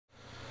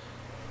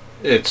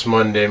It's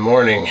Monday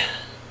morning,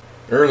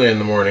 early in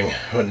the morning,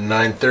 about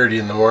 9:30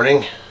 in the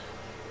morning.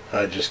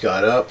 I just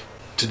got up.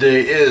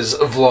 Today is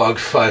vlog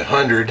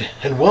 500,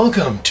 and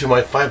welcome to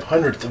my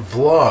 500th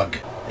vlog.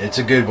 It's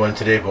a good one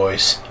today,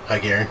 boys. I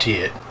guarantee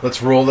it.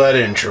 Let's roll that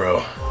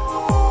intro.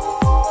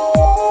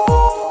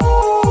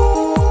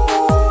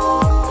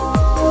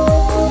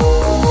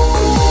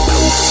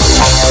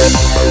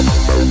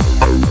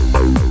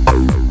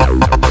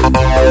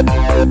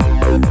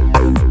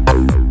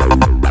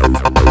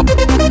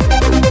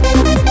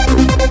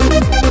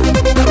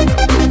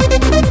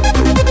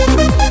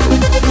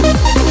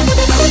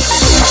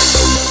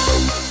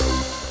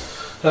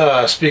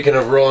 Speaking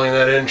of rolling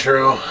that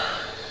intro,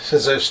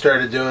 since I've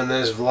started doing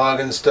this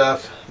vlogging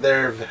stuff,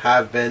 there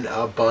have been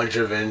a bunch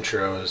of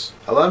intros.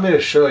 Allow me to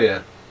show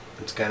you.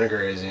 It's kind of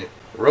crazy.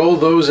 Roll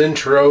those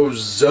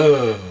intros.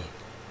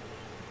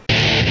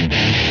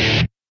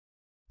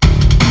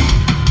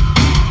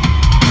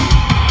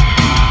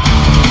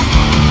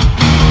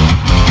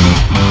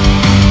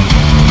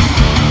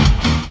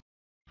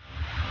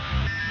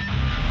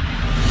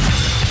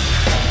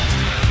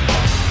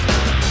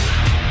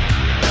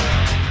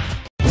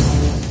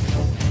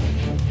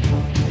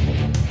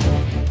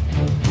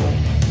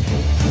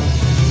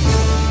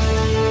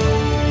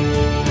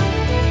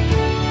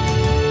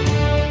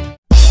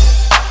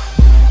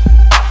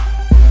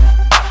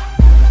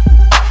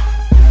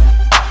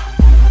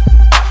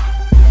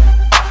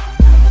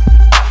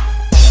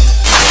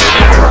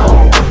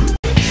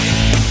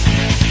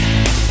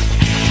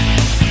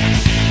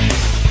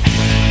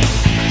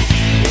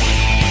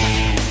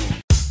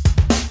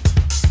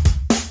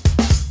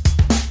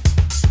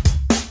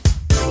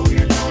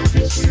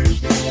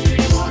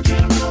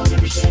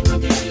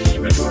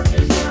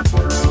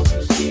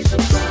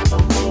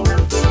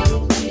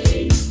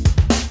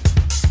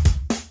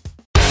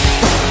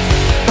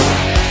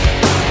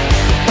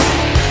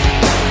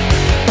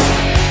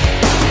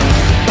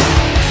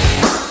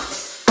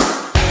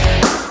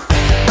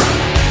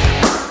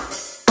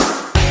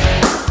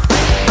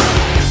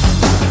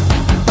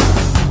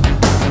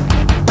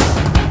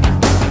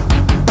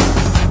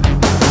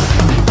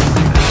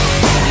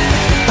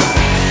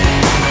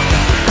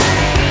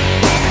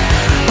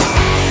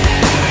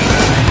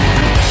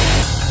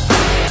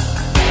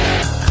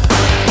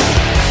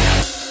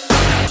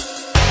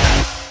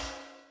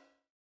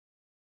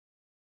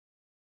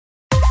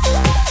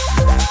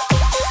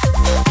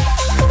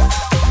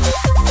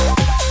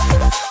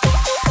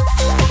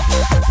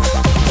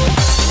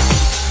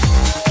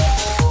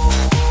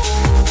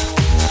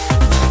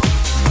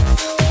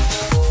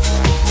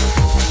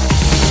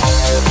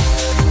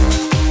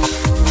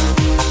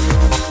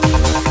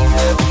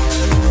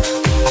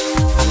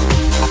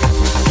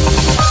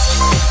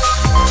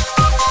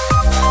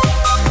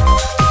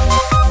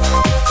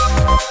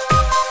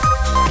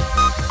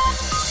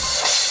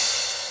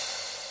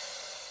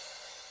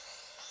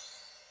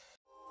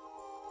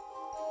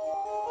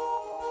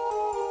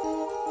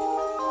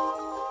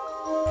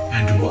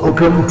 And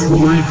welcome to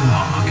my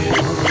vlog.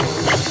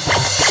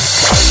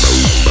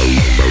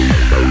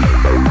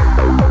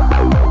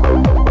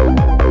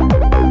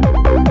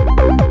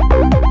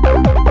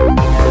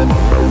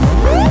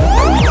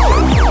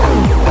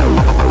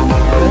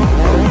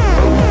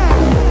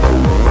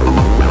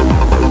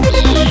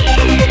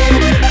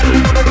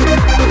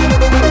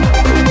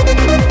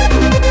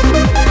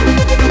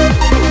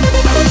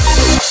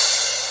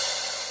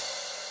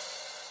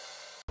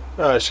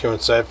 I just came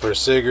inside for a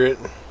cigarette,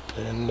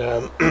 and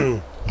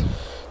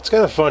it's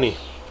kind of funny.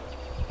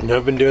 You know,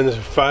 I've been doing this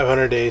for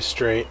 500 days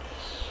straight,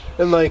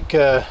 and like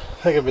I've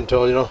been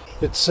told, you know,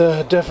 it's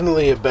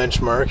definitely a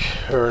benchmark,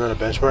 or not a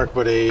benchmark,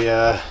 but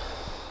a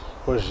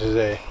what should I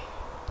say?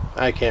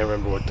 I can't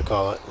remember what to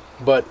call it,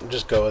 but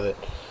just go with it.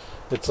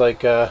 It's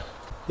like you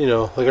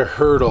know, like a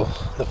hurdle,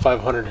 the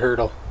 500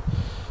 hurdle.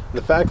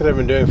 The fact that I've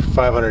been doing it for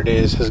 500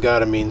 days has got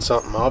to mean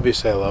something.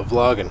 Obviously, I love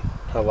vlogging.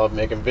 I love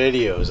making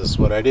videos. That's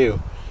what I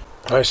do.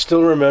 I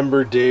still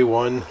remember day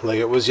one like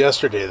it was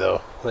yesterday,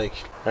 though. Like,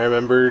 I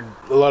remember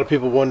a lot of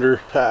people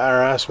wonder or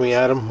ask me,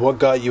 Adam, what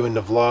got you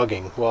into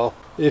vlogging? Well,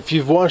 if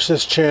you've watched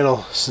this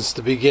channel since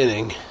the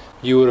beginning,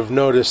 you would have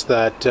noticed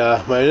that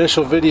my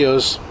initial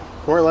videos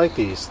weren't like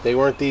these. They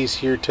weren't these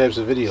here types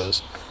of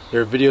videos.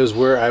 They're videos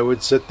where I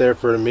would sit there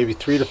for maybe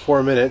 3 to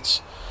 4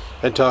 minutes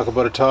and talk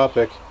about a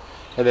topic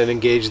and then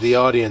engage the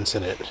audience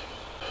in it.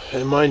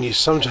 And mind you,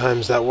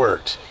 sometimes that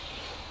worked,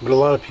 but a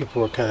lot of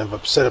people were kind of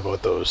upset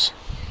about those.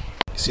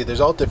 You see,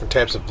 there's all different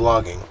types of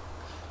vlogging.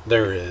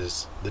 There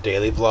is the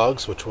daily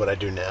vlogs, which is what I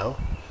do now.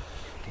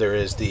 There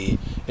is the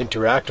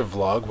interactive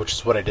vlog, which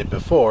is what I did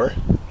before.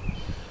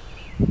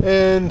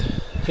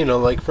 And, you know,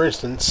 like for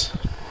instance,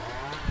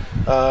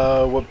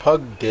 what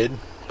Pug did.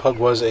 Pug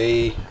was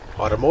a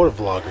automotive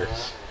vlogger.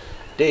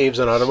 Dave's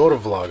an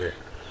automotive vlogger.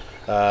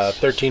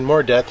 13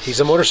 More Death, he's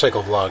a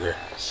motorcycle vlogger.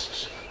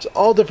 It's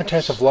all different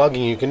types of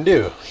vlogging you can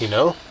do, you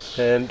know?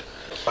 And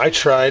I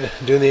tried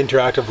doing the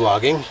interactive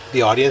vlogging.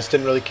 The audience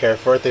didn't really care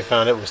for it. They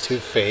found it was too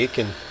fake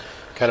and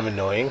kind of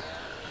annoying,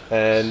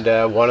 and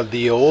wanted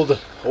the old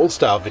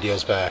style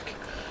videos back.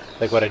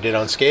 like what I did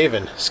on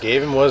Skaven.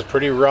 Skaven was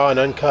pretty raw and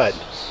uncut,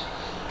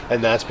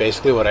 and that's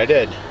basically what I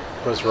did,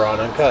 was raw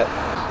and uncut.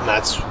 And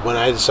that's when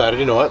I decided,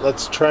 you know what,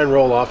 let's try and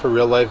roll off a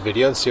real life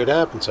video and see what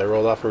happens. I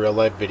rolled off a real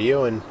life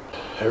video and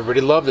everybody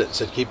loved it,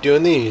 said keep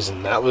doing these,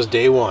 and that was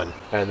day one.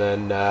 And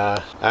then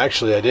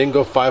actually I didn't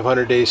go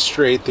 500 days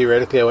straight.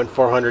 Theoretically I went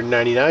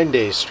 499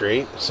 days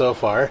straight so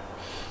far,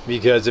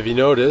 because if you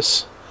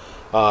notice,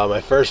 my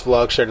first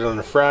vlog started on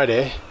a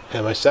Friday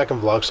and my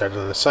second vlog started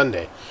on a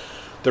Sunday.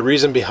 The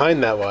reason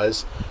behind that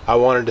was I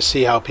wanted to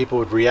see how people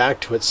would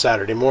react to it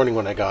Saturday morning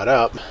when I got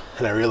up,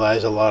 and I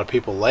realized a lot of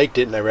people liked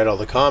it, and I read all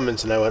the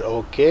comments and I went,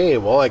 okay,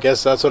 well I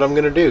guess that's what I'm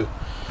gonna do.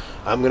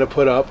 I'm gonna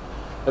put up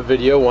a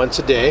video once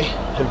a day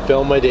and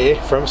film my day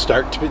from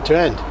start to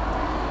end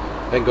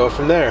and go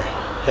from there.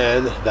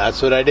 And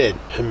that's what I did.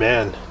 And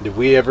man, did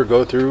we ever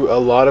go through a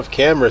lot of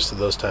cameras to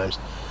those times.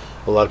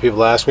 A lot of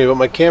people ask me about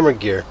my camera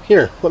gear.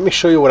 Here, let me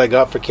show you what I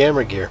got for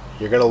camera gear.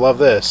 You're gonna love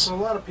this. A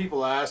lot of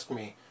people ask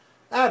me,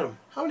 Adam,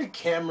 how many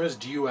cameras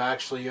do you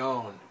actually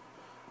own?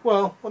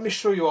 Well, let me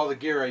show you all the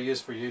gear I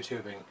use for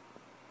YouTubing.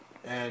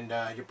 And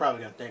you're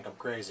probably gonna think I'm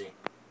crazy.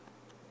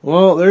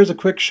 Well, there's a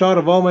quick shot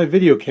of all my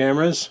video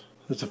cameras.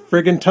 There's a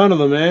friggin' ton of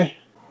them, eh?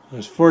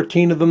 There's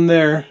 14 of them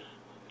there.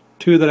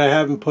 2 that I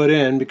haven't put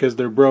in because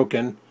they're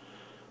broken.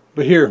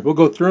 But here, we'll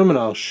go through them and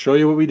I'll show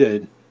you what we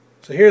did.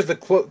 So here's the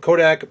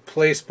Kodak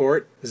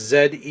PlaySport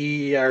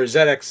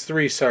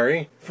ZX3,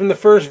 sorry. From the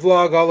first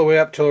vlog all the way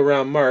up till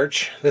around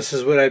March, this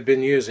is what I've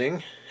been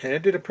using, and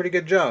it did a pretty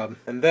good job.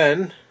 And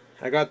then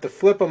I got the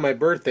flip on my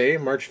birthday,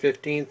 March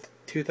 15th,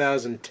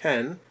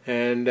 2010,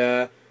 and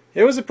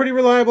it was a pretty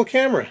reliable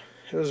camera.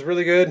 It was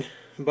really good,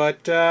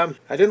 but I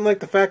didn't like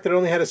the fact that it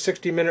only had a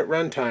 60-minute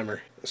run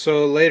timer.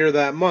 So later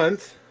that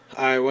month,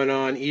 I went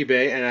on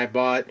eBay and I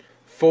bought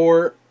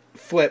 4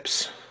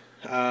 flips.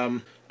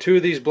 2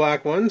 of these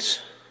black ones,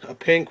 a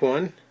pink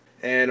one,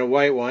 and a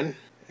white one,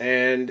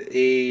 and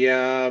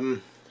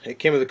it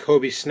came with a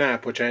Kobe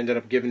snap, which I ended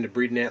up giving to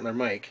Breed and Antler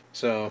Mike.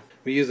 So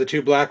we used the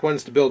 2 black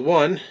ones to build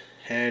one,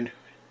 and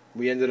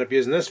we ended up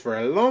using this for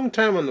a long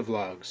time on the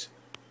vlogs.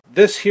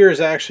 This here is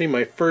actually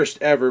my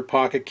first ever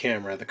pocket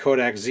camera, the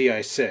Kodak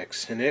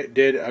ZI6, and it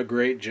did a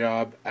great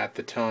job at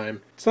the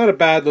time. It's not a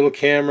bad little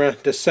camera,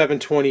 does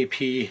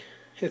 720p,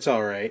 it's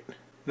alright.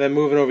 Then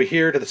moving over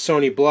here to the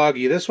Sony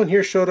Bloggie. This one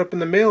here showed up in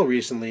the mail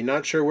recently.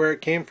 Not sure where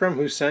it came from,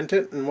 who sent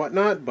it and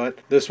whatnot, but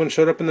this one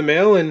showed up in the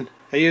mail and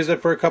I used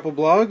it for a couple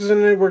blogs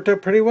and it worked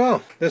out pretty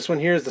well. This one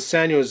here is the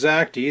Sanyo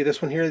Zacti.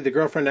 This one here the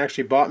girlfriend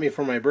actually bought me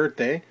for my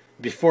birthday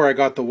before I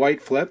got the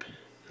white flip.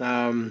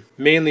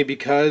 Mainly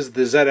because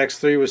the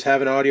ZX3 was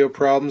having audio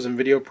problems and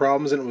video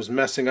problems and it was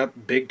messing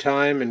up big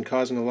time and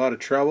causing a lot of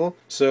trouble.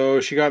 So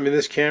she got me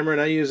this camera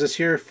and I used this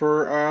here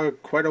for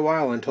quite a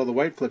while until the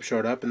white flip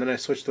showed up, and then I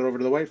switched it over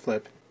to the white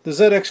flip. The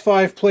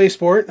ZX5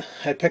 PlaySport,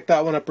 I picked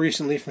that one up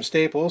recently from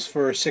Staples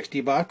for 60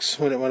 bucks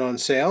when it went on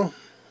sale,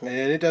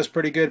 and it does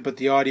pretty good, but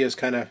the audio is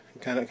kind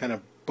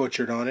of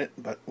butchered on it,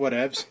 but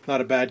whatevs.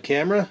 Not a bad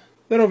camera.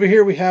 Then over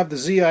here we have the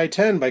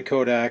ZI-10 by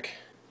Kodak.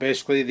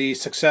 Basically the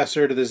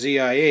successor to the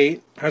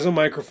ZI-8. Has a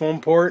microphone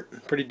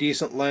port, pretty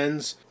decent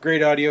lens,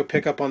 great audio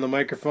pickup on the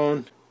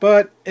microphone,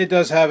 but it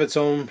does have its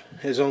own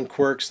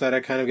quirks that I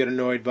kind of get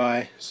annoyed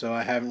by, so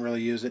I haven't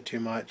really used it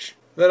too much.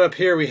 Then up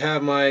here we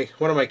have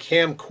one of my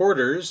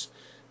camcorders,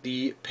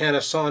 the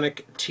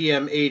Panasonic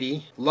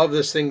TM80. Love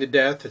this thing to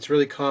death. It's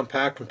really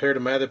compact compared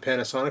to my other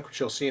Panasonic, which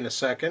you'll see in a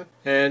second,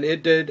 and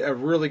it did a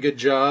really good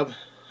job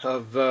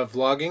of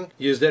vlogging.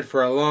 Used it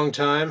for a long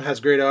time, has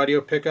great audio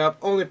pickup.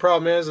 Only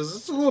problem is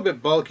it's a little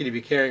bit bulky to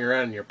be carrying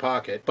around in your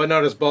pocket, but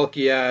not as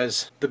bulky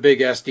as the big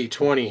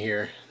SD20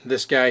 here.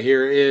 This guy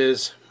here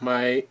is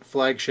my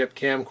flagship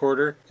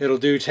camcorder. It'll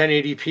do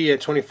 1080p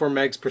at 24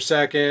 megs per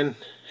second.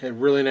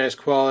 Really nice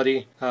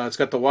quality. It's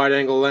got the wide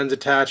angle lens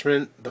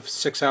attachment, the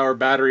 6-hour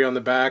battery on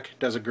the back,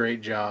 does a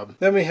great job.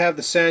 Then we have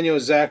the Sanyo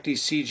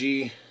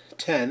Zacti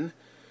CG10,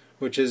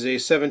 which is a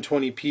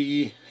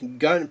 720p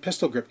gun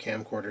pistol grip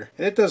camcorder,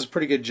 and it does a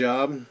pretty good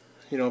job,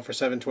 you know, for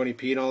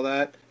 720p and all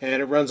that,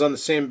 and it runs on the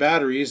same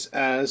batteries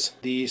as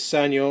the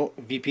Sanyo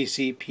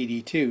VPC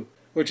PD2,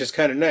 which is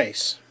kind of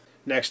nice.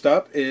 Next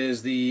up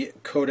is the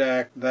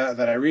Kodak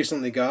that I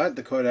recently got,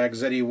 the Kodak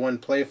ZE-1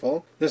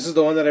 Playful. This is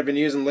the one that I've been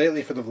using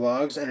lately for the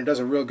vlogs, and it does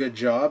a real good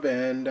job,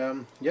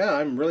 and yeah,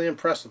 I'm really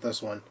impressed with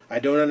this one. I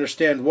don't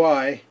understand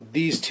why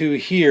these two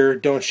here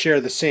don't share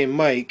the same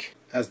mic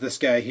as this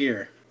guy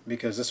here,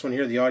 because this one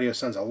here, the audio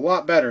sounds a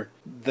lot better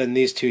than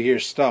these two here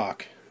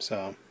stock,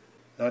 so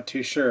not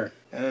too sure.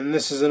 And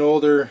this is an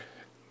older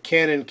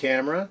Canon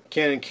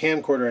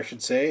camcorder I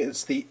should say.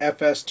 It's the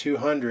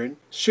FS200.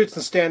 Shoots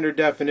in standard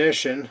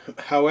definition.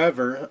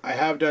 However, I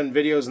have done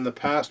videos in the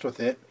past with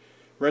it,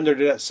 rendered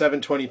it at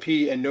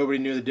 720p, and nobody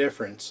knew the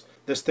difference.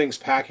 This thing's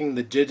packing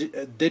the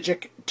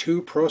Digic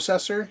 2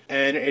 processor,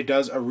 and it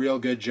does a real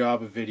good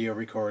job of video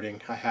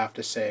recording, I have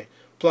to say.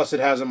 Plus it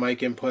has a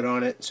mic input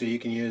on it, so you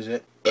can use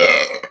it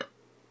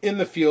in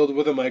the field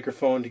with a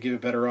microphone to give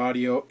it better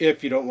audio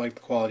if you don't like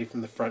the quality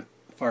from the front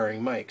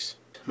firing mics.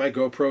 My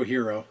GoPro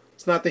Hero.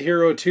 It's not the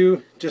Hero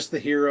 2, just the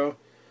Hero.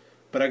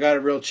 but I got it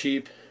real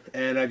cheap,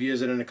 and I've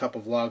used it in a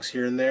couple vlogs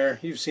here and there.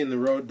 You've seen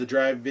the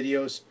drive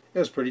videos. It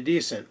was pretty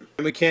decent.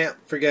 And we can't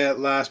forget,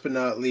 last but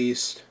not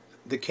least,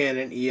 the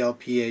Canon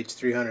ELPH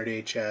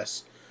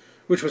 300HS,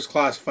 which was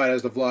classified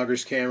as the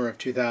vlogger's camera of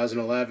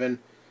 2011.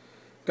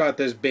 Got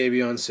this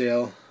baby on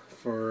sale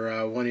for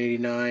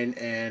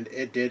 $189, and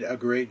it did a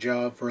great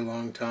job for a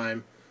long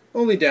time.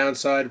 Only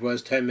downside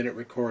was 10-minute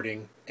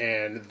recording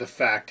and the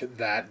fact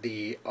that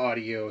the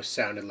audio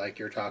sounded like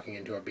you're talking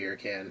into a beer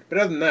can. But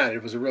other than that,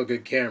 it was a real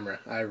good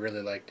camera. I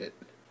really liked it.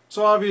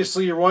 So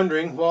obviously you're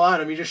wondering, well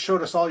Adam, you just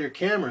showed us all your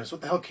cameras.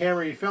 What the hell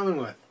camera are you filming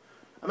with?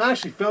 I'm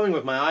actually filming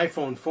with my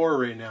iPhone 4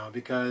 right now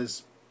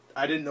because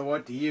I didn't know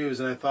what to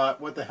use, and I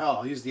thought, what the hell,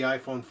 I'll use the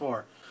iPhone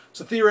 4.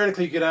 So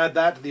theoretically you could add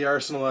that to the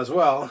arsenal as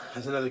well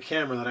as another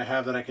camera that I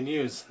have that I can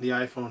use, the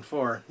iPhone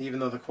 4,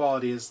 even though the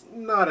quality is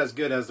not as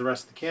good as the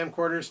rest of the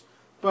camcorders,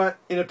 but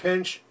in a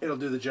pinch, it'll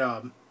do the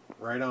job.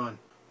 Right on.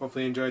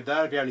 Hopefully you enjoyed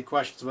that. If you have any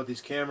questions about these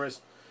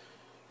cameras,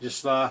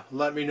 just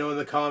let me know in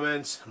the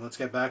comments, and let's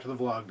get back to the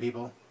vlog,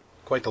 people.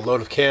 Quite the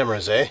load of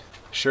cameras, eh?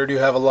 Sure do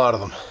have a lot of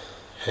them.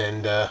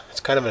 And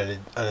it's kind of an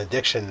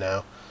addiction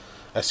now.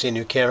 I see a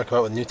new camera come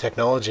out with new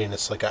technology, and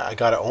it's like, I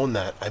gotta own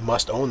that. I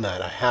must own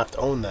that. I have to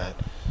own that.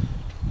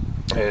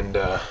 And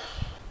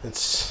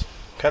it's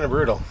kind of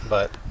brutal,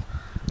 but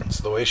it's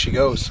the way she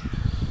goes.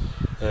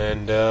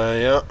 And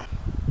yeah.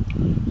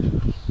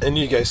 And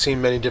you guys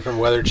seen many different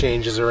weather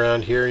changes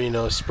around here, you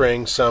know,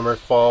 spring, summer,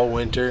 fall,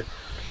 winter.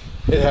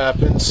 It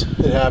happens.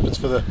 It happens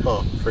for the,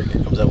 oh, freak,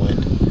 here comes that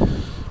wind.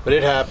 But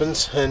it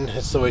happens, and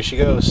it's the way she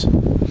goes.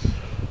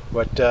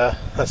 But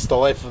that's the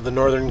life of the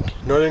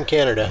northern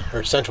Canada,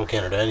 or central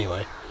Canada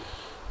anyway.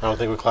 I don't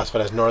think we're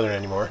classified as northern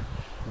anymore.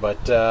 But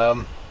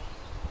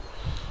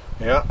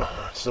yeah,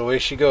 it's the way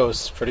she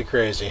goes. It's pretty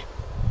crazy.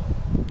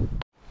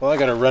 Well, I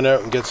gotta run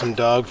out and get some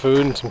dog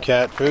food and some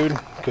cat food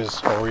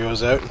because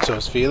Oreo's out and so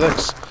is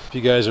Felix. If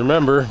you guys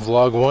remember,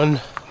 vlog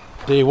 1,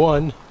 day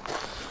 1,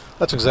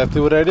 that's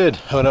exactly what I did.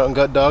 I went out and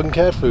got dog and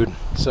cat food.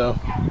 So,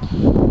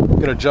 I'm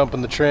gonna jump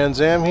in the Trans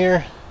Am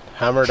here,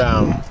 hammer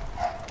down.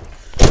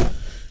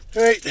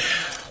 Alright,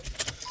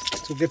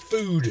 let's go get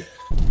food.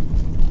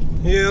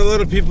 Yeah, a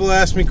lot of people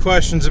ask me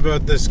questions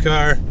about this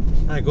car,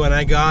 like when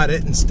I got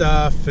it and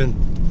stuff,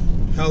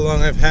 and how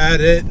long I've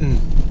had it, and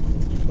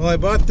well, I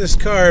bought this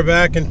car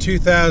back in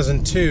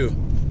 2002,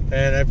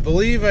 and I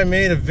believe I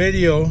made a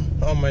video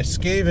on my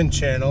Skaven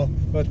channel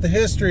about the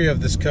history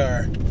of this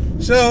car.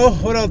 So,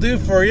 what I'll do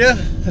for you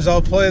is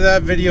I'll play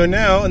that video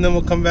now, and then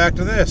we'll come back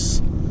to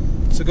this.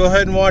 So go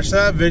ahead and watch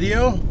that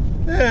video,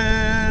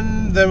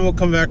 and then we'll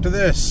come back to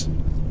this.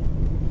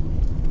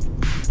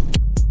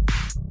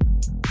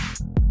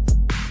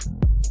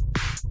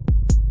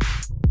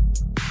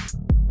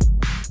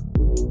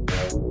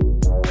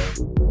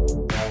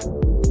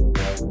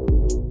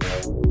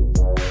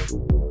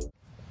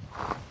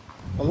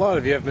 A lot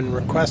of you have been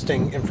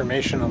requesting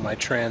information on my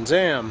Trans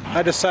Am.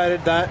 I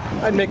decided that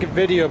I'd make a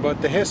video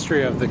about the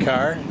history of the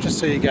car, just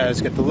so you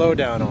guys get the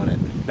lowdown on it.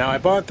 Now, I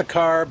bought the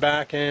car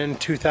back in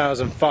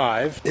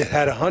 2005. It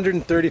had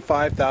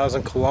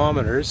 135,000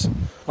 kilometers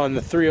on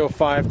the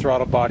 305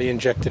 throttle body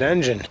injected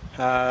engine.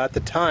 At the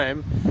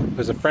time, it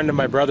was a friend of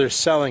my brother's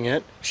selling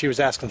it. She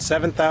was asking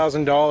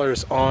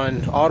 $7,000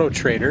 on Auto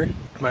Trader.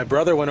 My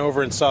brother went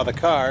over and saw the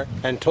car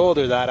and told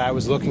her that I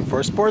was looking for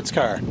a sports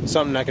car,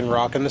 something I can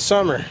rock in the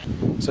summer.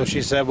 So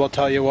she said, well,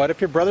 tell you what, if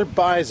your brother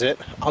buys it,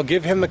 I'll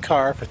give him the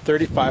car for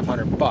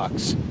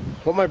 $3,500.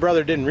 What my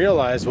brother didn't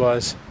realize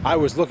was I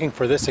was looking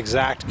for this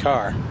exact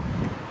car.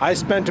 I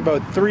spent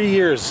about 3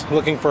 years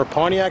looking for a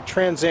Pontiac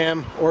Trans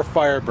Am or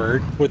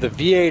Firebird with a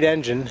V8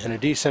 engine and a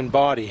decent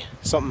body,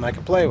 something I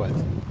could play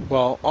with.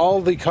 Well,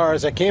 all the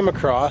cars I came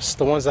across,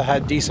 the ones that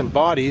had decent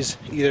bodies,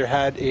 either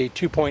had a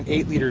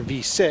 2.8 liter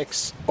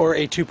V6 or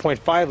a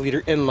 2.5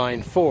 liter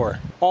inline 4.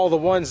 All the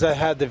ones that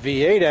had the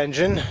V8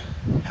 engine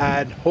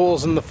had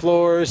holes in the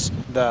floors,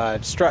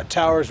 the strut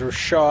towers were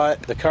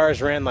shot, the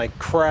cars ran like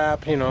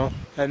crap, you know.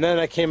 And then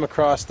I came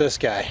across this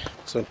guy.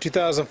 So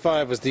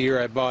 2005 was the year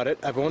I bought it.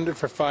 I've owned it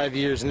for 5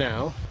 years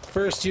now.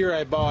 First year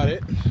I bought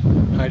it,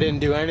 I didn't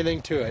do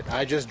anything to it.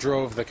 I just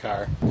drove the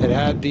car. It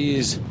had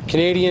these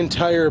Canadian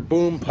Tire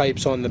boom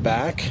pipes on the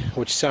back,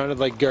 which sounded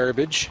like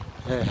garbage.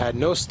 And it had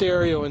no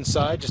stereo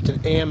inside, just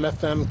an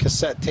AM/FM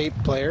cassette tape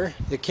player.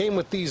 It came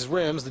with these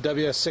rims, the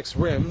WS6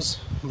 rims,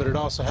 but it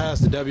also has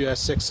the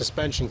WS6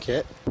 suspension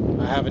kit.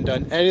 I haven't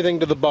done anything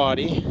to the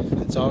body.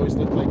 It's always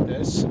looked like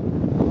this.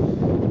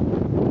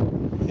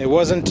 It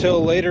wasn't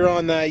until later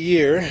on that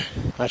year,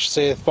 I should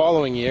say the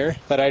following year,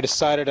 that I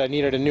decided I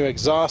needed a new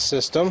exhaust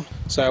system.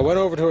 So I went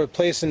over to a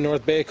place in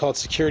North Bay called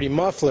Security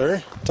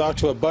Muffler, talked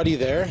to a buddy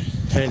there,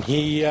 and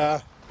he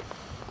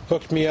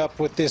hooked me up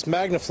with this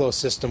MagnaFlow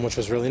system, which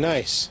was really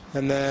nice.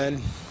 And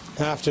then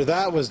after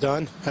that was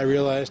done, I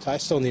realized I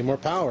still need more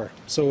power.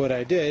 So what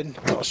I did,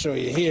 I'll show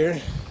you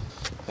here,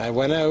 I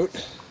went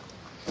out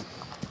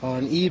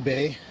on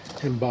eBay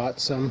and bought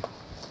some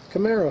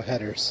Camaro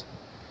headers.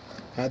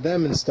 Had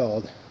them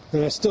installed.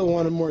 and I still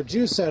wanted more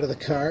juice out of the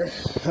car,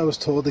 I was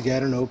told to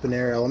get an open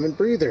air element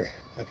breather.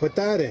 I put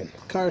that in.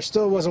 The car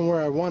still wasn't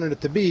where I wanted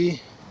it to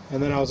be,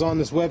 and then I was on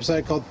this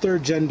website called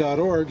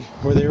thirdgen.org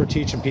where they were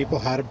teaching people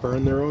how to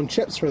burn their own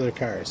chips for their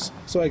cars.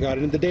 So I got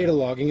into data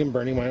logging and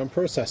burning my own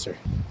processor.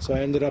 So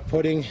I ended up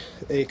putting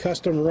a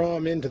custom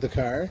ROM into the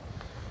car,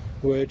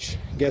 which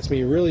gets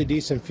me really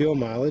decent fuel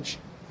mileage.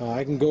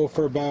 I can go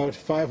for about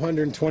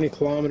 520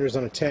 kilometers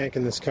on a tank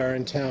in this car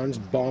in town,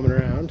 just bombing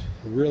around.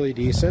 Really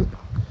decent.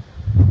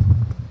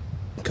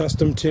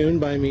 Custom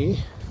tuned by me.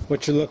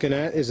 What you're looking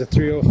at is a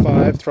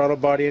 305 throttle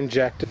body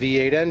inject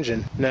V8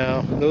 engine.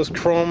 Now, those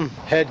chrome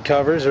head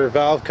covers or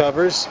valve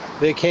covers,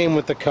 they came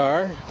with the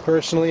car.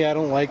 Personally, I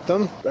don't like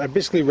them. I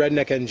basically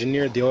redneck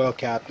engineered the oil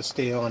cap to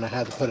stay on. I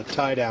had to put a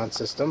tie down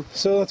system.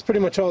 So that's pretty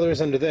much all there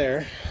is under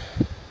there.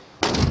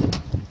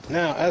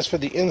 Now, as for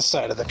the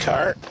inside of the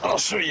car, I'll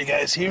show you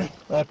guys here.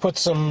 I put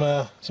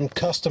some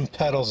custom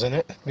pedals in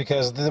it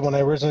because when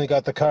I originally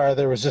got the car,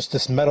 there was just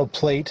this metal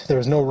plate. There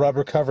was no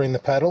rubber covering the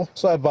pedal,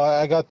 so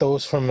I got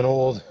those from my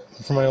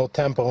old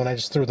Tempo, and I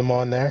just threw them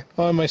on there.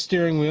 On my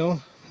steering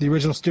wheel, the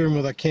original steering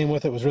wheel that came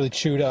with it was really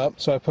chewed up,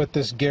 so I put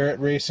this Garrett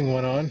Racing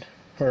one on,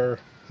 or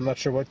I'm not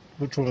sure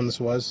which one this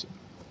was.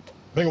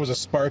 I think it was a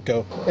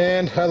Sparco.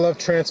 And I love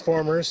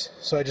Transformers,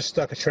 so I just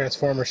stuck a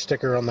Transformer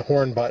sticker on the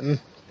horn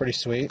button. Pretty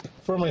sweet.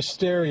 For my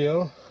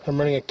stereo, I'm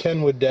running a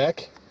Kenwood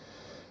deck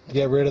to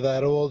get rid of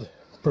that old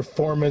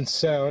performance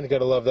sound. You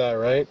gotta love that,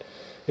 right?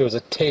 It was a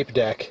tape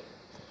deck.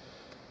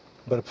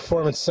 But a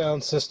performance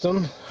sound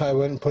system, I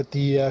went and put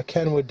the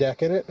Kenwood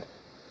deck in it.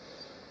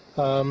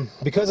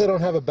 Because I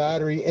don't have a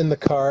battery in the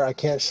car, I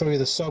can't show you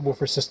the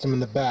subwoofer system in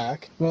the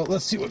back. Well,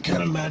 let's see what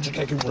kind of magic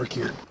I can work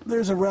here.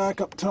 There's a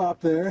rack up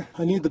top there.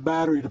 I need the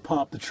battery to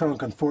pop the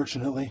trunk,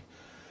 unfortunately.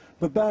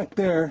 But back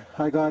there,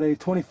 I got a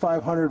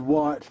 2500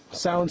 watt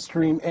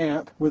Soundstream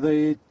amp with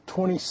a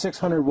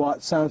 2600 watt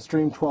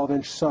Soundstream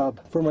 12-inch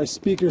sub. For my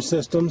speaker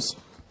systems,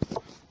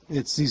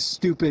 it's these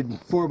stupid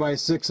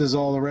 4x6s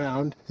all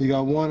around. You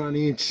got one on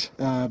each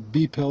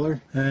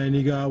B-pillar, and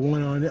you got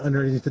one on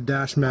underneath the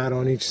dash mat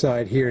on each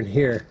side, here and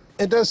here.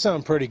 It does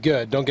sound pretty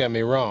good, don't get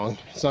me wrong.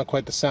 It's not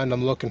quite the sound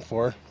I'm looking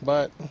for,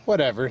 but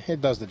whatever,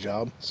 it does the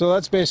job. So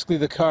that's basically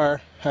the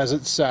car as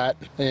it sat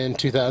in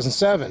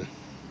 2007.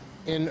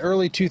 In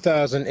early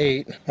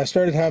 2008, I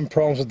started having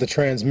problems with the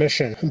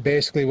transmission.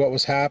 Basically what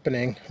was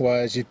happening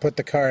was you'd put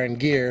the car in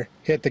gear,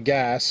 hit the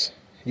gas,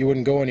 you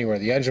wouldn't go anywhere.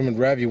 The engine would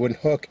rev, you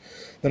wouldn't hook,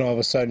 then all of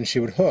a sudden she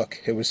would hook.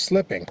 It was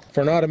slipping.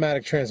 For an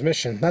automatic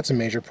transmission, that's a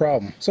major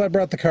problem. So I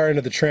brought the car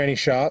into the tranny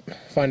shop,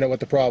 find out what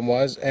the problem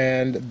was,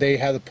 and they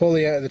had to pull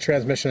the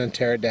transmission and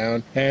tear it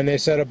down. And they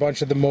said a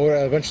bunch of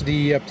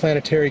the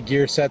planetary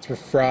gear sets were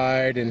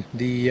fried, and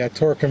the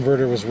torque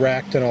converter was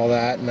wrecked and all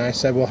that. And I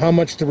said, well, how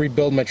much to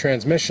rebuild my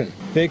transmission?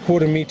 They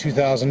quoted me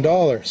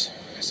 $2,000.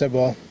 I said,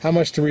 well, how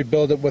much to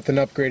rebuild it with an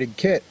upgraded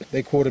kit?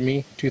 They quoted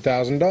me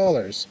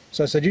 $2,000.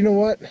 So I said, you know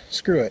what?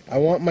 Screw it. I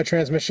want my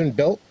transmission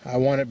built. I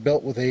want it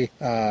built with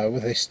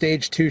a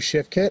stage 2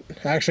 shift kit.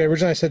 Actually,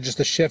 originally I said just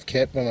a shift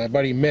kit, but my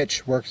buddy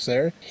Mitch works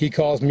there. He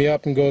calls me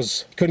up and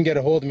goes, couldn't get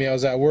a hold of me. I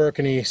was at work,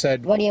 and he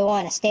said, what do you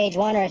want, a stage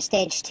 1 or a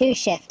stage 2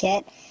 shift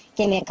kit?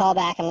 Give me a call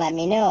back and let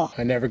me know.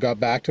 I never got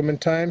back to him in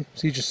time.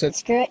 So he just said,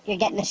 screw it, you're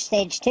getting a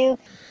stage 2.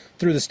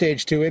 Threw the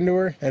stage 2 into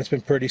her, and it's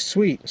been pretty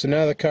sweet. So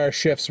now the car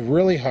shifts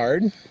really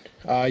hard.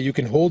 You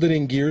can hold it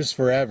in gears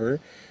forever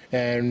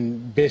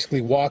and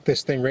basically walk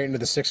this thing right into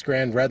the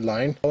 $6,000 red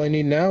line. All I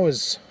need now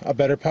is a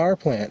better power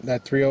plant.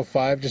 That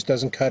 305 just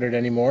doesn't cut it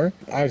anymore.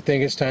 I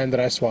think it's time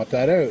that I swap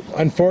that out.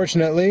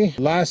 Unfortunately,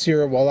 last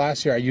year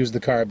I used the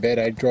car a bit.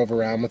 I drove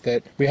around with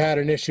it. We had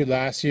an issue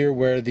last year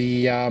where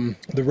the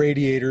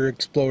radiator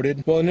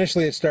exploded. Well,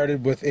 initially it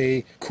started with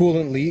a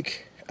coolant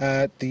leak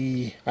at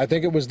I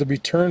think it was the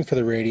return for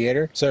the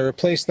radiator, so I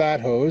replaced that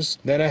hose.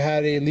 Then I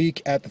had a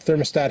leak at the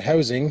thermostat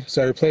housing,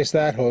 so I replaced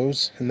that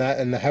hose and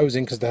the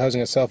housing, because the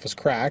housing itself was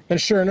cracked. And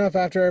sure enough,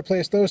 after I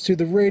replaced those two,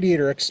 the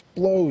radiator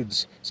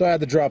explodes, so I had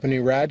to drop a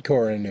new rad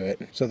core into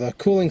it. So the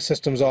cooling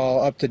system's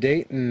all up to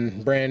date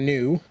and brand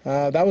new.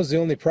 That was the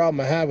only problem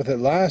I had with it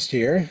last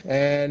year,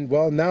 and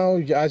well, now,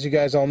 as you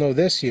guys all know,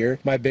 this year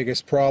my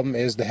biggest problem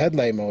is the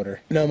headlight motor.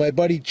 Now my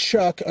buddy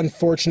Chuck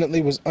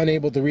unfortunately was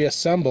unable to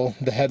reassemble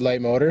the headlight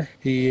motor.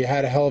 He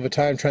had a hell of a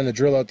time trying to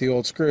drill out the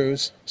old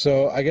screws,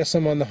 so I guess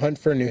I'm on the hunt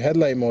for a new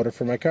headlight motor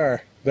for my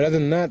car. But other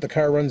than that, the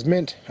car runs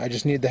mint. I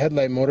just need the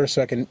headlight motor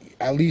so I can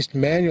at least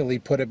manually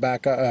put it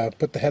back,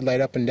 put the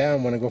headlight up and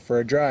down when I go for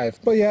a drive.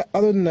 But yeah,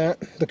 other than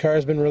that, the car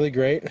has been really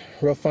great.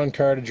 Real fun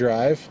car to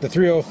drive. The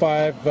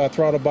 305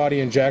 throttle body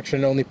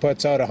injection only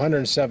puts out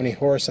 170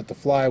 horse at the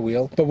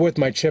flywheel, but with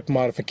my chip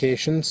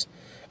modifications,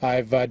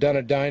 I've done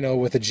a dyno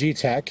with a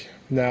G-Tech.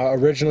 Now,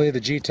 originally the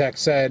G-Tech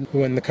said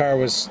when the car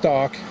was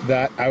stock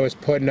that I was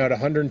putting out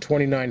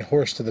 129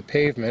 horse to the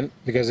pavement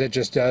because it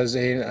just does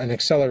an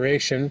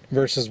acceleration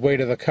versus weight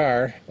of the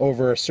car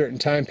over a certain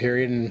time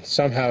period, and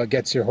somehow it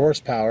gets your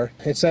horsepower.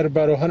 It said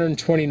about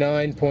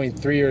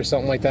 129.3 or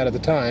something like that at the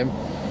time.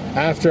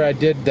 After I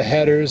did the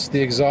headers,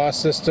 the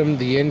exhaust system,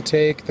 the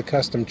intake, the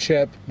custom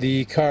chip,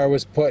 the car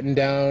was putting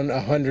down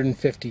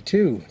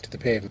 152 to the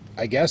pavement.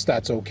 I guess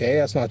that's okay,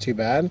 that's not too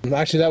bad.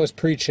 Actually, that was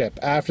pre-chip.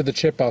 After the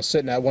chip, I was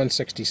sitting at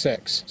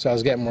 166, so I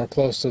was getting more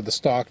close to the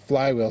stock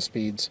flywheel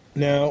speeds.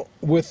 Now,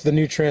 with the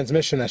new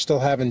transmission, I still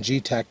haven't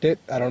G-teched it.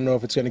 I don't know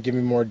if it's going to give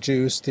me more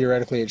juice.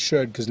 Theoretically, it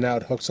should, because now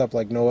it hooks up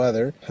like no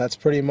other. That's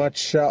pretty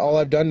much all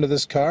I've done to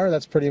this car.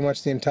 That's pretty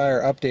much the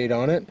entire update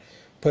on it.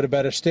 Put a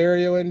better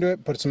stereo into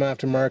it, put some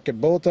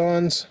aftermarket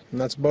bolt-ons, and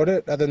that's about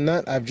it. Other than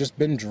that, I've just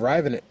been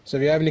driving it. So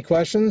if you have any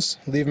questions,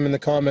 leave them in the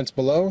comments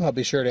below. I'll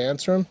be sure to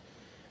answer them.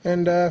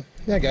 And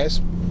yeah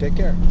guys, take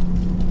care.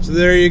 So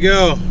there you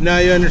go. Now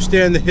you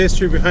understand the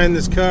history behind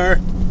this car.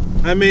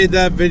 I made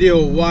that video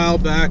a while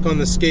back on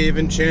the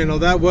Skaven channel.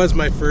 That was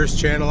my first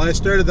channel. I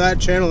started that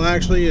channel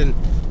actually in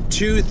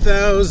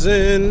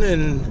 2000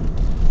 and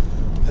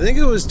I think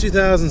it was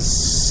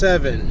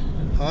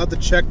 2007. I'll have to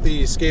check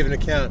the Skaven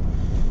account.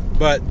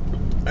 But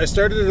I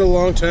started it a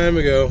long time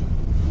ago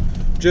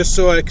just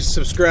so I could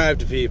subscribe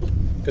to people,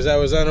 because I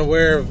was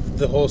unaware of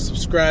the whole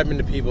subscribing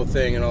to people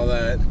thing and all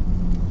that.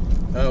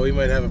 Oh, we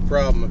might have a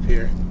problem up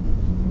here.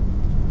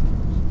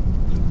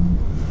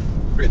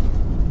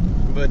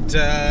 But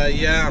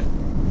yeah,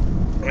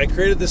 I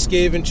created the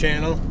Skaven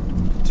channel,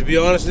 to be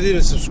honest with you,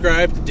 to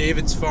subscribe to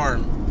David's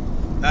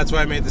Farm. That's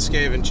why I made the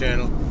Skaven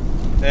channel.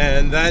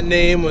 And that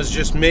name was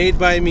just made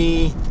by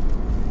me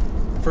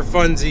for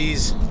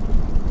funsies.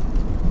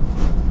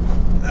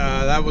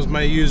 That was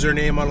my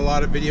username on a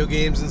lot of video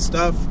games and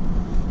stuff,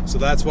 so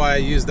that's why I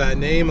used that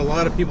name. A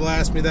lot of people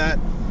ask me that.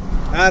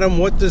 Adam,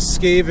 what does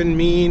Skaven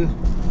mean?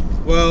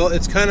 Well,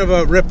 it's kind of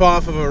a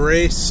rip-off of a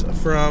race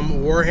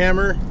from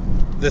Warhammer,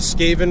 the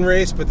Skaven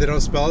race, but they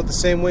don't spell it the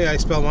same way. I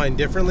spell mine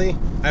differently.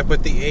 I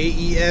put the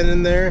A-E-N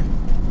in there.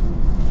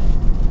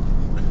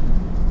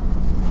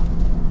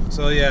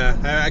 So yeah,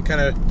 I kind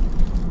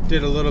of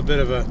did a little bit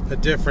of a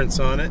difference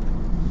on it.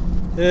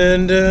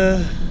 And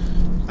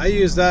I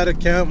used that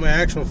account. My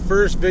actual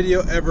first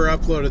video ever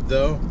uploaded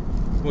though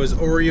was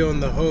Oreo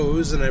and the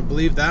Hose, and I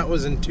believe that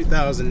was in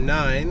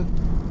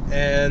 2009.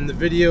 And the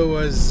video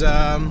was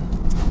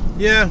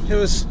yeah, it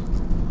was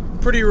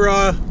pretty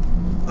raw,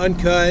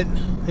 uncut,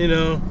 you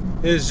know.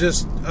 It was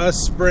just us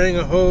spraying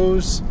a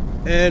hose,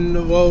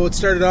 and well, it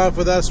started off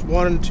with us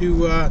wanting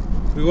to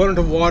we wanted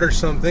to water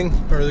something,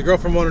 or the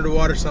girlfriend wanted to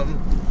water something,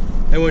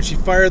 and when she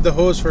fired the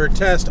hose for a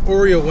test,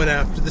 Oreo went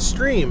after the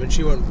stream, and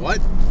she went, what?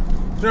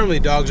 Normally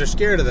dogs are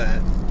scared of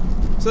that.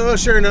 So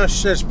sure enough, she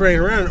starts spraying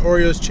around and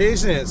Oreo's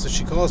chasing it. So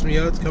she calls me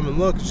out to come and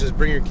look. She says,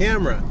 bring your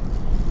camera.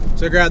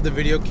 So I grabbed the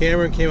video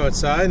camera and came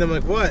outside, and I'm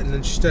like, what? And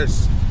then she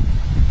starts...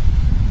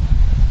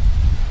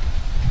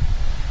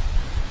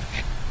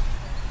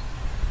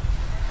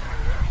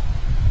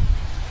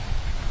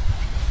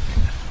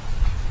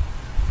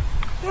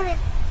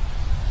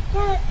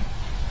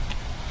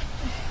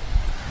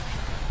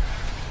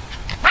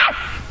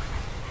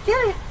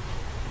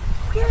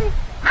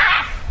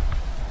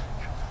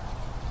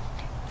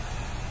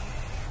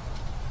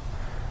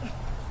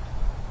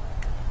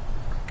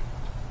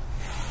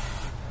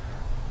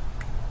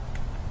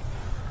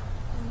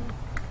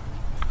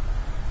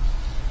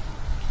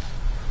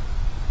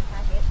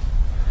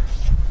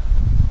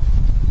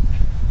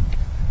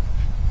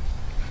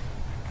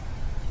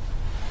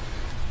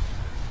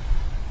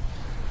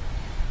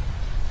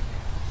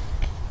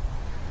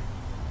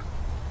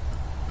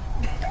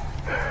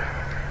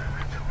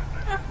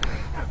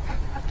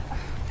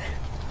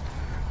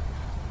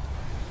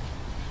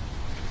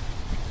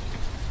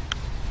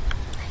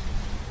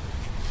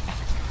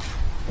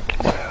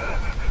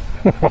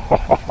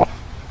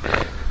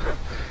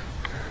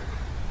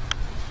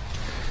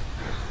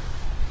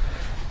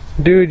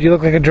 Dude, you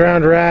look like a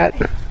drowned rat.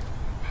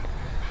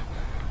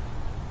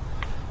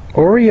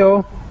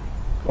 Oreo.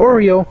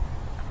 Oreo.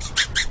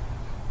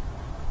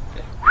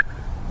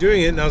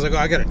 Doing it, and I was like, oh,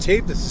 I gotta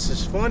tape this. This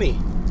is funny.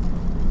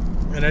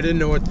 And I didn't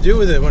know what to do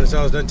with it when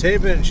I was done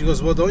taping it. And she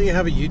goes, well, don't you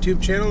have a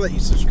YouTube channel that you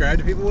subscribe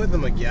to people with?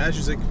 I'm like, yeah.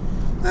 She's like,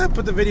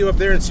 put the video up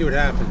there and see what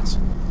happens.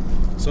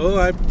 So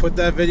I put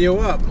that video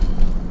up.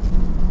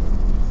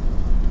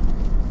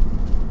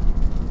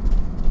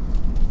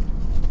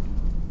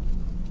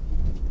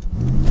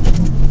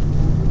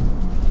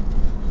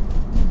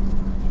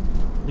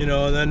 You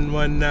know, and then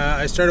when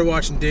I started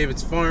watching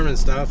David's Farm and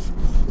stuff,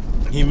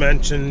 he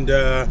mentioned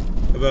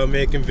about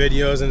making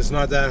videos and it's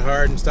not that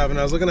hard and stuff, and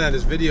I was looking at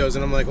his videos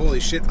and I'm like, holy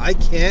shit, I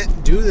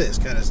can't do this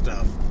kind of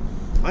stuff.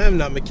 I am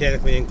not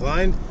mechanically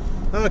inclined.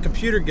 I'm a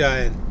computer guy,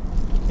 and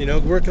you know,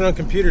 working on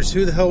computers,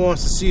 who the hell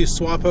wants to see you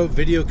swap out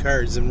video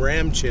cards and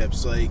RAM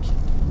chips? Like,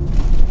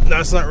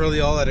 that's not really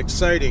all that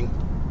exciting.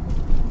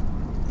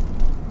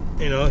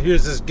 You know,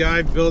 here's this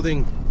guy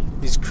building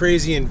these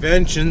crazy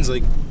inventions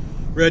like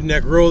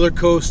redneck roller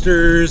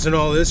coasters and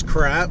all this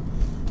crap.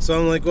 So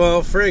I'm like,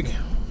 well, frig,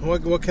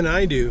 what can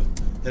I do?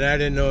 And I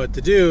didn't know what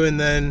to do. And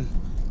then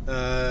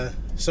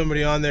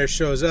somebody on there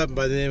shows up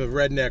by the name of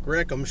Redneck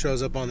Reckham,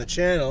 shows up on the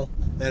channel,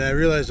 and I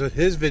realized what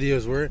his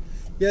videos were.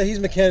 yeah,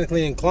 he's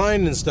mechanically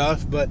inclined and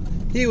stuff, but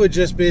he would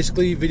just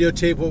basically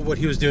videotape what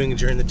he was doing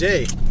during the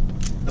day.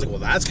 I was like, well,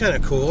 that's kind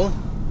of cool.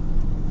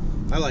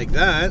 I like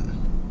that.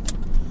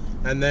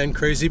 And then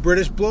Crazy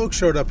British Bloke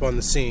showed up on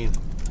the scene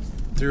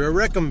through a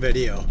Reckham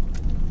video.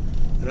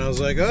 And I was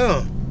like,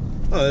 oh,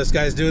 this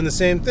guy's doing the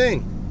same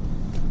thing.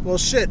 Well,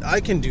 shit,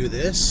 I can do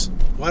this.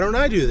 Why don't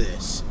I do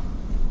this?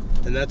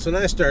 And that's when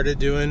I started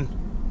doing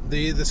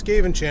the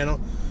Skaven channel,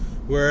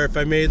 where if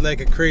I made like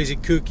a crazy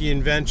kooky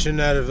invention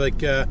out of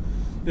like, you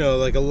know,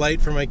 like a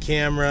light for my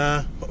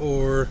camera,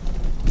 or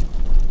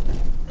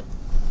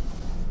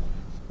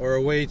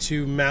a way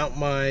to mount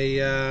my,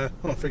 oh,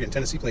 friggin'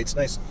 Tennessee plates,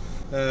 nice.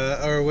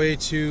 Or a way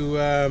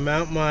to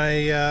mount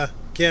my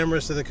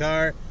cameras to the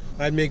car.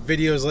 I'd make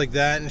videos like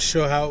that and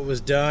show how it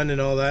was done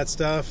and all that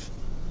stuff.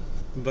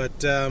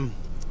 But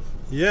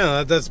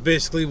yeah, that's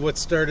basically what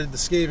started the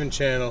Skaven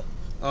channel.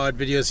 Odd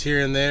videos here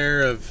and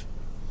there of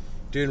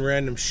doing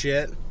random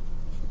shit.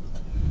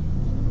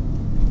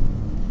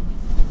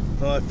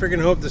 Well, I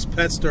friggin' hope this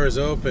pet store is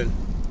open.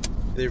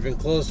 They've been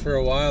closed for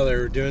a while. They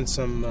were doing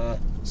some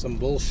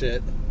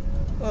bullshit.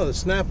 Oh, the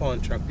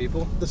Snap-on truck,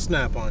 people. The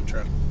Snap-on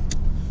truck.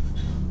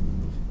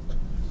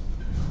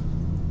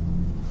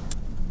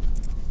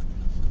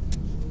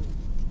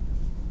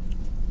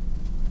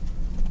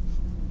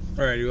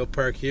 Alrighty, we'll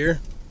park here.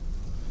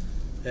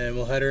 And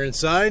we'll head her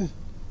inside.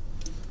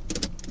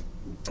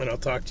 And I'll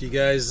talk to you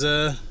guys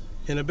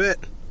in a bit.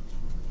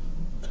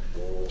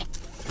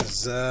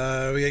 Because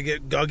we gotta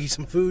get Goggy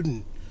some food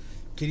and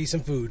Kitty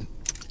some food.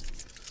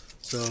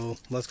 So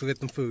let's go get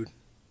them food.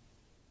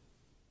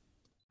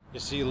 You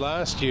see,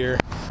 last year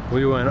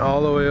we went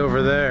all the way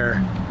over there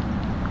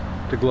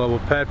to Global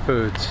Pet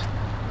Foods.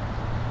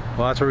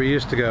 Well, that's where we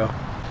used to go.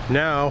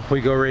 Now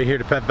we go right here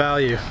to Pet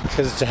Value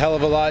because it's a hell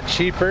of a lot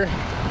cheaper,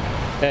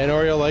 and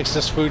Oreo likes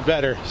this food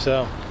better,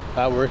 so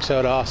that works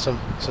out awesome.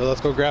 So let's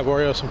go grab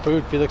Oreo some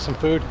food, Felix some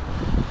food,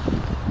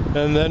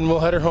 and then we'll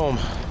head her home.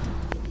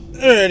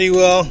 Alrighty,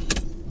 well,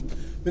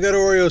 we got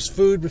Oreo's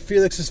food, but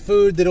Felix's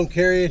food, they don't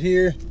carry it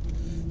here.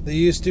 They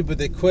used to, but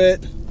they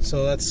quit,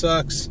 so that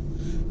sucks.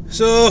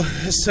 So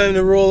it's time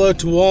to roll out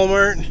to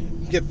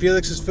Walmart, get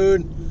Felix's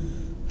food.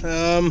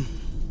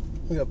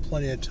 We got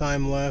plenty of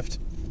time left.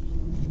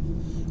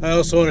 I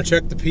also want to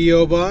check the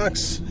P.O.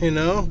 box, you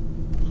know,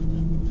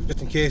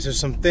 just in case there's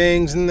some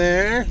things in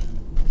there.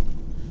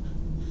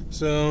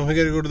 So we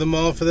gotta go to the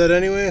mall for that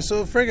anyway,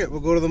 so frig it, we'll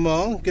go to the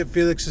mall, get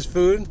Felix's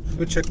food,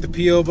 go check the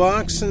P.O.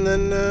 box, and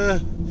then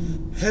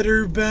head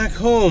her back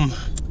home.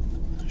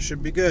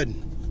 Should be good.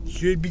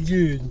 Should be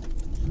good.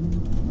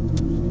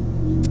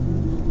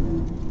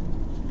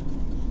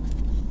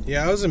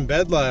 Yeah, I was in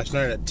bed last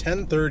night at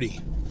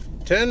 10:30.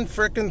 10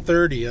 frickin'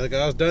 30. Like,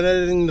 I was done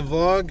editing the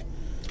vlog.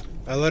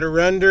 I let it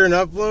render and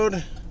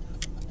upload.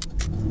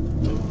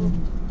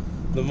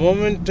 The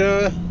moment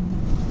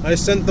I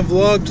sent the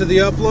vlog to the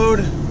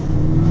upload,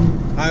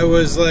 I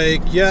was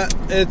like, yeah,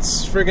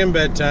 it's friggin'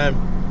 bedtime.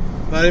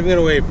 Not even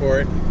gonna wait for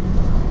it.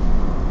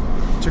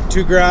 Took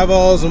 2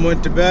 Gravals and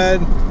went to bed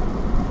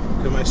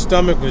because my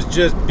stomach was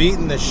just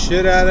beating the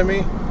shit out of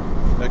me.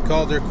 I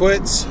called her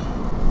quits.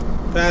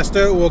 Passed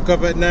out, woke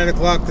up at 9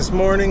 o'clock this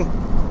morning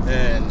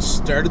and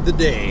started the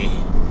day.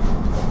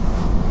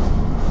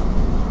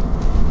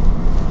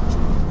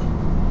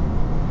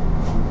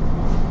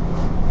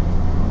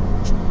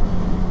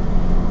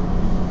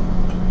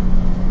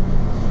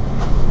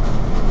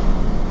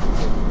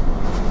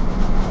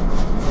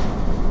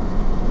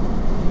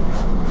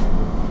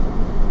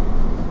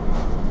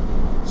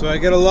 So I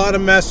get a lot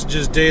of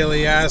messages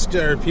daily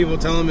or people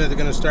telling me they're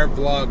going to start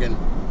vlogging.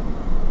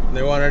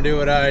 They want to do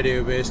what I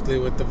do, basically,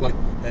 with the vlog.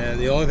 And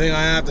the only thing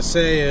I have to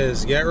say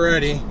is get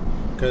ready,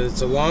 because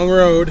it's a long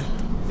road.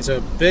 It's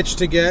a bitch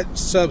to get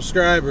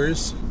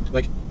subscribers.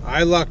 Like,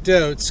 I lucked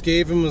out.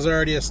 Skaven was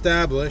already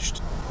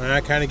established, and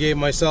I kind of gave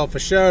myself a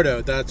shout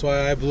out. That's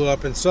why I blew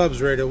up in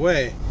subs right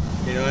away.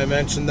 You know, I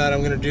mentioned that I'm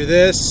going to do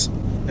this,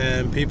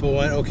 and people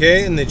went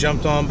okay, and they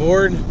jumped on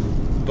board.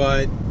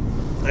 But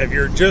if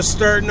you're just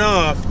starting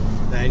off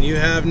and you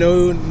have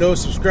no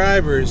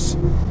subscribers,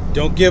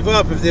 don't give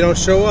up if they don't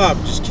show up.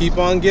 Just keep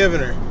on giving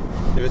her.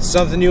 If it's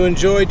something you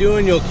enjoy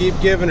doing, you'll keep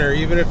giving her,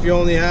 even if you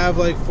only have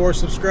like 4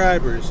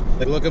 subscribers.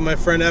 Like, look at my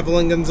friend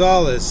Evelyn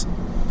Gonzalez.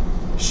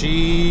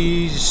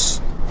 She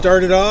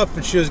started off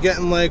and she was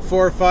getting like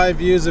 4 or 5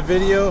 views a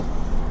video,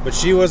 but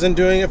she wasn't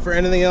doing it for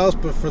anything else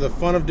but for the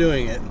fun of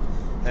doing it.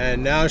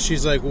 And now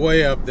she's like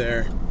way up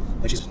there.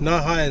 Like, she's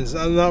not high in,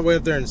 I'm not way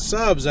up there in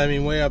subs, I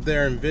mean way up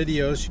there in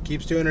videos. She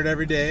keeps doing it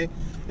every day.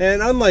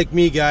 And unlike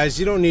me, guys,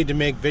 you don't need to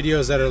make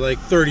videos that are like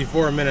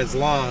 34 minutes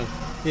long.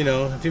 You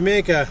know, if you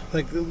make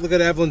like, look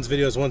at Evelyn's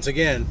videos once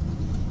again.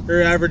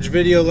 Her average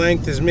video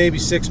length is maybe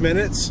 6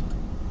 minutes,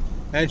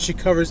 and she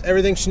covers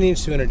everything she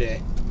needs to in a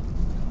day.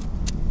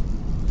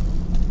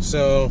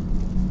 So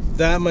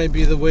that might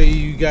be the way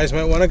you guys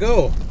might want to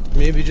go.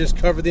 Maybe just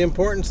cover the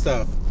important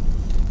stuff.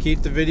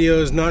 Keep the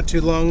videos not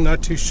too long,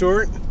 not too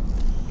short,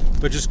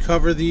 but just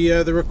cover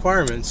the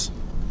requirements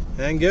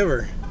and give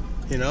her,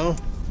 you know.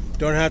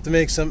 Don't have to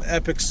make some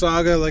epic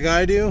saga like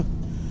I do.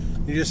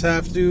 You just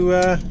have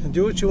to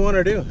do what you want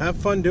to do. Have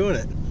fun doing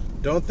it.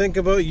 Don't think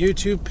about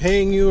YouTube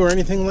paying you or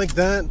anything like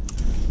that.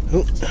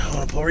 Oh, I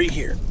want to pull right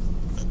here.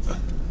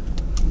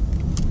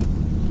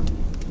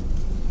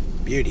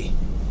 Beauty.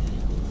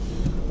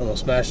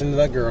 Almost smashed into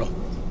that girl.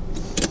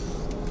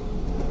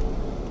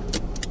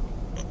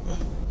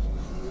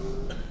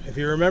 If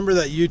you remember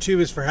that YouTube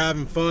is for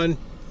having fun,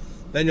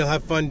 then you'll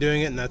have fun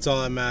doing it, and that's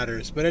all that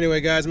matters. But anyway,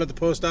 guys, I'm at the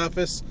post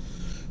office.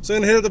 So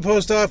I'm gonna hit up the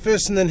post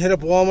office and then hit up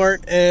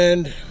Walmart,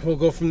 and we'll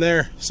go from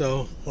there.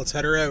 So let's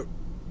head her out.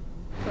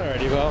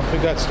 Alrighty, well, we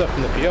got stuff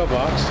in the P.O.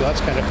 box, so that's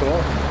kind of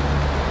cool.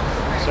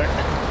 Sorry.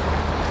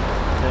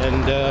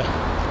 And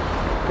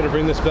gonna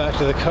bring this back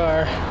to the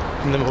car,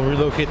 and then we'll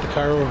relocate the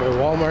car over by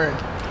Walmart,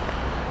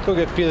 go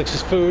get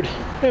Felix's food,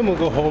 and we'll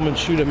go home and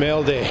shoot a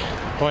mail day.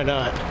 Why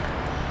not?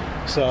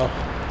 So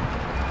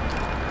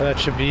that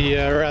should be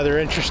rather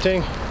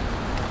interesting.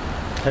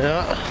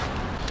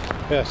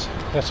 Yes,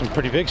 got some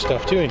pretty big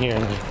stuff too in here.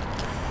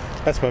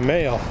 That's my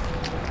mail.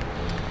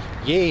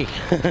 Yay!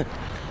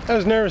 I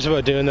was nervous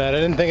about doing that. I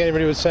didn't think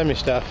anybody would send me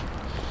stuff.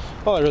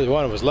 All I really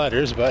wanted was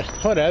letters, but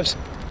whatevs.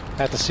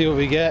 Have to see what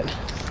we get.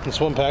 This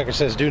one package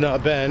says do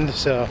not bend,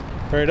 so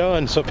right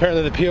on. So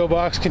apparently the P.O.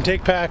 box can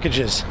take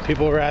packages.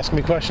 People were asking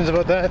me questions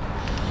about that.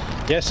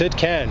 Yes, it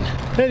can.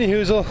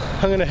 Anyhoozle,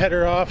 I'm gonna head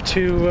her off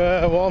to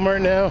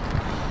Walmart now,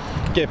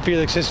 get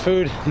Felix his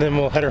food, and then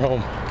we'll head her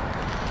home.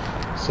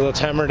 So let's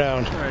hammer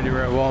down. Alrighty,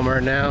 we're at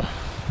Walmart now,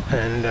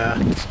 and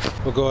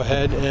we'll go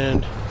ahead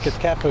and get the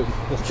cat food.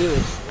 Let's do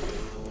this.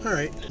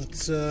 Alright,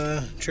 let's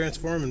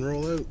transform and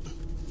roll out.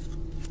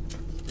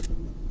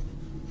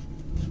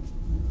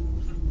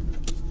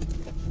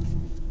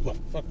 What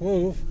the fuck,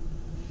 move.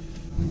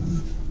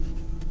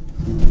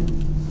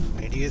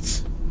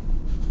 Idiots.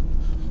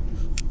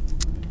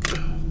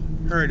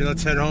 Alrighty,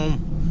 let's head home.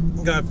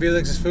 Got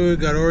Felix's food,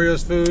 got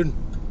Oreo's food,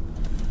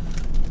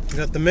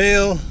 got the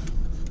mail.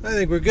 I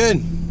think we're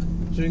good.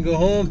 So we can go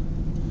home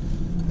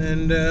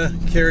and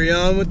carry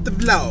on with the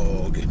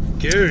vlog.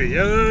 Carry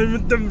on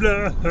with the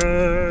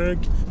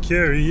vlog.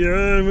 Carry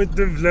on with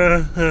the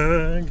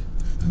vlog.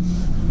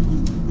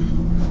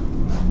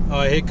 Oh,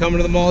 I hate coming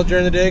to the mall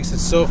during the day because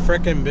it's so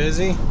frickin'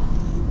 busy.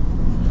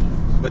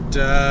 But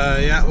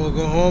yeah, we'll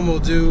go home. We'll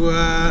do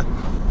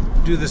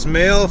this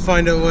mail,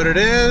 find out what it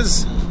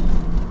is,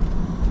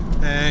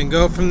 and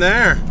go from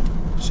there.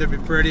 Should be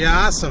pretty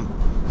awesome.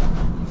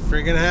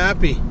 Friggin'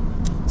 happy.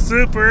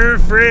 Super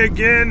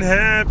friggin'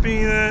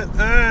 happy that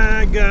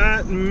I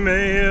got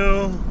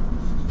mail.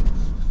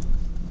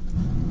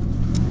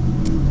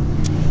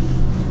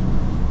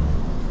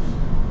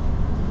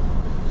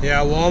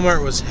 Yeah,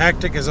 Walmart was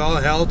hectic as all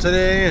hell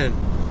today, and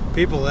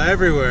people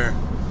everywhere.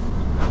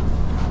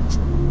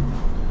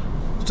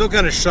 Still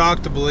kind of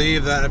shocked to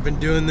believe that I've been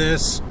doing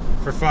this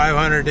for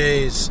 500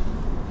 days.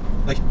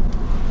 Like,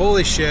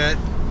 holy shit,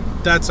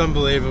 that's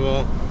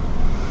unbelievable.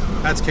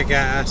 That's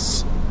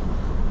kick-ass.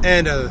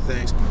 And other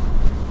things.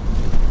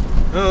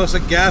 Oh, looks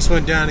like gas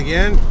went down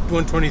again.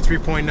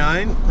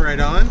 123.9. Right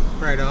on.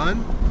 Right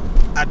on.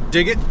 I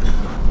dig it.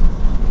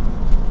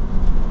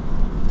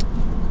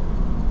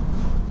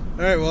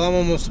 Alright, well, I'm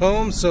almost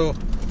home, so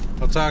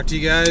I'll talk to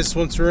you guys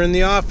once we're in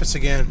the office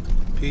again.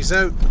 Peace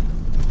out.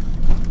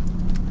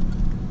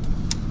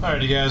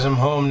 Alright, you guys, I'm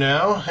home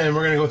now, and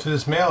we're going to go through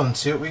this mail and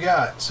see what we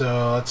got.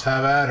 So let's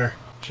have at her.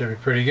 Should be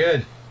pretty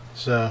good.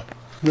 So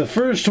the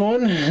first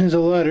one is a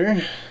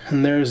letter,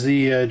 and there's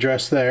the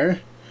address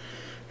there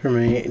from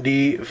a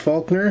D.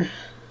 Faulkner.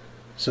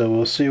 So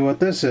we'll see what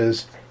this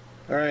is.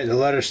 Alright, the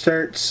letter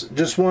starts,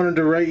 just wanted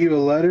to write you a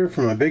letter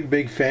from a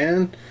big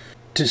fan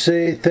to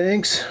say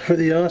thanks for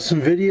the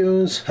awesome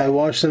videos. I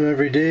watch them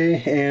every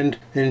day and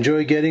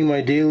enjoy getting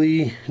my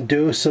daily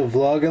dose of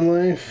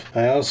VlogginLife.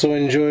 I also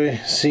enjoy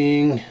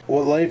seeing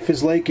what life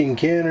is like in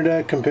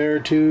Canada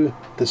compared to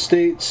the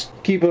States.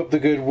 Keep up the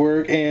good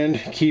work and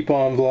keep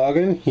on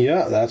vlogging.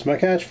 Yeah, that's my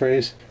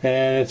catchphrase.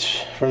 And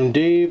it's from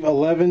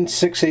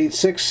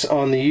Dave11686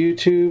 on the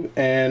YouTube,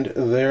 and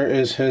there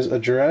is his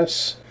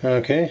address.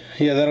 Okay,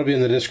 yeah, that'll be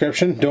in the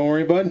description. Don't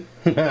worry, bud.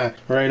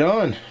 Right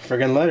on.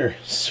 Friggin' letter.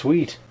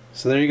 Sweet.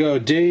 So there you go,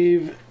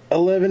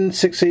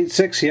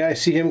 Dave11686. Yeah, I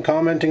see him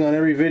commenting on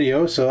every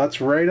video, so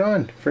that's right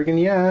on.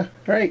 Friggin' yeah.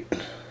 Alright.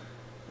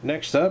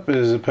 Next up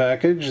is a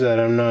package that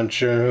I'm not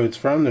sure who it's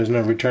from. There's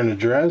no return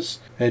address.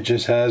 It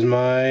just has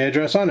my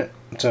address on it.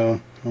 So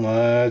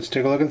let's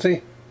take a look and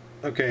see.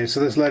 Okay,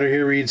 so this letter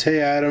here reads, Hey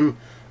Adam,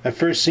 I've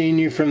first seen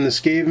you from the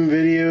Skaven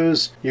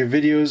videos. Your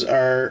videos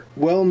are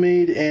well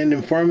made and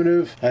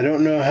informative. I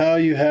don't know how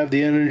you have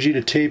the energy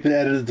to tape and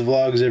edit the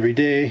vlogs every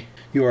day.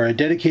 You are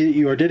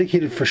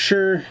dedicated for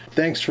sure.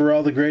 Thanks for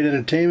all the great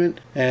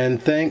entertainment,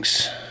 and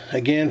thanks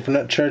again for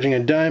not charging a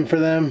dime for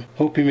them.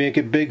 Hope you make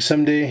it big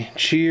someday.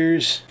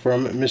 Cheers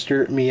from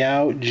Mr.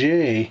 Meow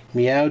J.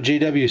 Meow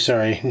JW,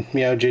 sorry.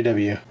 Meow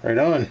JW. Right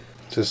on.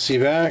 So see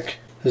back.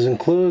 This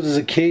enclosed is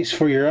a case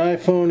for your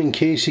iPhone in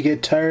case you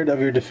get tired of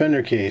your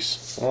Defender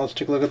case. Well, let's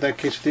take a look at that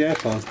case for the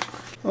iPhone.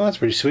 Well, that's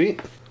pretty sweet.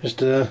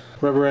 Just a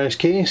rubberized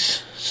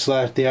case.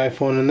 Slap the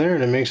iPhone in there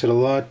and it makes it a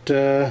lot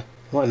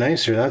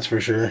nicer, that's for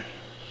sure.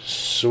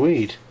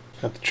 Sweet.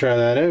 Have to try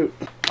that out.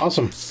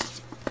 Awesome.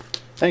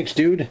 Thanks,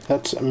 dude.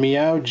 That's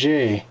Meow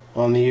J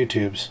on the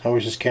YouTubes. I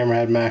wish this camera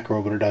had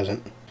macro, but it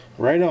doesn't.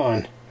 Right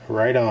on.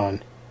 Right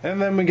on.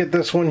 And then we get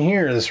this one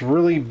here, this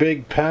really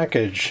big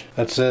package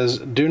that says,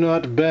 do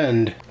not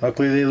bend.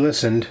 Luckily they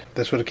listened. If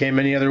this would have came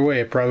any other way,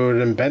 it probably would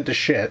have been bent to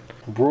shit.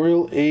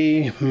 Royal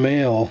A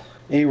Mail.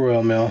 A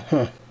Royal Mail.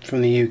 Huh.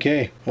 From the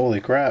UK.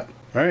 Holy crap.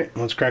 Alright,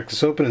 let's crack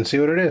this open and see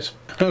what it is.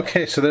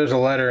 Okay, so there's a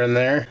letter in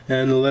there.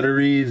 And the letter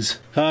reads,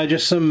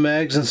 just some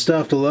mags and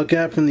stuff to look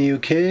at from the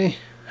UK.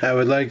 I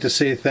would like to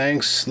say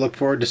thanks. Look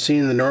forward to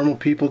seeing the normal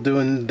people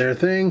doing their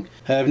thing.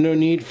 I have no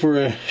need for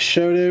a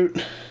shout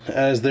out,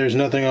 as there's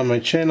nothing on my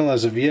channel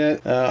as of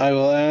yet. I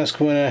will ask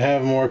when I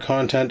have more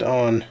content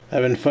on.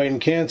 I've been fighting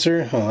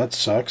cancer. Oh, that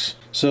sucks.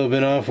 So I've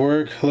been off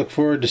work. Look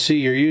forward to see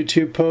your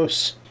YouTube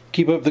posts.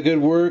 Keep up the good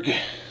work.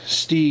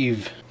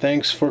 Steve.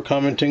 Thanks for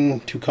commenting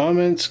to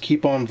comments.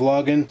 Keep on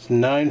vlogging.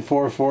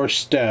 944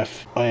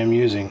 Steph I am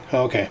using.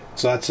 Okay,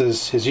 so that's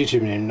his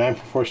YouTube name,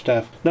 944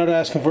 Steph. Not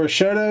asking for a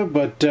shout out,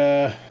 but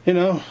you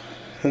know,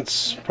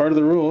 that's part of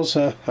the rules.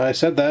 I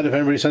said that if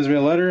anybody sends me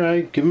a letter,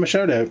 I give them a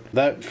shout out.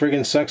 That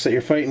friggin' sucks that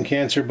you're fighting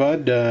cancer,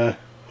 bud.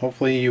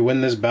 Hopefully you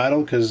win this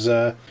battle, because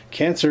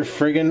cancer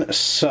friggin'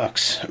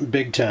 sucks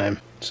big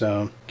time.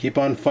 So keep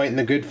on fighting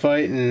the good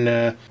fight,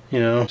 and you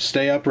know,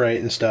 stay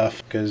upright and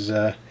stuff, because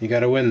you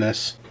gotta win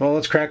this. Well,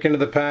 let's crack into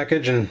the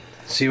package and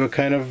see what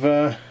kind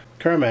of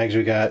car mags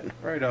we got.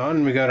 Right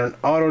on, we got an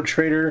Auto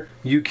Trader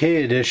UK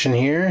edition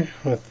here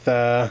with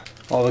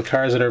all the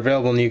cars that are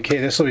available in the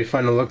UK. This will be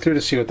fun to look through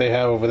to see what they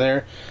have over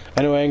there.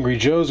 I know Angry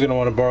Joe's gonna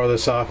want to borrow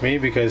this off me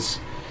because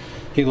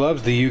he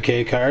loves the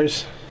UK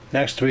cars.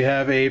 Next we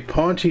have a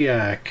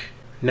Pontiac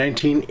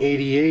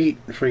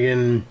 1988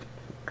 friggin'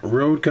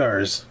 road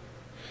cars.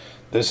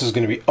 This is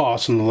going to be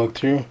awesome to look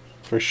through,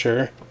 for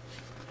sure.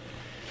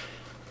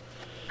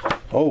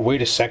 Oh,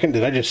 wait a second.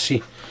 Did I just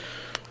see...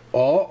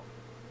 Oh,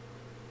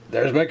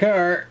 there's my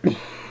car.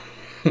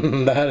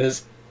 That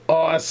is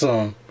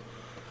awesome.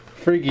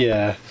 Frig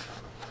yeah.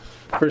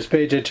 First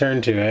page I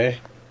turned to, eh?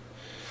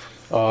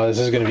 Oh, this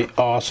is going to be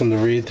awesome to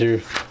read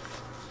through.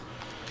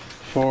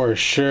 For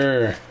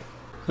sure. Is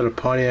that a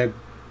Pontiac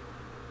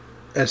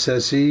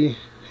SSE?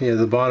 Yeah,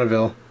 the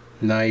Bonneville.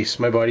 Nice.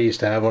 My buddy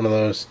used to have one of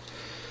those.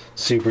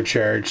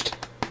 Supercharged.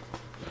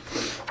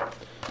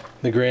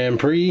 The Grand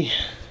Prix.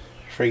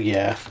 Frig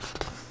yeah.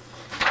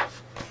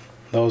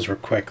 Those were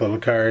quick little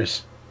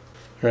cars.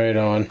 Right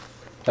on.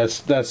 That's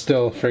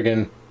still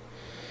friggin'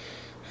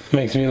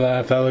 makes me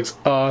laugh. That looks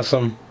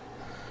awesome.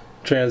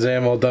 Trans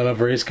Am all done up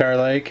race car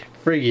like.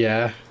 Frig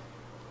yeah.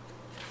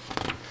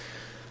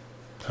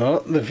 Oh,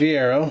 the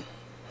Fiero.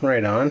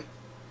 Right on.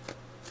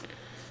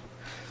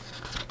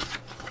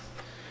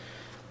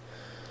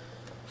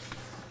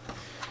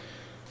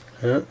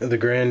 The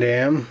Grand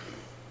Am.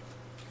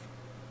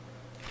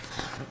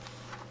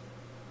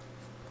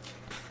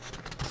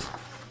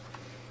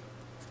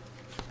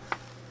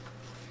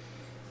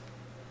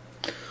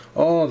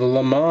 Oh, the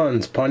Le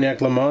Mans, Pontiac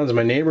Le Mans.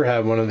 My neighbor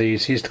had one of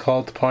these. He used to call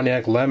it the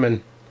Pontiac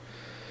Lemon.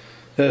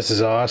 This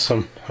is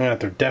awesome. I'm going to have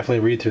to definitely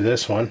read through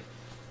this one.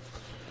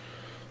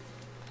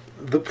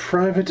 The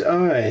Private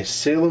Eye,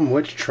 Salem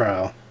Witch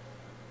Trial.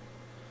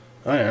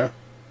 Oh yeah.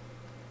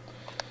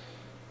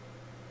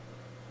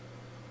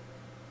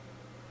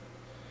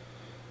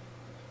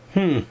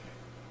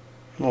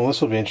 Well,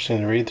 this will be interesting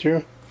to read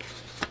through.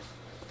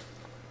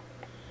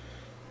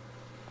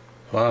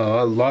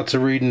 Wow, lots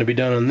of reading to be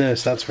done on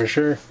this, that's for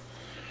sure.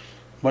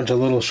 Bunch of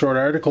little short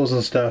articles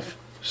and stuff.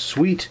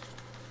 Sweet.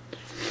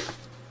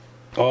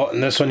 Oh,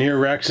 and this one here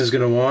Rex is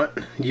going to want.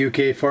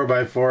 UK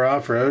 4x4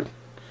 off-road.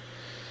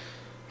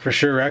 For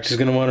sure Rex is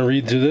going to want to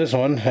read through this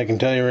one, I can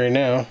tell you right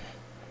now.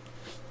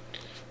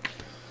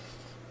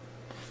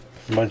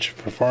 A bunch of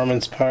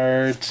performance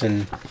parts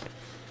and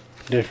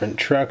different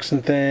trucks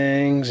and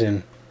things,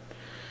 and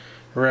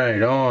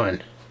right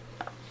on.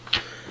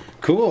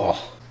 Cool.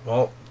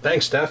 Well,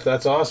 thanks, Steph.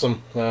 That's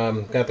awesome.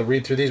 Got to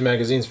read through these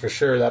magazines for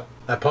sure. That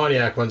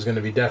Pontiac one's going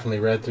to be definitely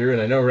read through,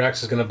 and I know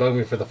Rex is going to bug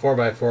me for the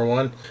 4x4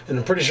 one, and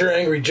I'm pretty sure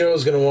Angry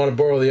Joe's going to want to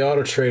borrow the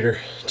Auto Trader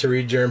to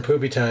read during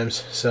poopy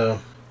times. So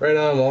right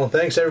on. Well,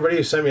 thanks everybody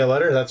who sent me a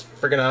letter. That's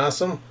freaking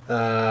awesome.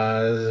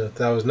 That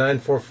was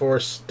 944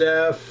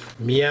 Steph,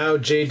 Meow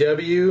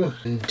JW,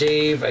 and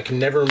Dave. I can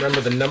never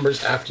remember the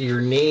numbers after your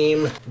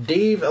name.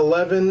 Dave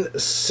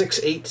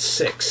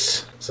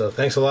 11686. So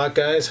thanks a lot,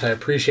 guys. I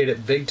appreciate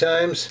it big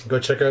times. Go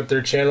check out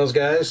their channels,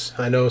 guys.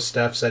 I know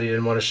Steph said he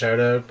didn't want a shout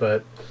out,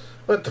 but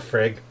what the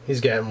frig? He's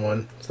getting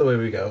one. It's the way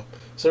we go.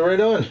 So right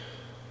on.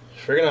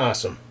 Friggin'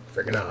 awesome.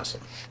 Friggin'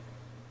 awesome.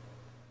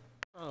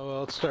 Oh,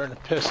 well, it's starting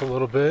to piss a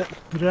little bit.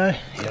 Did I?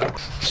 Yep.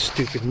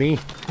 Stupid me.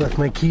 Left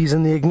my keys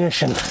in the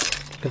ignition.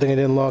 Good thing I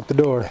didn't lock the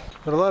door.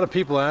 But a lot of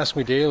people ask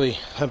me daily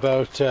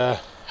about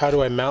how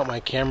do I mount my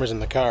cameras in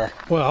the car.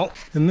 Well,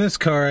 in this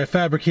car I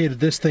fabricated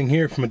this thing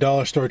here from a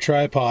dollar store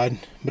tripod,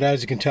 but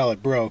as you can tell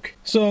it broke.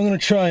 So I'm going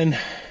to try and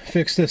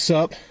fix this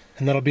up,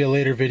 and that'll be a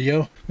later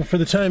video. But for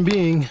the time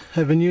being,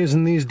 I've been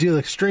using these Deal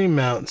Extreme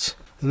mounts.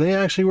 and they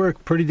actually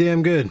work pretty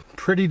damn good.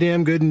 Pretty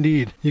damn good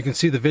indeed. You can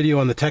see the video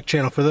on the tech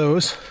channel for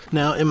those.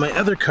 Now in my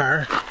other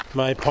car,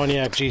 my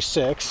Pontiac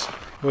G6,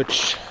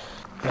 which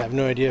I have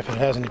no idea if it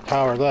has any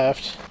power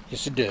left.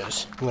 Yes, it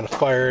does. I'm gonna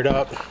fire it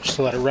up just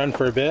to let it run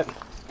for a bit.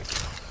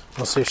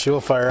 We'll see if she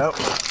will fire up.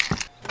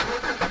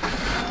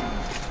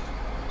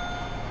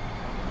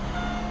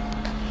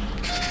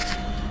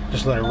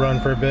 Just let it run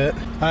for a bit.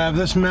 I have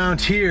this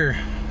mount here.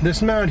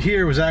 This mount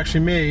here was actually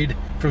made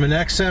from an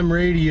XM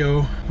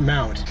radio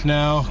mount.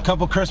 Now, a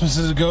couple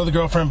Christmases ago, the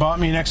girlfriend bought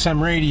me an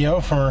XM radio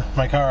for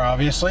my car,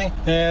 obviously,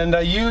 and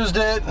I used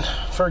it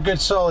for a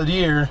good solid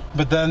year,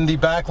 but then the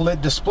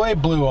backlit display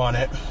blew on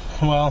it.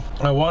 Well,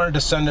 I wanted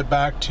to send it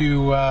back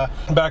to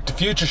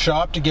Future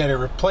Shop to get it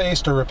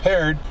replaced or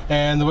repaired,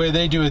 and the way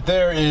they do it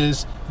there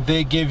is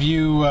they give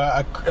you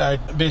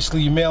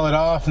basically you mail it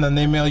off and then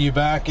they mail you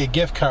back a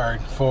gift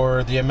card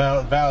for the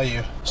amount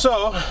value.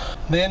 So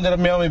they ended up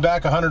mailing me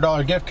back a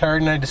 $100 gift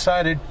card, and I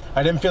decided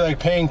I didn't feel like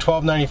paying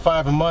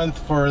 $12.95 a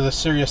month for the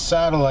Sirius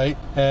satellite.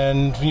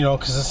 And you know,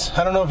 because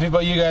I don't know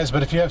about you guys,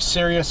 but if you have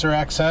Sirius or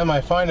XM, I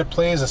find it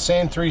plays the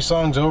same 3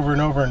 songs over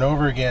and over and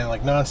over again,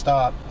 like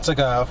non-stop. It's like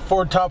a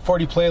top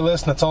 40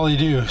 playlist, and that's all you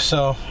do.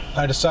 So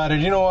I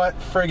decided, you know what,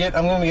 frig it,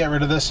 I'm gonna get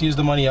rid of this, use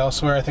the money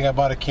elsewhere. I think I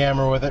bought a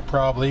camera with it,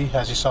 probably,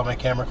 as you saw my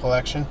camera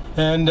collection.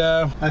 And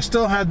I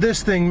still had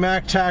this thing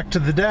Mac tacked to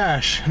the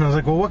dash, and I was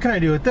like, well, what can I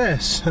do with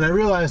this? And I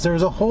realized there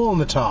was a hole in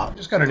the top.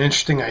 Just got an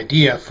interesting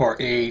idea for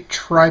a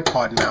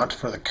tripod mount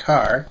for the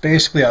car.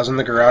 Basically, I was in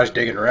the garage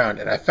digging around,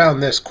 and I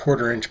found this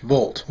 1/4-inch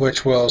bolt,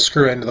 which will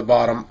screw into the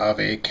bottom of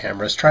a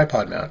camera's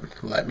tripod mount.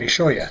 Let me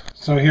show you.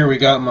 So here we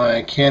got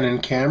my Canon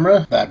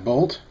camera, that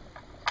bolt,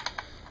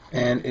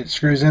 and it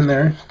screws in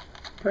there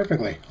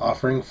perfectly,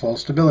 offering full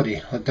stability.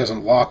 It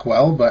doesn't lock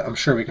well, but I'm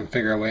sure we can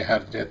figure a way how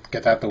to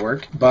get that to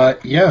work.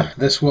 But yeah,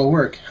 this will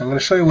work. I'm going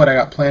to show you what I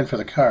got planned for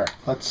the car.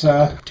 Let's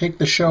take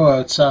the show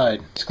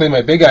outside. Basically,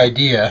 my big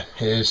idea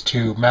is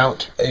to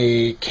mount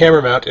a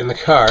camera mount in the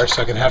car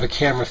so I can have a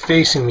camera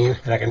facing me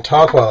and I can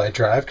talk while I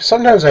drive. Because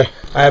sometimes I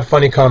have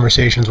funny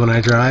conversations when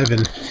I drive,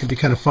 and it'd be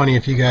kind of funny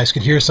if you guys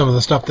could hear some of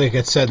the stuff that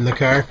gets said in the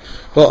car.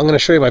 Well, I'm going to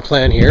show you my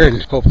plan here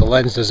and hope the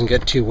lens doesn't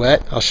get too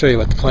wet. I'll show you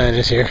what the plan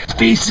is here.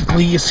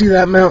 Basically, you see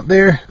that mount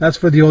there? That's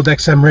for the old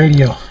XM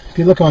radio. If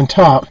you look on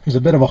top, there's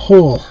a bit of a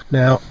hole.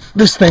 Now,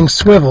 this thing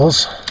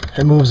swivels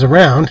and moves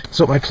around.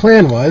 So what my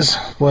plan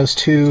was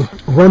to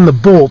run the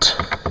bolt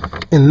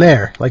in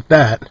there, like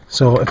that.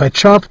 So if I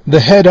chop the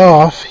head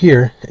off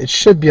here, it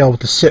should be able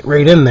to sit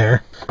right in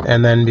there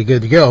and then be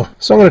good to go.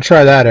 So I'm going to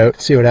try that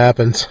out, see what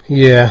happens.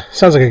 Yeah,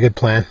 sounds like a good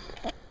plan.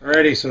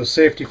 Alrighty, so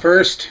safety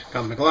first.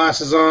 Got my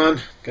glasses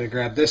on. Gonna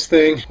grab this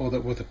thing, hold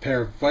it with a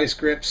pair of vice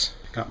grips.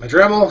 Got my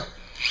Dremel.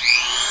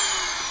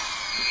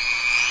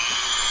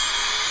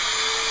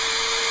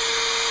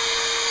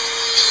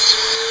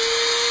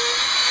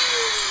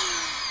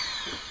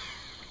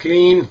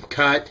 Clean,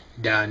 cut,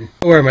 done.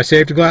 I'm wearing my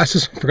safety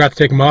glasses. Forgot to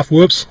take them off,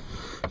 whoops.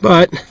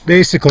 But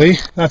basically,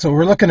 that's what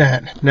we're looking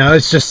at. Now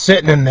it's just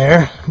sitting in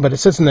there, but it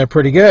sits in there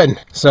pretty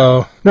good.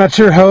 So, not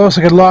sure how else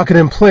I could lock it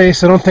in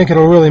place. I don't think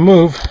it'll really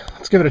move.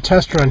 Let's give it a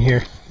test run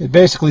here. It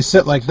basically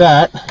sit like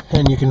that,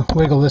 and you can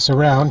wiggle this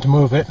around to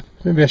move it.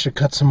 Maybe I should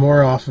cut some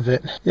more off of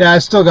it. Yeah, I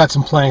still got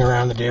some playing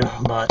around to do,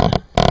 but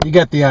you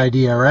get the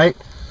idea, right?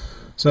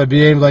 So I'd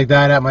be aimed like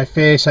that at my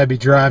face. I'd be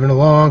driving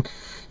along.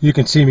 You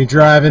can see me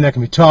driving. I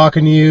can be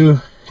talking to you.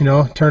 You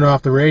know, turn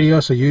off the radio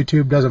so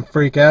YouTube doesn't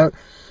freak out.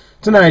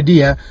 It's an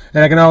idea,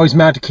 and I can always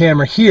mount a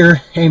camera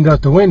here, aimed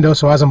out the window,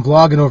 so as I'm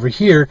vlogging over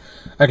here,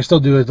 I can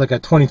still do it like a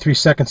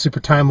 23-second super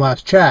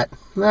time-lapse chat.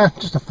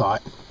 Just a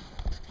thought.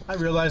 I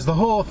realized the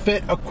hole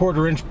fit a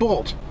 1/4-inch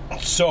bolt.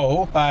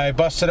 So I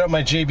busted out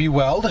my JB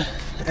weld,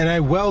 and I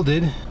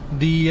welded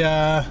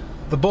the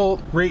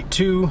bolt right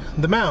to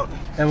the mount.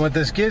 And what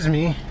this gives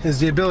me is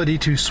the ability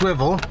to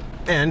swivel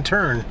and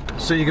turn.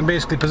 So you can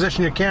basically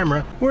position your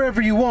camera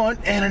wherever you want,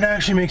 and it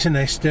actually makes a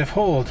nice stiff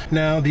hold.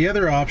 Now the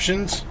other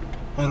options,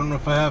 I don't know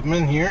if I have them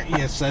in here.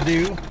 Yes, I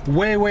do.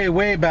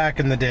 Way back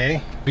in the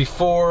day,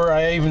 before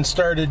I even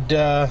started,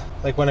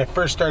 like when I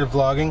first started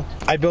vlogging,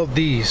 I built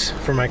these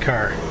for my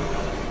car.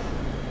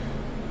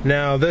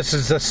 Now this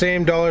is the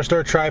same dollar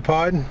store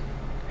tripod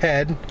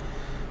head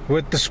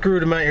with the screw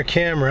to mount your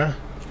camera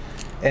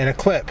and a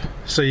clip.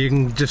 So you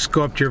can just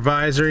go up to your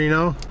visor, you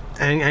know,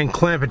 and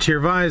clamp it to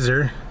your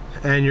visor,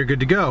 and you're good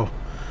to go.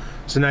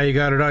 So now you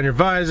got it on your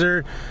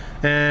visor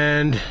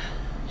and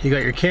you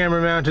got your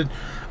camera mounted.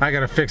 I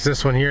gotta fix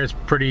this one here, it's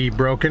pretty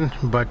broken,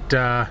 but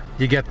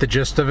you get the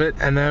gist of it.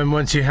 And then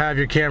once you have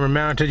your camera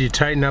mounted, you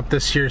tighten up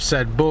this here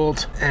said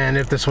bolt, and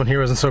if this one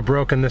here wasn't so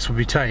broken, this would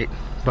be tight.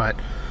 But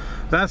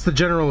that's the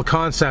general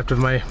concept of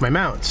my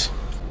mounts.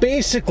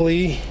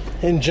 Basically,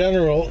 in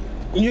general,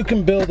 you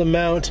can build a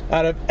mount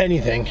out of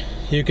anything.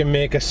 You can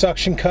make a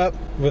suction cup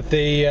with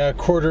a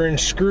 1/4-inch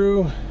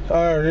screw,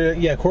 or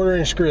yeah,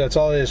 1/4-inch screw, that's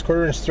all it is,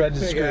 1/4-inch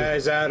threaded screw. Hey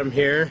guys, Adam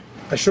here.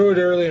 I showed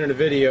earlier in the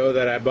video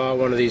that I bought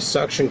one of these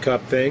suction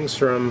cup things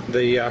from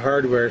the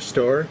hardware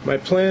store. My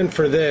plan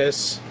for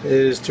this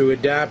is to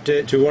adapt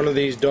it to one of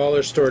these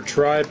dollar store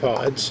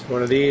tripods,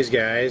 one of these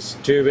guys,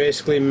 to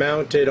basically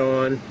mount it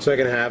on so I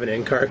can have an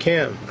in-car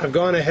cam. I've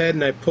gone ahead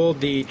and I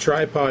pulled the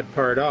tripod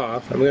part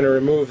off. I'm going to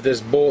remove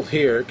this bolt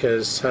here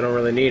because I don't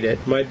really need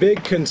it. My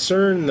big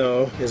concern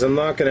though is I'm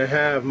not going to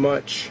have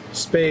much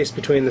space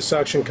between the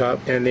suction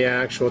cup and the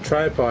actual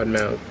tripod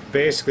mount.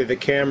 Basically the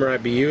camera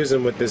I'd be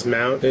using with this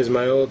mount is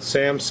my old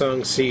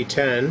Samsung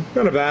C10.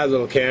 Not a bad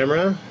little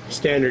camera.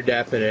 Standard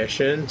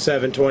definition,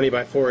 720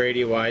 by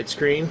 480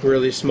 widescreen,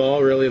 really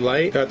small, really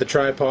light. Got the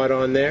tripod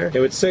on there. It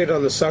would sit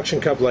on the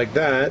suction cup like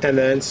that and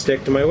then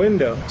stick to my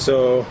window.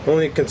 So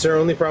only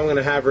problem I'm going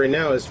to have right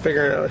now is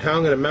figuring out how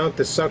I'm going to mount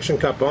this suction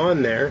cup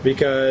on there,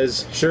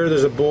 because sure,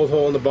 there's a bolt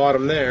hole in the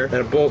bottom there and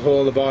a bolt hole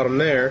in the bottom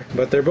there,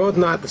 but they're both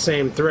not the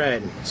same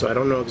thread, so I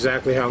don't know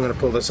exactly how I'm going to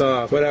pull this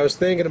off. What I was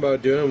thinking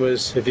about doing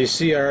was, if you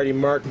see, I already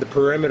marked the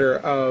perimeter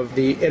of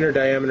the inner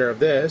diameter of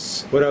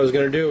this. What I was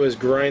going to do was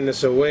grind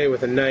this away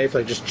with a knife,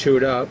 like just chew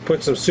it up,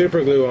 put some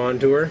super glue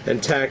onto her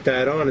and tack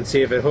that on and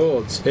see if it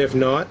holds. If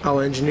not, I'll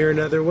engineer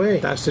another way.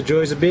 That's the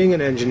joys of being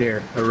an engineer,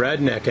 a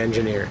redneck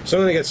engineer. So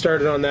I'm going to get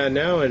started on that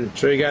now and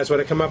show you guys what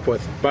I come up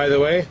with. By the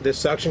way, this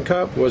suction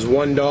cup was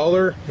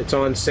 $1. It's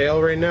on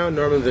sale right now.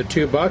 Normally they're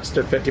 $2.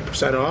 They're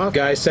 50% off.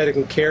 Guy said it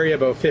can carry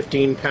about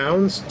 15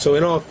 pounds. So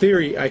in all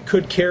theory, I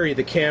could carry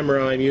the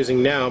camera I'm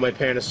using now, my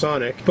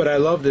Panasonic, but I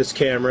love this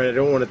camera and I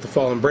don't want it to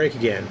fall and break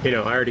again. You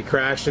know, I already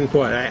crashed and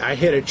I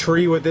hit a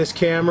tree with this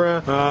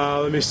camera.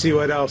 Let me see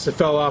what else. It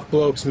fell off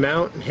Bloke's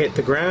mount and hit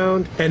the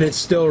ground, and it's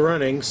still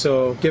running,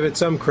 so give it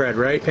some cred,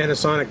 right?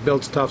 Panasonic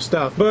builds tough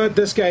stuff. But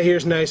this guy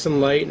here's nice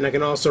and light, and I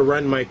can also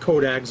run my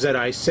Kodak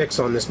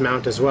ZI6 on this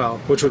mount as well,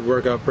 which would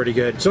work out pretty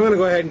good. So I'm going to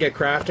go ahead and get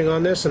crafting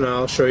on this, and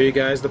I'll show you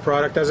guys the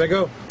product as I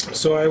go.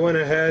 So I went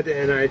ahead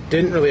and I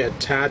didn't really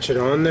attach it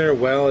on there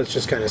well. It's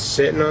just kind of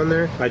sitting on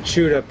there. I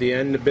chewed up the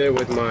end a bit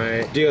with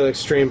my Deal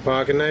Extreme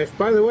pocket knife.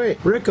 By the way,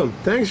 Rickham,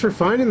 thanks for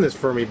finding this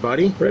for me,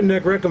 buddy.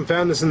 Redneck Rickham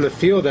found this in the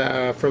field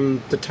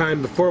from the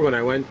time before when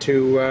I went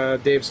to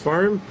Dave's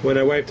farm. When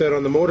I wiped out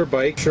on the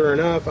motorbike, sure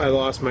enough, I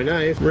lost my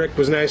knife. Rick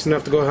was nice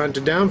enough to go hunt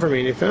it down for me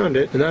and he found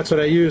it. And that's what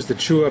I used to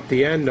chew up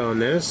the end on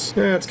this.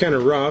 Yeah, it's kind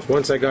of rough.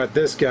 Once I got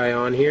this guy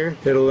on here,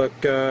 it'll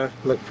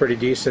look pretty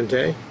decent,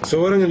 eh?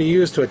 So what I'm going to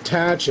use to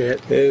attach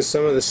it is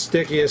some of the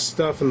stickiest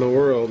stuff in the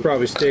world.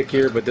 Probably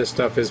stickier, but this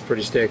stuff is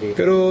pretty sticky.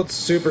 Good old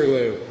super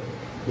glue.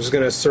 I'm just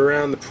going to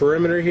surround the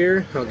perimeter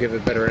here. I'll give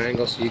it a better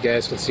angle so you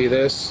guys can see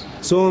this.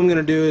 So all I'm going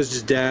to do is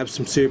just dab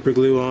some super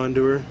glue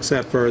onto her,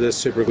 except for this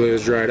super glue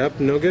is dried up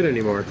and no good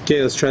anymore.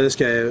 Okay, let's try this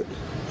guy out.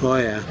 Oh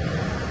yeah.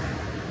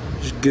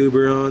 Just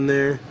goober on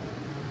there.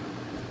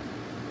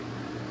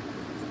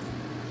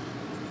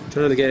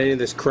 Try not to get any of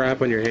this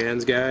crap on your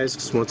hands, guys,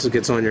 because once it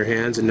gets on your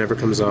hands, it never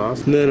comes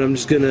off. And then I'm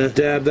just going to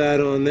dab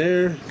that on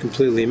there.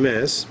 Completely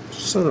miss.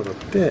 Son of a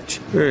bitch.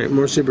 Alright,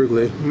 more super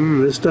glue.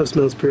 This stuff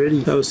smells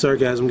pretty. That was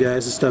sarcasm,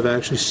 guys. This stuff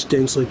actually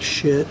stinks like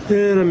shit.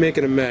 And I'm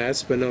making a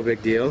mess, but no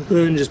big deal.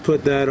 And just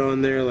put that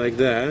on there like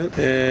that,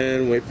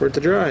 and wait for it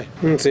to dry.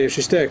 And see if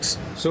she sticks.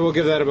 So we'll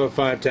give that about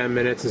 5-10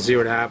 minutes and see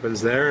what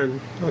happens there,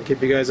 and I'll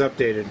keep you guys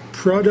updated.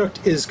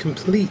 Product is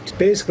complete.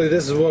 Basically,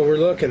 this is what we're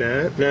looking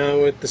at. Now,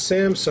 with the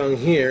Samsung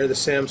here, the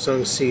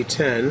Samsung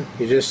C10,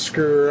 you just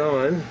screw her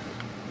on,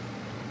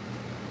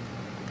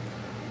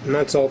 and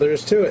that's all there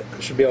is to it. I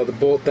should be able to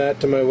bolt that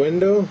to my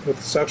window with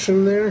the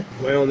suction there.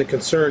 My only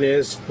concern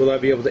is, will I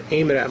be able to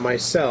aim it at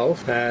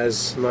myself,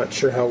 as I'm not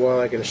sure how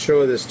well I can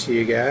show this to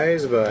you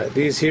guys, but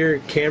these here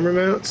camera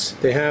mounts,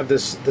 they have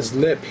this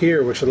lip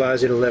here which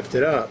allows you to lift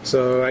it up.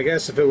 So I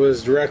guess if it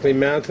was directly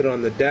mounted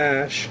on the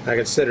dash, I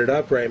could set it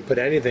upright and put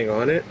anything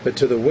on it, but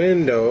to the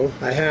window,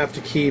 I have to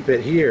keep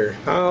it here.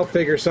 I'll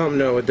figure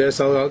something out with this.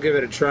 I'll give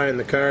it a try in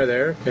the car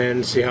there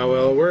and see how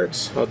well it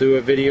works. I'll do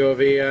a video of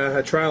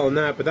a trial on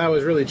that, but that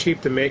was really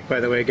cheap to make, by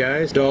the way,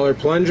 guys. $1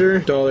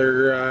 plunger,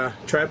 $1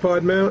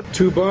 tripod mount,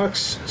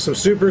 $2, some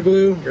super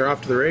glue, you're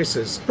off to the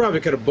races. Probably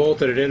could have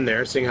bolted it in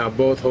there, seeing how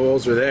both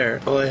holes are there.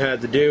 All I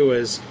had to do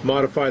was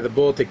modify the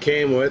bolt it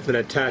came with and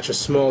attach a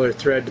smaller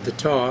thread to the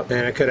top,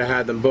 and I could have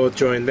had them both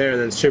joined there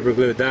and then super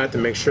glued that to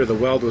make sure the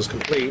weld was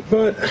complete.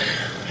 But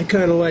I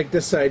kind of like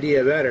this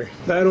idea better.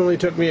 That only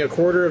took me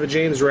 1/4 of a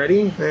James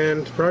Ready,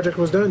 and the project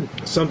was done.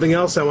 Something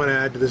else I want to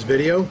add to this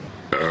video.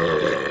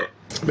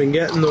 I've been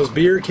getting those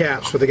beer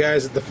caps for the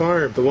guys at the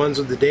farm, the ones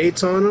with the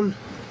dates on them.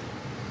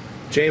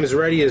 James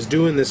Ready is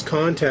doing this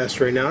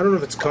contest right now. I don't know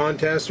if it's a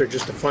contest or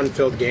just a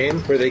fun-filled game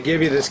where they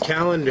give you this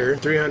calendar,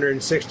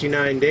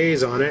 369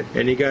 days on it,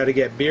 and you got to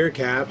get beer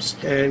caps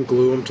and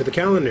glue them to the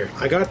calendar.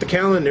 I got the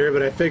calendar,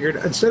 but I figured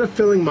instead of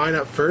filling mine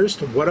up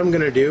first, what I'm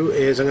going to do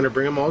is I'm going to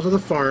bring them all to the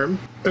farm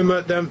and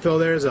let them fill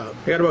theirs up.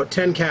 I got about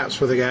 10 caps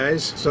for the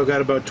guys, so I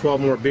got about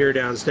 12 more beer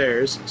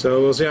downstairs.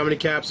 So we'll see how many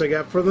caps I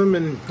got for them,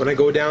 and when I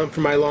go down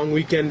for my long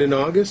weekend in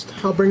August,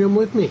 I'll bring them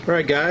with me.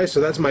 Alright guys, so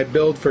that's my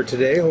build for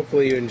today.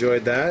 Hopefully you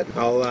enjoyed that.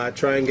 I'll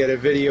try and get a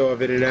video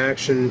of it in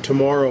action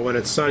tomorrow when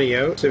it's sunny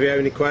out. So if you have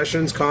any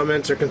questions,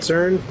 comments, or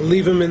concern,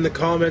 leave them in the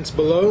comments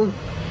below,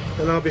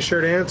 and I'll be sure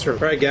to answer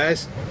them. Alright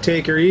guys,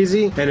 take her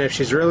easy, and if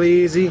she's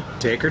really easy,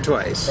 take her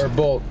twice. Or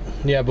bolt.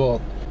 Yeah,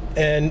 bolt.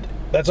 And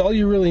that's all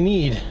you really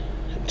need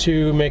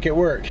to make it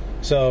work.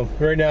 So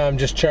right now I'm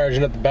just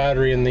charging up the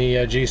battery in the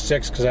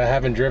G6 because I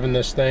haven't driven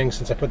this thing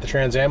since I put the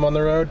Trans Am on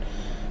the road.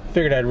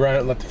 Figured I'd run it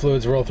and let the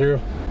fluids roll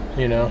through.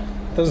 You know,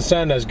 doesn't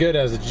sound as good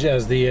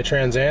as the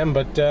Trans Am,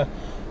 but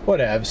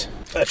whatevs.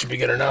 That should be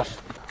good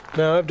enough.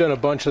 Now I've done a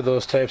bunch of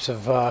those types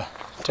of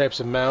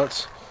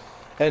mounts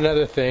and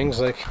other things.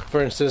 Like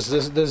for instance,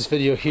 this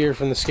video here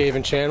from the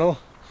Skaven channel.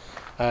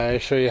 I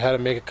show you how to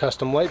make a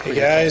custom light for you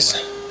guys.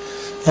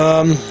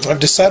 I've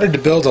decided to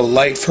build a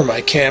light for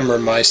my camera,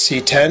 my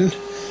C10.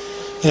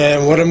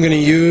 And what I'm going to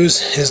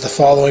use is the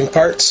following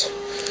parts.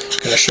 I'm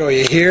going to show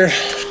you here.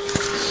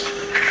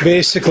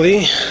 Basically,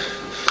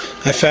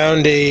 I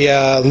found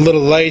a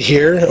little light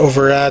here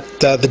over at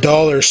the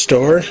dollar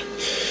store.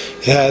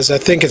 It has, I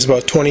think it's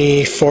about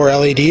 24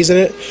 LEDs in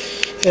it.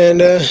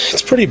 And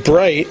it's pretty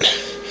bright.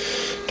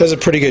 Does a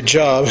pretty good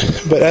job.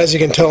 But as you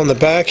can tell on the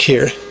back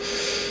here,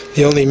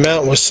 the only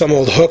mount was some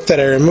old hook that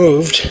I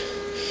removed.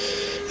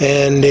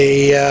 And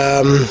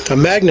a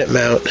magnet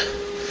mount.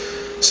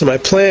 So my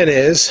plan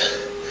is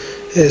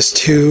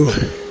to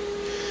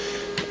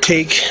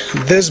take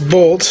this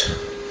bolt,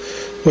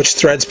 which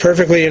threads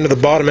perfectly into the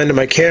bottom end of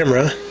my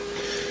camera,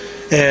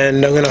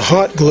 and I'm going to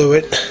hot glue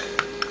it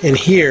in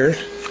here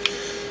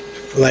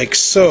like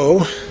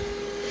so,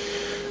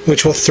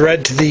 which will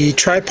thread to the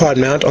tripod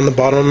mount on the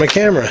bottom of my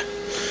camera.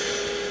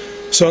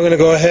 So I'm going to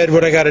go ahead.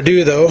 What I got to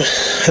do though,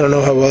 I don't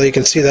know how well you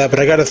can see that, but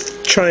I got to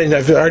try, and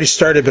I've already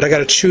started, but I got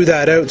to chew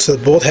that out so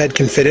the bolt head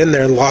can fit in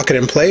there and lock it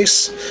in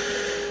place.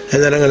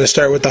 And then I'm going to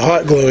start with the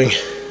hot gluing.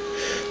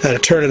 Now to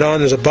turn it on,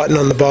 there's a button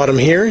on the bottom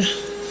here.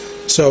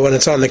 So when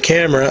it's on the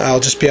camera, I'll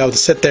just be able to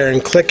sit there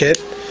and click it,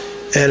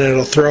 and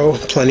it'll throw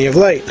plenty of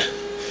light.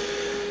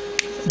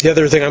 The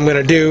other thing I'm going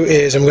to do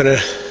is I'm going to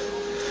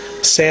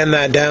sand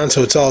that down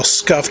so it's all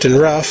scuffed and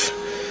rough,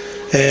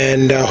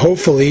 and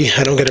hopefully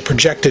I don't get a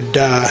projected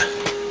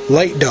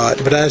light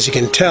dot. But as you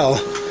can tell,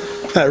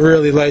 that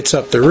really lights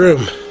up the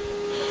room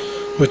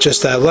with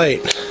just that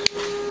light.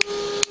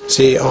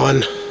 See,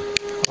 on,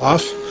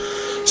 off.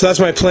 So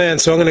that's my plan.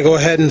 So I'm going to go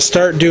ahead and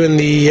start doing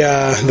the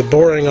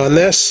boring on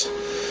this,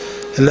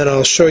 and then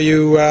I'll show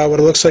you what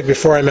it looks like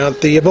before I mount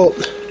the bolt.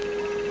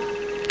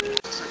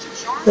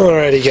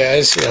 Alrighty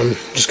guys, I'm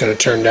just going to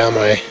turn down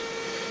my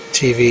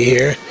TV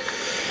here,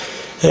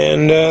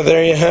 and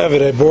there you have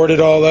it. I bored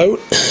it all out.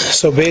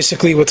 So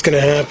basically what's going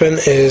to happen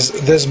is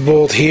this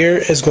bolt here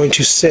is going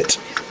to sit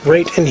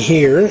right in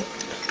here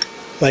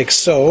like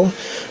so.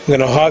 I'm going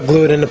to hot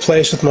glue it into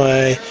place with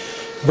my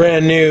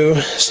brand new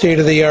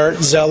state-of-the-art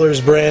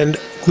Zeller's brand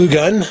glue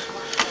gun.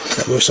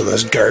 I'll move some of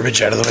this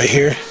garbage out of the way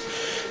here.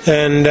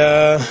 And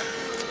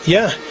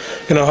yeah,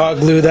 gonna hot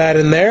glue that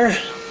in there.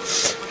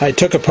 I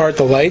took apart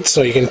the light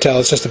so you can tell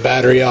it's just a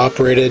battery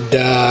operated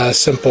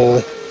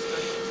simple,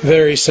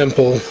 very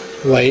simple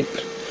light.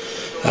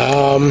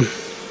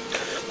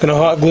 Gonna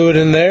hot glue it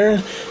in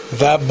there.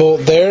 That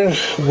bolt there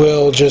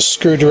will just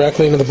screw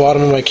directly into the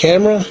bottom of my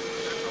camera,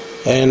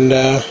 and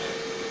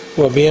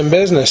we'll be in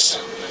business.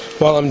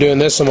 While I'm doing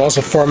this, I'm also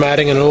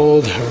formatting an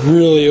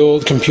really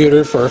old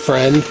computer for a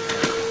friend.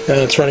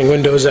 It's running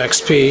Windows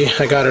XP.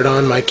 I got it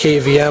on my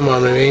KVM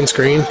on my main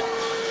screen.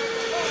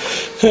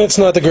 It's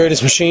not the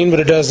greatest machine,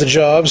 but it does the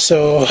job,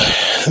 so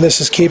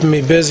this is keeping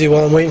me busy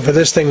while I'm waiting for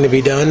this thing to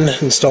be done,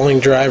 installing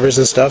drivers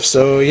and stuff.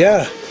 So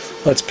yeah,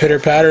 let's pitter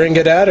patter and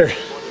get at her.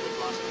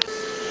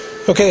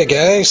 Okay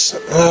guys,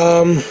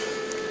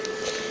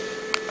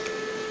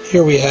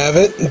 here we have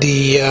it,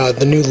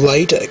 the new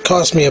light. It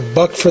cost me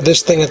 $1 for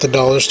this thing at the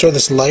dollar store,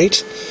 this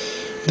light.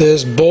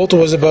 This bolt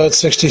was about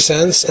 60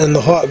 cents, and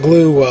the hot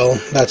glue, well,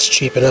 that's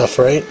cheap enough,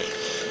 right?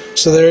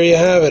 So there you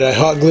have it. I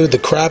hot glued the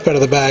crap out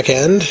of the back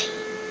end.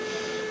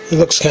 It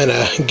looks kind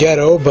of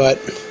ghetto, but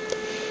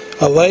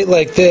a light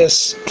like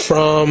this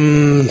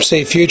from,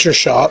 say, Future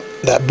Shop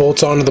that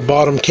bolts onto the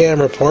bottom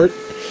camera port,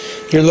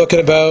 you're looking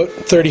about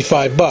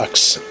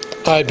 $35.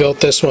 I built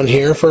this one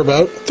here for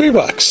about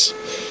 $3.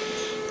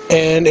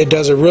 And it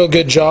does a real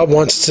good job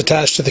once it's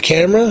attached to the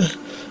camera.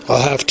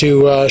 I'll have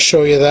to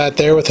show you that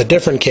there with a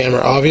different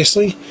camera,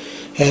 obviously.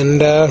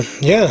 And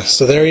yeah,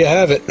 so there you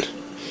have it.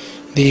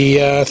 The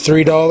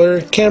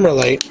 $3 camera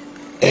light,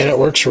 and it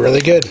works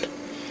really good.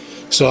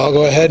 So I'll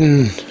go ahead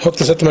and hook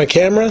this up to my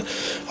camera.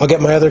 I'll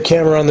get my other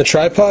camera on the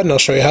tripod, and I'll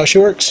show you how she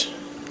works.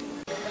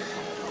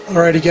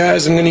 Alrighty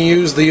guys, I'm going to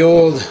use the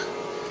old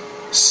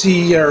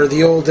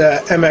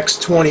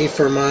MX-20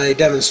 for my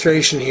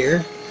demonstration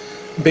here.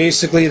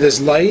 Basically this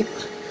light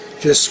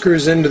just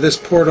screws into this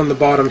port on the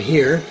bottom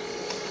here,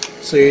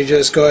 so you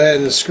just go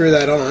ahead and screw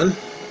that on.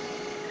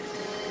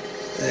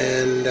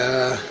 And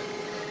the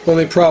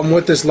only problem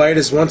with this light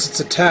is once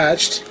it's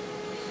attached,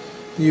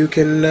 you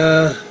can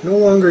no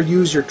longer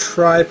use your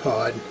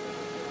tripod,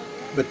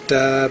 but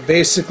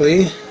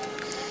basically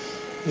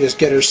you just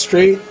get her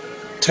straight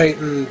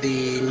tighten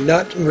the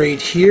nut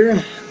right here,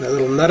 that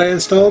little nut I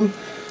installed.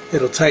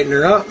 It'll tighten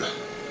her up,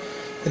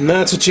 and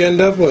that's what you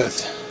end up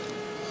with.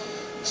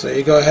 So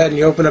you go ahead and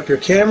you open up your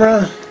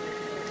camera,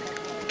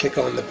 kick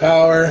on the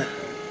power,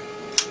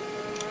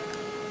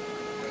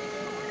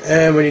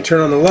 and when you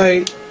turn on the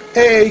light,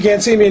 hey, you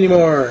can't see me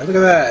anymore. Look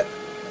at that.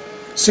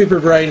 Super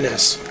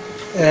brightness.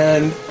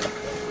 And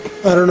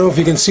I don't know if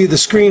you can see the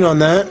screen on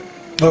that,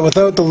 but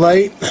without the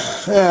light,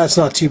 it's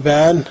not too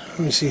bad. Let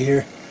me see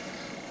here.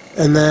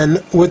 And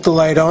then with the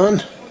light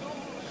on,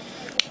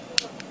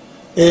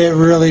 it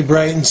really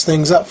brightens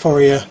things up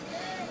for you.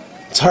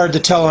 It's hard to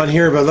tell on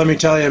here, but let me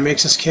tell you, it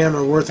makes this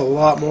camera worth a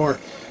lot more.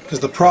 Because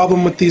the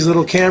problem with these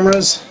little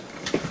cameras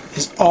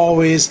is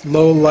always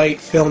low light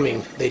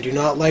filming. They do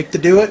not like to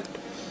do it.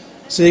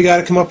 So you got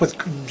to come up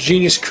with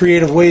genius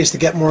creative ways to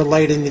get more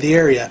light into the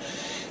area.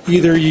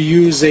 Either you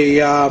use a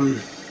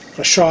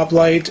shop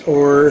light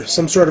or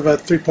some sort of a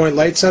 3-point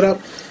light setup.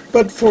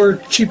 But for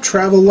cheap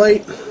travel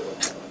light,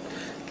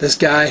 this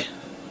guy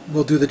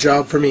will do the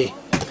job for me.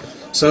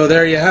 So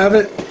there you have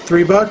it,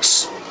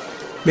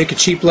 $3. Make a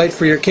cheap light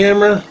for your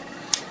camera.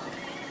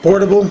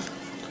 Portable.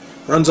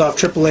 Runs off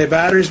AAA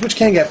batteries, which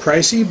can get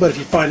pricey, but if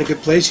you find a good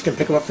place, you can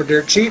pick them up for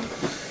dirt cheap.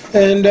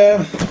 And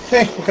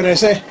hey, what can I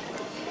say?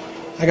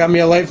 I got me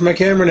a light for my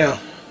camera now,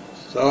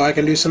 so I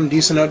can do some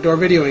decent outdoor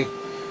videoing.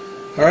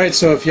 Alright,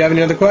 so if you have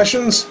any other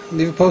questions,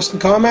 leave a post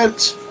and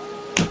comments,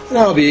 and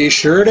I'll be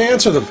sure to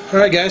answer them.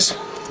 Alright guys,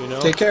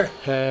 take care.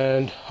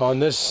 And on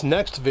this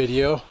next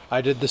video,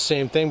 I did the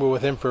same thing but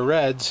with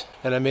infrareds,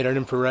 and I made an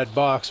infrared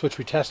box, which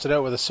we tested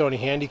out with a Sony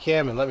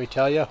Handycam, and let me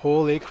tell you,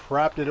 holy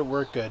crap did it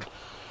work good.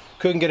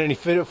 Couldn't get any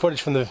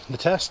footage from the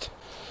test,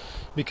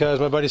 because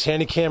my buddy's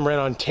Handycam ran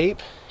on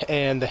tape,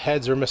 and the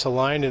heads were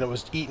misaligned, and it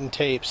was eating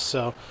tapes,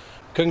 so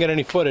couldn't get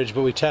any footage,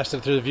 but we tested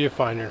it through the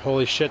viewfinder, and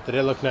holy shit, did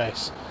it look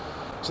nice.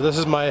 So this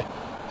is my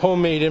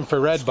homemade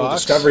infrared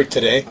box. Discovery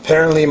today.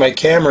 Apparently my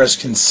cameras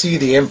can see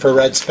the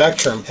infrared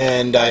spectrum,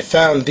 and I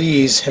found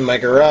these in my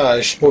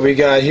garage. What we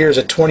got here is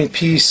a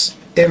 20-piece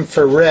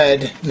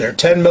infrared, and they're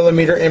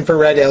 10mm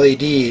infrared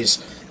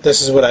LEDs.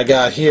 This is what I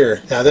got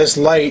here. Now this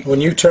light,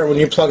 when you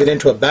plug it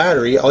into a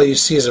battery, all you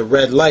see is a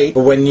red light.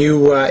 But when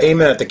you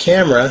aim it at the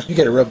camera, you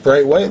get a real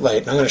bright white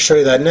light. I'm going to show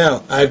you that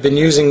now. I've been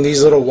using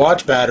these little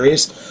watch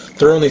batteries.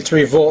 They're only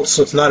 3 volts,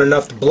 so it's not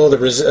enough to blow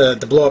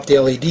up the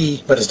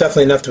LED, but it's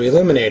definitely enough to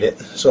illuminate it.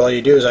 So all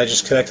you do is I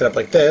just connect it up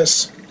like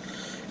this,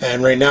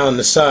 and right now on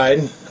the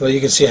side, well, you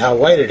can see how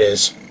white it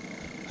is.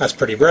 That's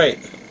pretty bright.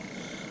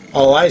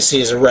 All I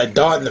see is a red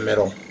dot in the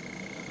middle.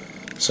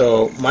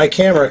 So my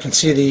camera can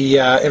see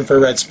the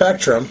infrared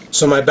spectrum.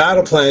 So my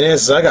battle plan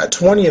is I got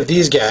 20 of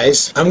these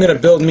guys. I'm going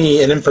to build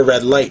me an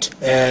infrared light.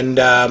 And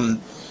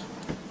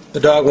the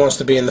dog wants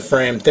to be in the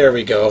frame. There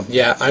we go.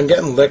 Yeah, I'm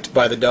getting licked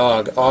by the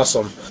dog.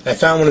 Awesome. I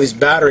found one of these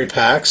battery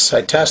packs.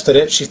 I tested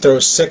it. She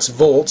throws 6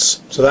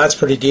 volts. So that's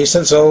pretty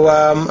decent. So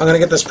I'm going to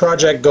get this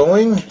project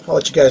going. I'll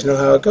let you guys know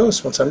how it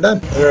goes once I'm done.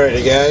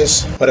 Alrighty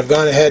guys. What I've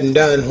gone ahead and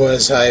done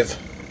was I've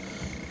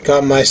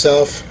got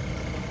myself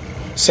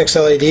 6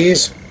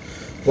 LEDs.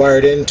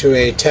 Wired into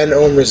a 10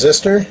 ohm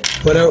resistor.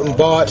 Went out and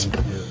bought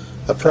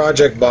a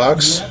project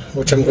box,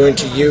 which I'm going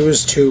to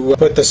use to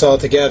put this all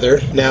together.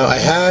 Now I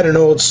had an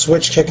old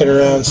switch kicking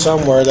around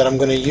somewhere that I'm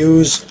going to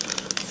use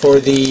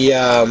for the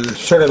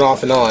turn it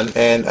off and on,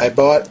 and I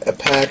bought a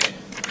pack.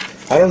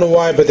 I don't know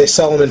why, but they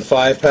sell them in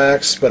 5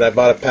 packs, but I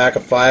bought a pack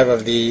of 5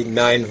 of the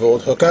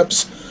 9-volt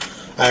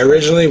hookups. I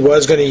originally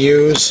was going to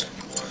use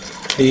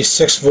the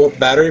 6-volt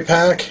battery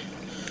pack,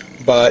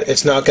 but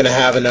it's not going to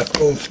have enough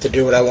oomph to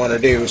do what I want to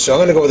do. So I'm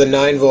going to go with a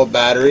 9-volt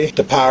battery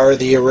to power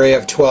the array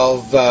of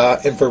 12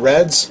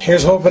 infrareds.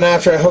 Here's hoping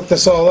after I hook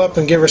this all up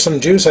and give her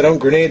some juice, I don't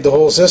grenade the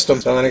whole system.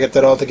 So I'm going to get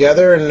that all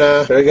together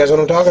and show you guys what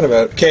I'm talking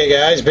about. Okay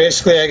guys,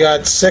 basically I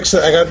got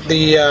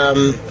the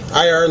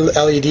IR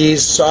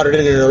LEDs soldered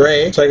in an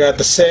array. So I got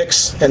the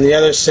 6 and the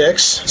other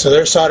 6. So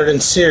they're soldered in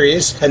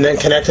series and then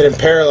connected in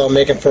parallel,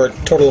 making for a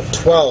total of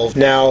 12.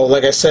 Now,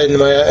 like I said in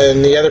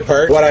the other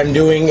part, what I'm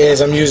doing is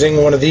I'm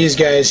using one of these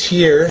guys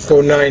here,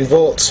 go 9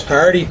 volts. I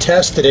already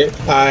tested it.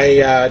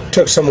 I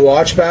took some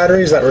watch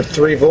batteries that were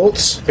 3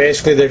 volts.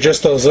 Basically they're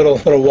just those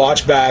little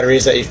watch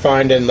batteries that you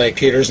find in like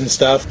computers and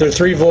stuff. They're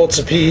 3 volts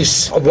a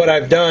piece. What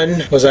I've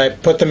done was I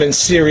put them in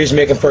series,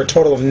 making for a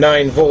total of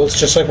 9 volts,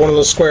 just like one of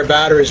those square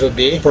batteries would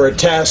be, for a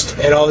test,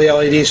 and all the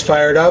LEDs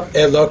fired up.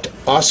 It looked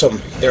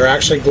awesome. They're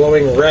actually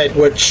glowing red,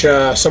 which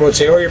some would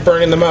say, oh, you're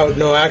burning them out.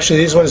 No, actually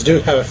these ones do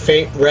have a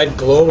faint red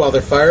glow while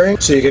they're firing,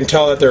 so you can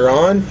tell that they're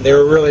on. They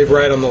were really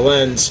bright on the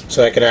lens,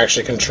 so I can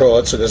actually control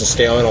it so it doesn't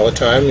stay on all the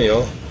time. You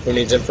know, who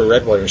needs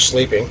infrared while you're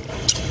sleeping?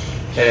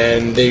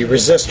 and the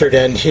resistor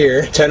end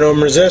here. 10 ohm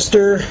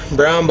resistor,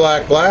 brown,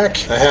 black,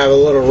 black. I have a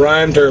little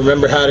rhyme to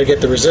remember how to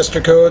get the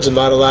resistor codes. I'm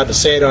not allowed to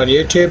say it on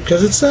YouTube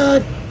because it's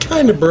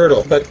kind of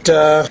brutal, but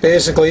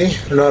basically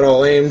they're not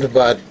all aimed,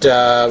 but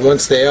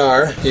once they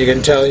are, you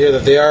can tell here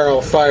that they are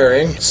all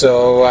firing.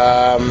 So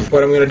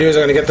what I'm going to do is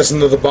I'm going to get this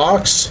into the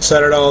box,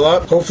 set it all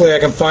up. Hopefully I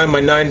can find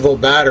my 9-volt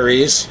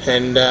batteries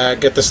and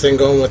get this thing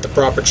going with the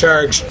proper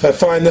charge. If I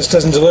find this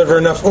doesn't deliver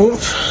enough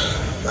oomph,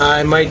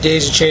 I might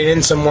daisy chain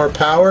in some more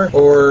power,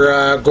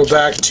 or go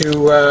back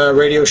to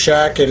Radio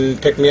Shack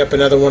and pick me up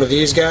another one of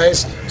these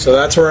guys. So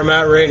that's where I'm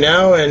at right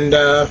now, and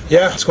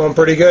yeah, it's going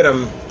pretty good.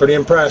 I'm pretty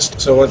impressed.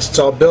 So once it's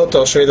all built,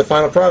 I'll show you the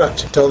final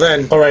product. Till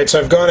then. Alright, so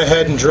I've gone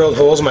ahead and drilled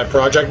holes in my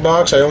project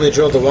box. I only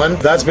drilled the one.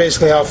 That's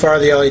basically how far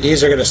the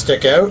LEDs are going to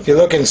stick out. If you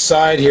look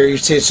inside here, you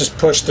see it's just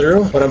pushed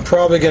through. What I'm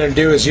probably going to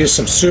do is use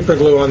some super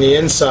glue on the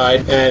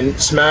inside and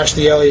smash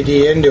the LED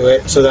into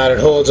it so that it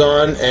holds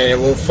on and it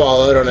won't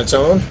fall out on its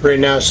own. Right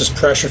now it's just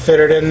pressure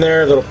fitted in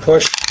there, a little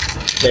push,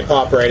 they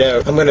pop right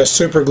out. I'm going to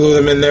super glue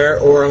them in there,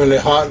 or I'm going to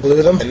hot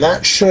glue them, and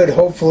that should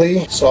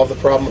hopefully solve the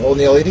problem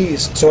holding the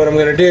LEDs. So what I'm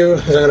going to do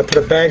is I'm going to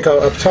put a bank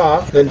out up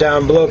top, then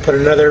down below put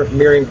another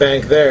mirroring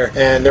bank there,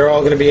 and they're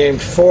all going to be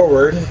aimed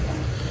forward.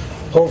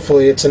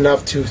 Hopefully it's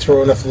enough to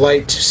throw enough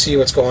light to see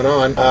what's going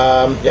on.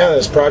 Yeah,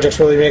 this project's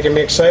really making me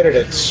excited.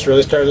 It's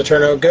really starting to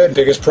turn out good.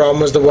 Biggest problem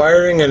was the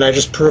wiring, and I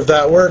just proved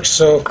that works.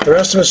 So the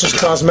rest of it's just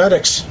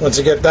cosmetics. Once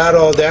I get that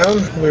all down,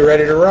 we're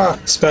ready to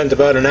rock. Spent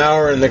about an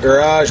hour in the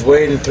garage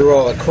wading through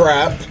all the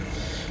crap.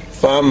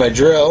 Found my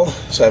drill,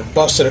 so I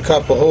busted a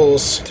couple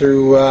holes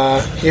through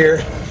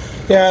here.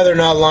 Yeah, they're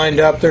not lined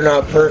up, they're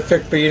not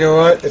perfect, but you know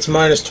what? It's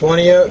minus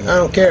 20 out, I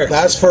don't care.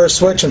 That's for a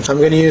switch. I'm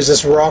going to use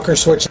this rocker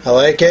switch. I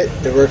like it,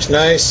 it works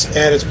nice,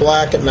 and it's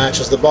black, it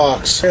matches the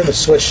box. And the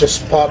switch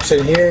just pops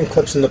in here and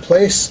clips into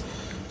place.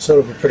 So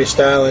it'll be pretty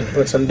styling.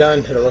 Once I'm done,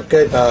 it'll look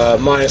good.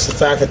 Minus the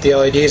fact that the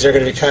LEDs are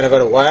going to be kind of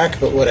out of whack,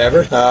 but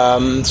whatever. So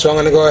I'm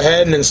going to go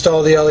ahead and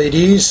install the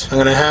LEDs. I'm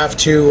going to have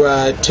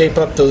to tape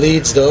up the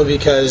leads though,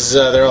 because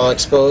they're all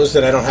exposed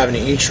and I don't have any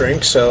heat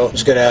shrink. So I'm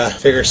just going to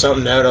figure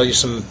something out. I'll use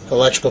some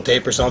electrical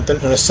tape or something.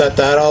 I'm going to set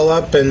that all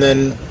up and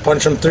then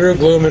punch them through,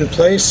 glue them in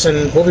place,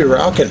 and we'll be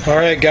rocking.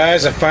 Alright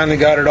guys, I finally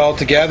got it all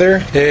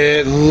together.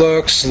 It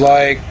looks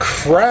like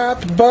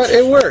crap, but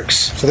it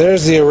works. So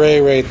there's the array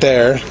right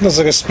there. Looks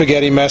like a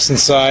spaghetti mess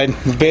inside.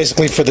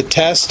 Basically for the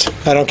test,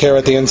 I don't care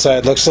what the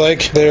inside looks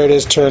like. There it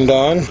is turned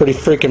on. Pretty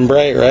freaking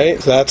bright, right?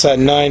 So that's at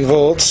 9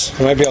 volts.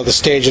 I might be able to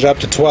stage it up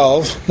to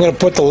 12. I'm going to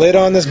put the lid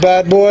on this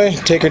bad boy,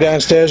 take her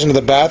downstairs into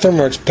the bathroom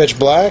where it's pitch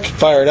black,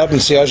 fire it up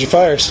and see how she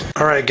fires.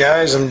 Alright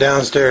guys, I'm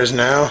downstairs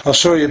now. I'll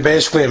show you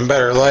basically in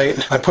better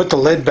light. I put the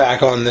lid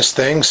back on this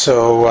thing,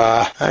 so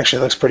actually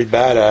it looks pretty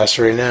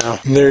badass right now.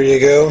 And there you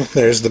go.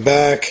 There's the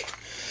back,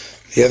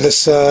 the other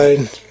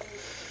side,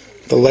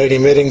 the light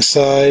emitting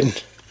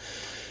side,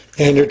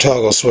 and your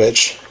toggle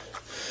switch.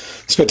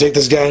 Let's go take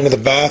this guy into the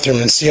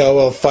bathroom and see how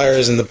well it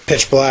fires in the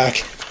pitch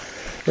black.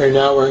 Right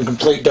now we're in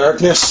complete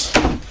darkness.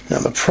 Now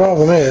the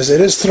problem is,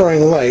 it is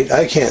throwing light.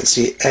 I can't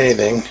see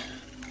anything,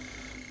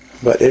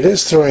 but it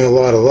is throwing a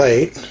lot of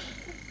light.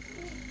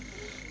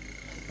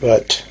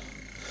 But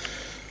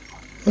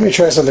let me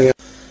try something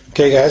else.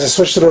 Okay guys, I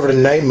switched it over to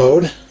night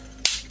mode.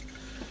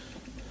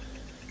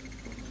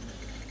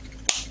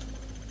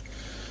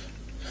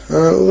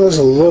 It was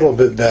a little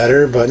bit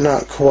better, but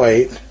not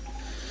quite.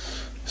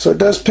 So it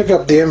does pick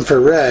up the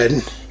infrared.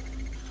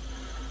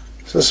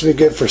 So this will be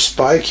good for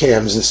spy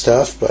cams and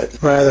stuff,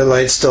 but my other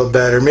light's still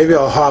better. Maybe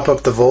I'll hop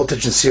up the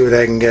voltage and see what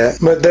I can get.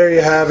 But there you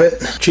have it.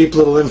 Cheap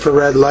little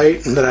infrared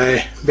light that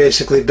I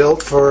basically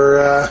built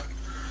for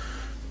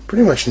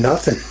pretty much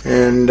nothing.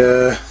 And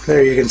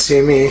there you can see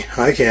me.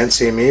 I can't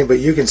see me, but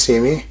you can see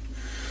me.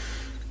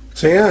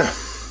 So yeah,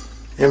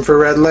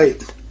 infrared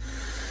light.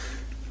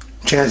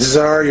 Chances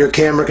are your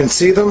camera can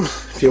see them.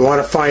 If you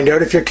want to find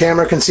out if your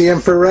camera can see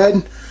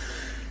infrared,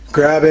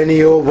 grab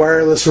any old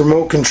wireless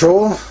remote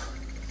control,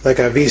 like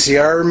a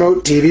VCR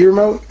remote, TV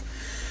remote,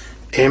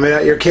 aim it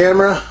at your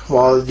camera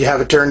while you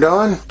have it turned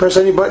on, press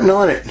any button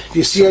on it. If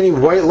you see any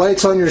white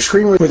lights on your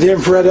screen where the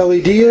infrared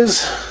LED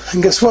is,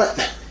 then guess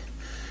what?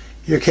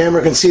 Your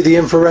camera can see the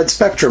infrared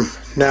spectrum.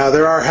 Now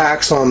there are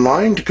hacks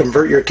online to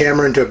convert your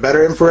camera into a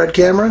better infrared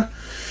camera.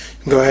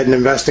 Go ahead and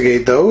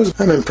investigate those.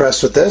 I'm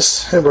impressed with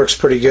this. It works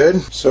pretty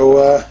good.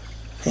 So,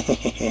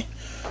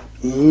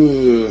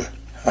 ooh.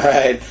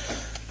 Alright.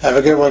 Have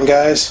a good one,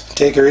 guys.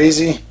 Take her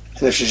easy.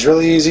 And if she's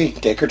really easy,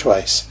 take her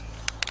twice.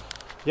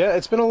 Yeah,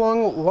 it's been a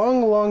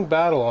long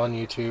battle on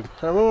YouTube.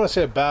 I don't want to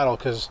say a battle,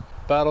 because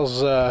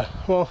battles,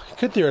 well, it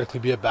could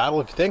theoretically be a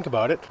battle if you think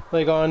about it.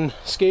 Like on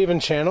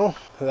Skaven channel,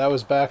 that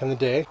was back in the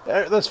day.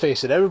 Let's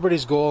face it,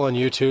 everybody's goal on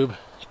YouTube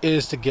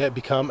is to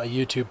become a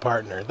YouTube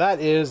partner. That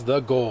is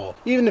the goal.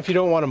 Even if you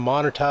don't want to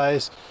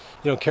monetize,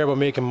 you don't care about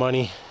making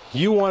money,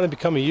 you want to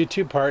become a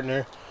YouTube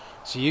partner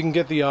So you can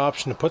get the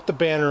option to put the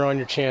banner on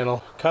your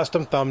channel,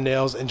 custom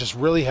thumbnails, and just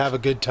really have a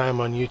good time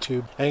on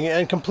YouTube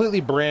and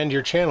completely brand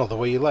your channel the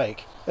way you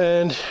like.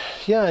 And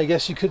yeah, I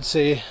guess you could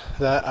say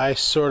that I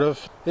sort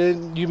of,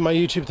 my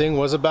YouTube thing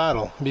was a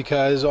battle,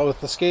 because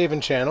with the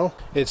Skaven channel,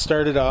 it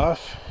started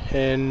off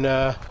in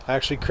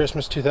actually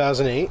Christmas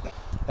 2008,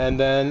 and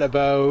then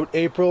about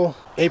April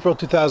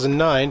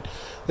 2009,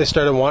 they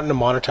started wanting to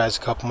monetize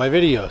a couple of my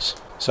videos.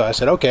 So I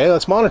said, okay,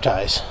 let's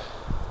monetize.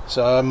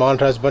 So I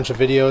monetized a bunch of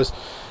videos,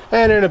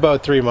 and in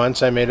about 3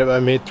 months I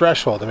made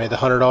threshold. I made the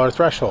 $100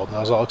 threshold, and I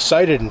was all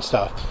excited and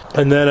stuff.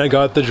 And then I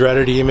got the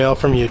dreaded email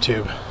from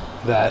YouTube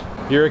that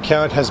your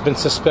account has been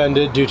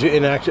suspended due to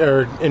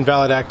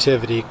invalid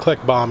activity,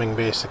 click bombing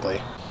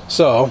basically.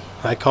 So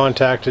I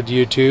contacted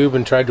YouTube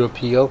and tried to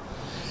appeal,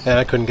 and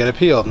I couldn't get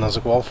appealed. And I was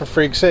like, well, for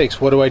freak's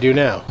sakes, what do I do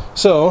now?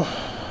 So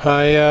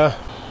I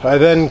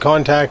then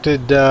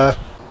contacted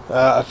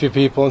a few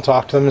people and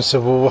talked to them and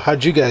said, well,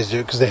 how'd you guys do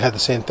it? Because they had the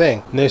same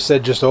thing. And they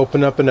said, just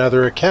open up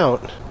another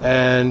account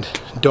and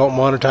don't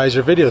monetize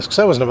your videos. Because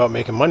I wasn't about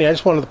making money, I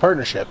just wanted the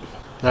partnership.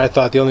 And I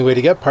thought the only way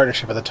to get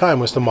partnership at the time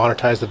was to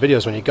monetize the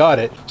videos when you got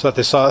it, so that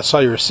they saw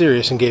you were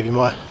serious and gave you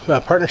my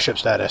partnership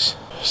status.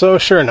 So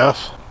sure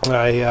enough,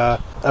 I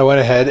went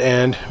ahead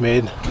and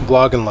made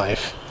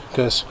VlogginLife,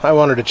 because I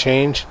wanted to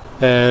change,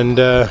 and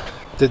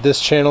did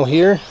this channel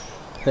here,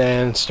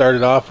 and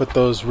started off with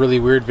those really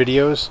weird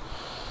videos.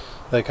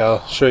 Like,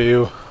 I'll show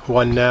you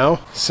one now.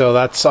 So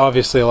that's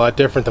obviously a lot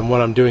different than what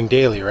I'm doing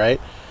daily,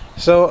 right?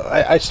 So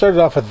I started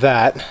off with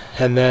that,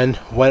 and then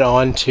went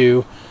on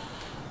to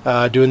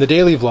doing the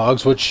daily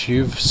vlogs, which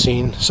you've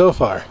seen so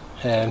far.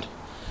 And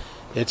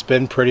it's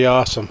been pretty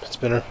awesome. It's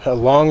been a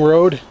long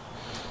road.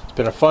 It's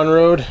been a fun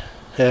road.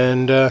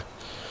 And the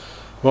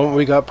moment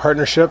we got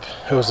partnership,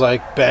 it was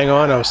like bang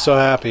on. I was so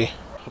happy.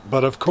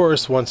 But of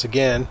course, once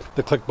again,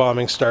 the click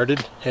bombing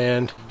started.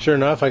 And sure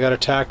enough, I got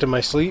attacked in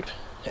my sleep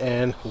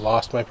and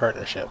lost my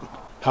partnership.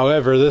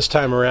 However, this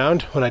time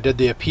around, when I did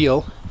the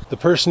appeal, the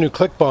person who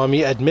click bombed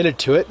me admitted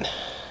to it,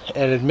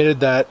 and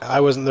admitted that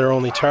I wasn't their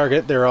only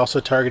target. They were also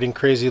targeting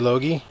Crazy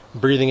Logie,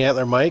 Breathing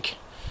Antler Mike,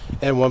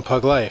 and One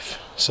Pug Life.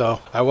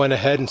 So I went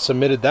ahead and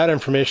submitted that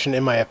information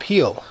in my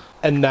appeal,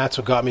 and that's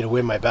what got me to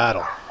win my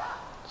battle.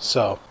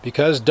 So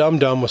because Dum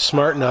Dum was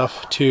smart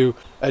enough to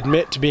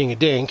admit to being a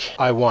dink,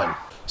 I won.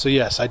 So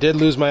yes, I did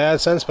lose my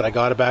AdSense, but I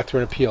got it back through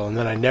an appeal, and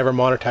then I never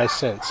monetized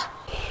since.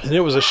 And it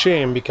was a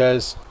shame,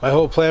 because my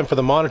whole plan for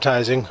the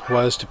monetizing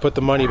was to put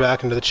the money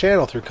back into the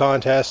channel through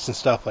contests and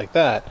stuff like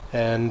that.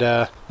 And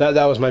that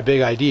was my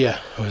big idea,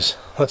 was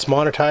let's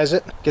monetize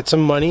it, get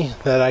some money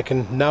that I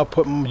can now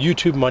put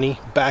YouTube money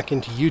back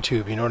into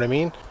YouTube, you know what I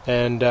mean?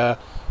 And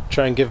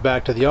try and give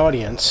back to the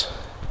audience.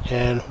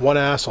 And one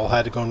asshole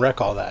had to go and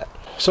wreck all that.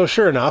 So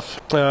sure enough,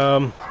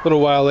 a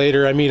little while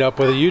later, I meet up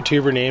with a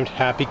YouTuber named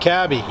Happy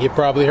Cabby. You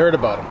probably heard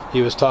about him.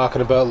 He was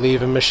talking about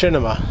leaving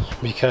Machinima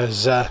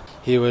because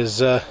he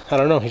was, I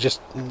don't know,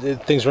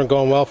 things weren't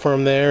going well for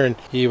him there, and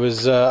he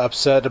was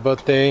upset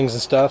about things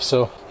and stuff.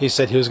 So he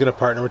said he was going to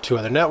partner with 2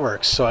 other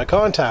networks. So I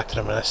contacted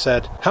him and I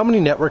said, how many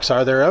networks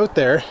are there out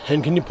there,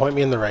 and can you point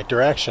me in the right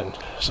direction?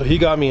 So he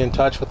got me in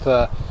touch with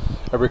a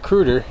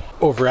recruiter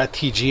over at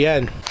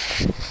TGN.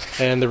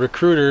 And the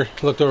recruiter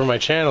looked over my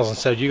channels and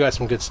said, you got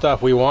some good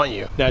stuff, we want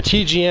you. Now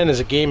TGN is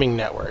a gaming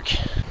network.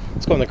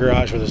 Let's go in the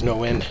garage where there's no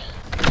wind.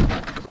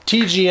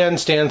 TGN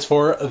stands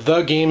for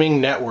The Gaming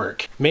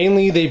Network.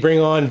 Mainly they bring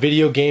on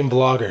video game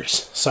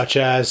bloggers, such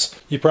as,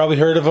 you probably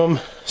heard of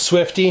them,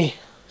 Swifty,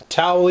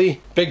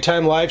 Towley, big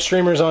time live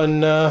streamers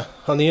on the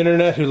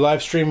internet who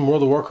live stream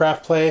World of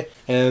Warcraft play,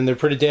 and they're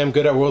pretty damn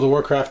good at World of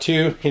Warcraft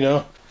too, you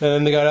know. And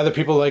then they got other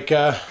people like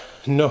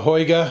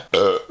Nohoiga,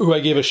 who I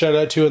gave a shout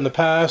out to in the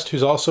past,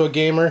 who's also a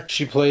gamer.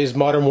 She plays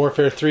Modern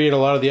Warfare 3 and a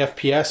lot of the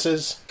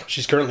FPSs.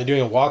 She's currently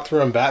doing a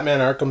walkthrough on Batman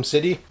Arkham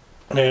City.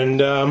 And,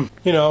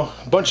 you know,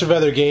 a bunch of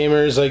other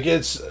gamers. Like,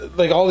 it's,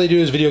 like, all they do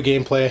is video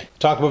gameplay,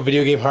 talk about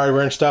video game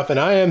hardware and stuff. And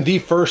I am the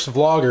first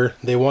vlogger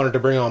they wanted to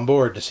bring on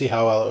board to see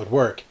how well it would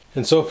work.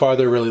 And so far,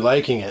 they're really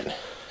liking it.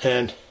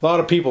 And a lot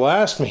of people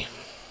ask me,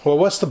 well,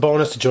 what's the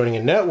bonus to joining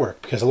a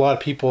network? Because a lot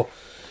of people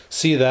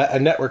see that a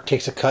network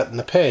takes a cut in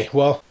the pay.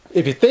 Well,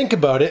 if you think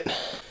about it,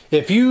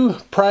 if you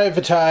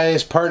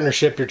privatize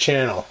partnership your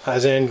channel,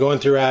 as in going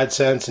through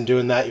AdSense and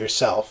doing that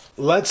yourself,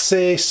 let's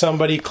say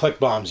somebody click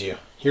bombs you.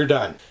 You're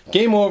done.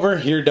 Game over,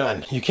 you're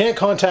done. You can't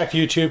contact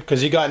YouTube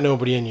because you got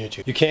nobody in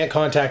YouTube. You can't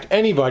contact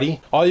anybody.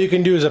 All you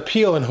can do is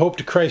appeal and hope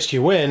to Christ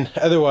you win.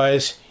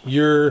 Otherwise,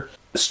 you're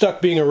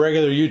stuck being a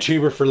regular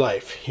YouTuber for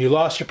life. You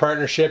lost your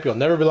partnership. You'll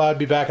never be allowed to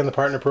be back in the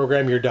partner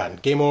program. You're done.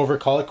 Game over,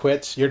 call it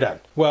quits, you're done.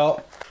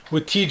 Well,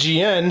 with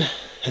TGN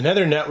and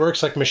other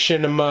networks like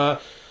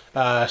Machinima,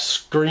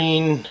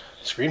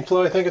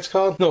 Screenflow, I think it's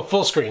called? No,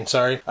 Full Screen,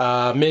 sorry.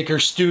 Maker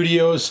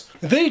Studios.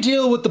 They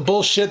deal with the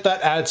bullshit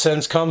that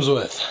AdSense comes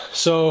with.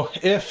 So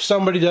if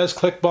somebody does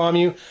click bomb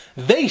you,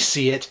 they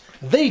see it,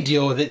 they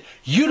deal with it,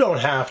 you don't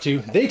have to,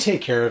 they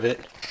take care of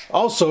it.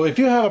 Also, if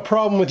you have a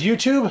problem with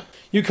YouTube,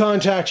 you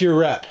contact your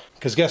rep.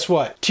 Because guess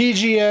what?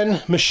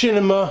 TGN,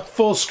 Machinima,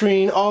 Full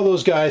Screen, all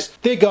those guys,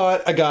 they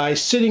got a guy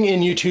sitting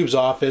in YouTube's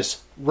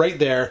office right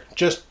there,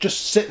 just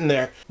sitting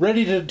there,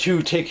 ready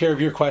to take care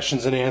of your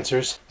questions and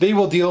answers. They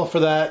will deal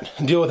with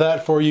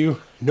that for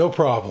you, no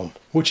problem,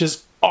 which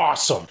is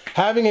awesome.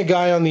 Having a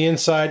guy on the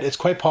inside is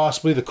quite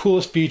possibly the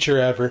coolest feature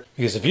ever,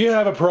 because if you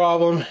have a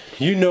problem,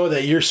 you know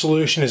that your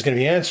solution is going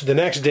to be answered the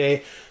next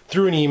day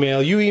through an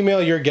email. You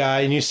email your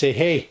guy and you say,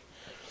 hey,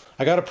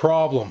 I got a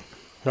problem.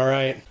 All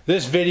right,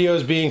 this video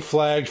is being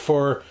flagged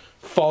for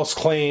false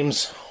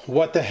claims.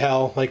 What the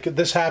hell? Like,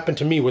 this happened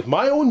to me with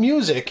my own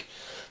music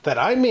that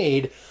I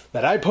made,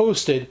 that I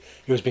posted.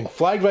 It was being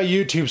flagged by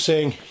YouTube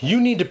saying, you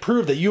need to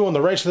prove that you own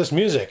the rights to this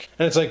music.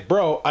 And it's like,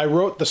 bro, I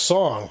wrote the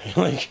song.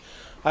 Like,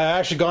 I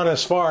actually gone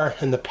as far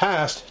in the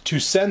past to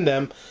send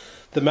them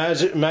the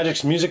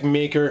Magic's Music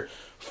Maker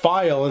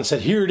file and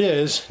said, here it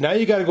is. Now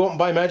you got to go out and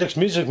buy Magic's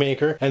Music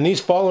Maker and these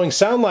following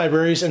sound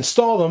libraries,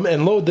 install them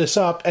and load this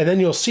up, and then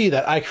you'll see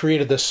that I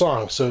created this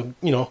song. So,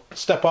 you know,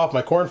 step off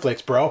my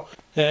cornflakes, bro.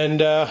 And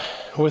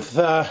with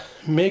a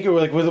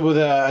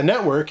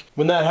network,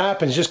 when that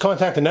happens, just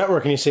contact the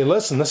network and you say,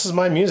 listen, this is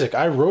my music.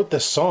 I wrote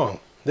this song.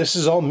 This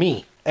is all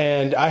me.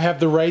 And I have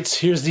the rights.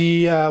 Here's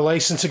the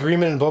license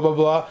agreement and blah, blah,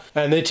 blah.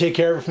 And they take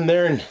care of it from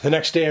there. And the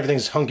next day,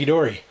 everything's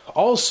hunky-dory.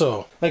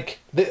 Also, like,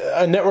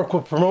 a network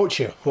will promote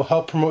you, will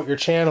help promote your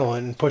channel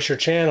and push your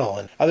channel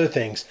and other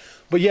things.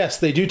 But yes,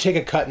 they do take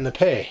a cut in the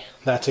pay.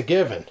 That's a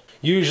given.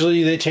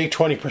 Usually they take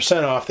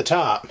 20% off the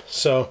top.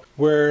 So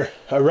where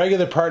a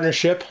regular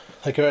partnership,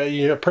 like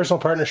a personal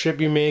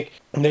partnership you make,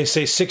 and they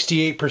say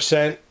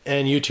 68%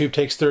 and YouTube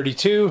takes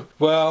 32%.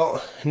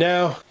 Well,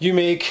 now you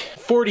make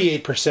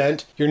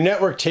 48%, your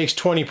network takes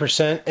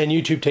 20% and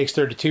YouTube takes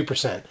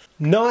 32%.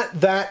 Not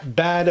that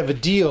bad of a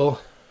deal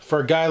for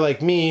a guy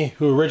like me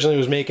who originally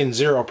was making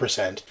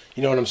 0%.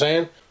 You know what I'm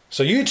saying?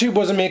 So YouTube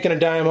wasn't making a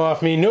dime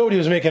off me. Nobody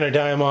was making a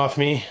dime off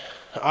me.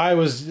 Nobody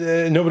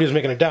was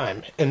making a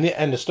dime. And the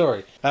end of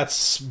story.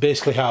 That's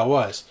basically how it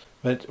was.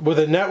 But with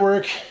a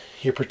network,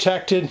 you're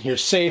protected, you're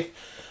safe,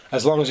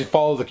 as long as you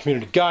follow the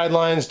community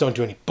guidelines, don't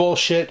do any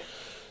bullshit,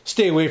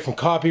 stay away from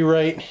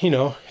copyright. You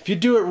know, if you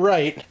do it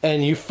right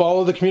and you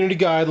follow the community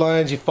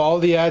guidelines, you follow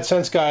the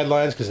AdSense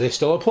guidelines, because they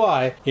still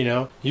apply, you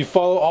know, you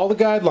follow all the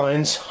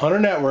guidelines on a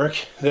network,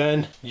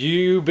 then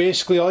you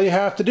basically, all you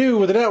have to do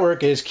with a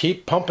network is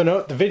keep pumping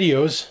out the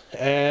videos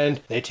and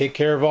they take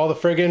care of all the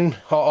friggin',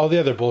 all the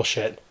other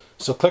bullshit.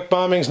 So click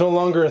bombing is no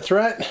longer a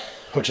threat,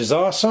 which is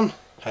awesome.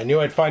 I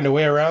knew I'd find a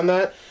way around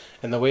that.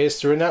 And the way is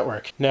through a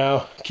network.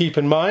 Now, keep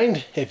in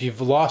mind, if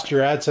you've lost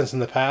your AdSense in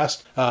the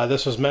past,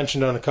 this was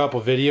mentioned on a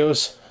couple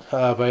videos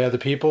by other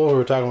people who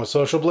were talking about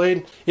Social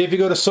Blade. If you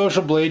go to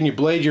Social Blade and you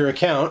blade your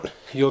account,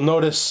 you'll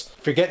notice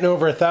if you're getting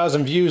over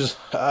 1,000 views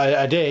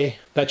a day,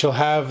 that you'll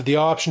have the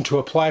option to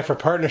apply for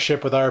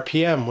partnership with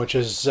RPM, which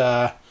is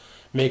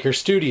Maker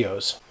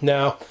Studios.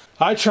 Now,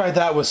 I tried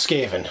that with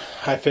Skaven.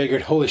 I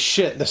figured, holy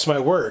shit, this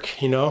might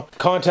work, you know.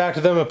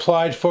 Contacted them,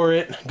 applied for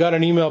it, got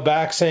an email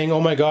back saying, oh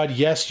my god,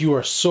 yes, you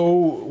are so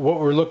what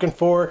we're looking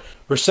for.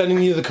 We're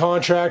sending you the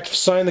contract,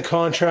 sign the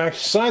contract,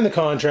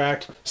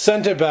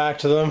 sent it back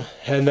to them,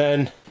 and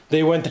then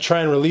they went to try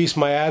and release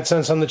my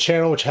AdSense on the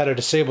channel, which had a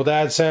disabled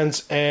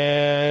AdSense,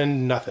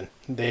 and nothing.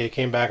 They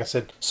came back and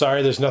said,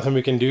 sorry, there's nothing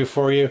we can do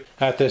for you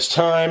at this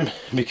time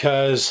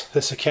because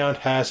this account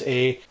has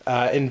a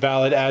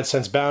invalid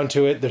AdSense bound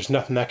to it. There's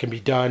nothing that can be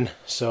done.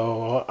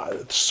 So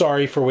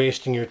sorry for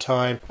wasting your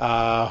time.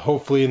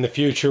 Hopefully in the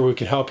future we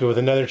can help you with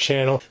another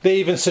channel. They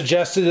even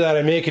suggested that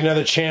I make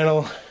another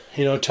channel,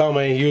 you know, tell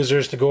my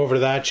users to go over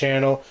to that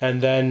channel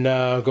and then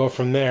go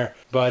from there.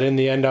 But in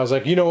the end, I was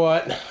like, you know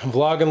what?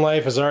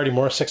 VlogginLife is already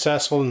more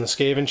successful than the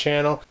Skaven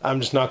channel. I'm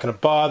just not going to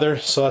bother,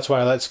 so that's why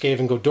I let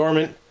Skaven go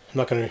dormant. I'm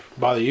not going to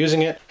bother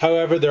using it.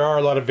 However, there are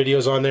a lot of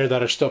videos on there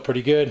that are still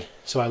pretty good,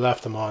 so I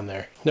left them on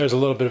there. There's a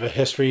little bit of a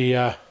history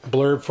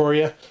blurb for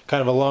you. Kind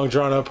of a long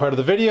drawn out part of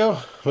the video,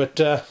 but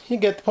you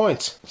get the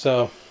points.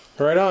 So,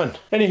 right on.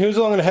 Anywho, I'm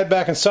going to head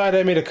back inside.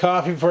 I made a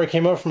coffee before I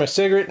came out for my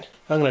cigarette.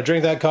 I'm going to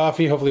drink that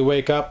coffee, hopefully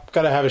wake up.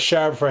 Got to have a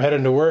shower before I head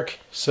into work.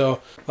 So,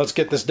 let's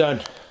get this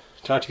done.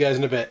 Talk to you guys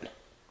in a bit.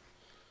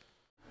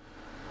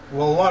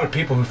 Well, a lot of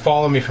people who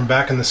follow me from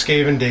back in the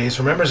Skaven days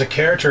remembers a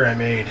character I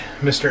made,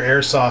 Mr.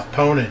 Airsoft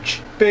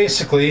Ponage.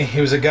 Basically, he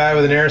was a guy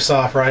with an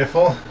airsoft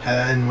rifle,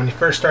 and when he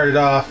first started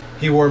off,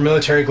 he wore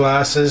military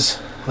glasses,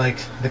 like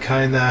the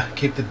kind that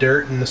keep the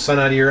dirt and the sun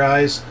out of your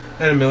eyes,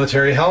 and a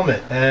military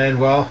helmet. And,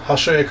 well, I'll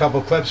show you a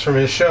couple clips from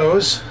his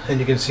shows, and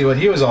you can see what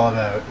he was all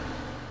about.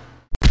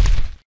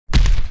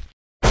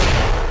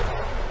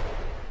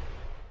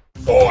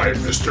 I'm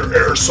Mr.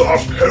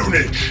 Airsoft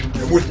Ponage,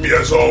 and with me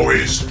as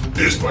always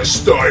is my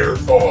Steyr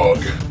Fog.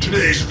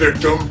 Today's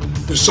victim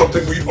is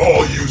something we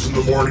all use in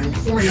the morning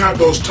when we have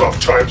those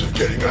tough times of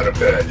getting out of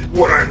bed.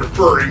 What I'm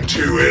referring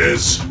to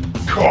is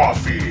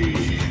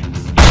coffee.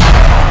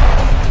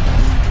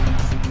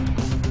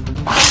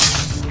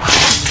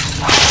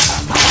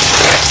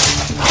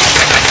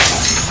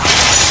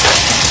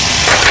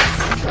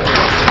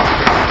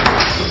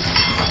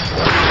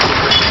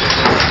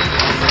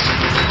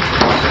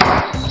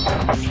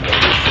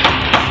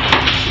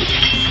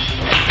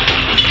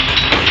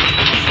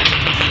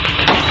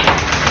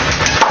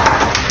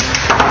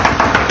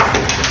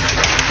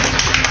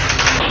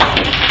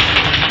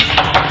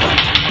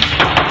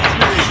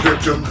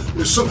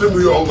 is something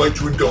we all like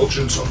to indulge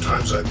in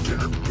sometimes at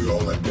dinner. We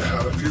all like to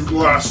have a few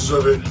glasses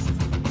of it.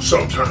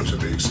 Sometimes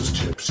it makes us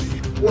tipsy.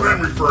 What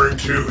I'm referring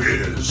to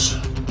is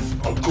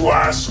a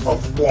glass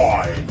of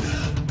wine.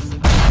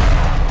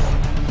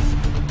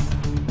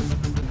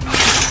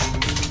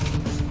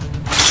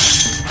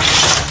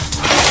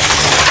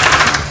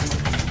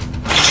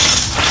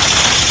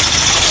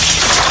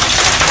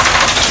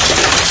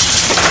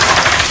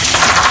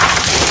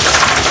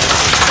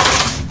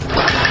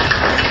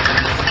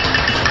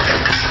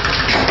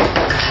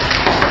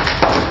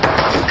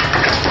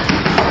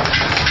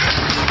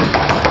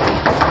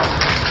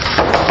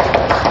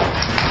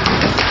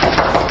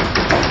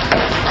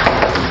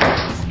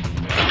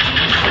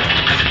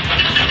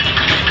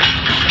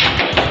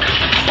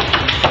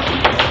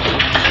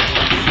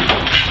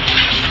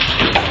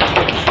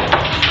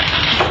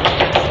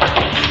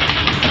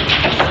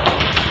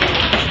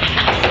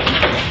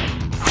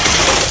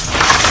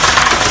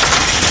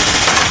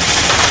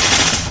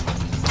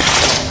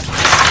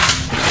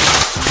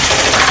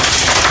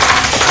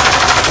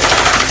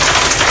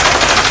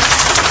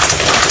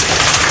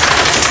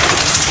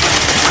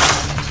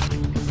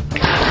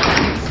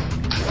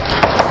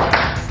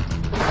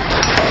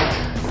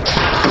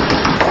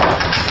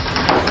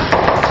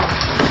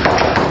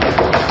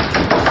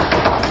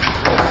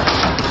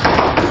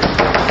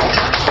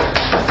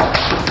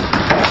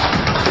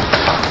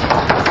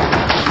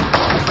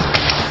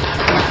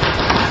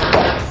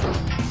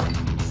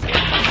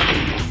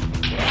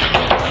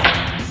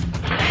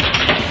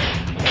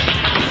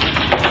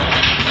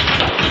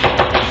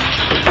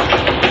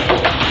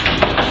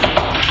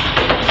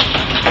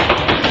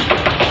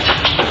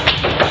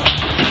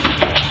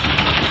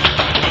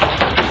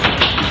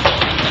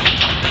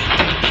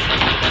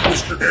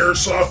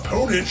 Airsoft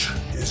Ponage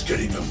is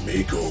getting a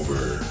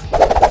makeover.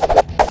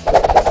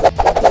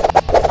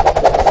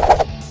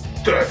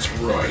 That's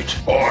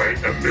right, I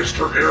am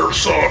Mr.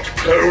 Airsoft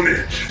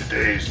Ponage.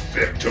 Today's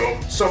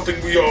victim,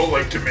 something we all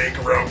like to make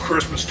around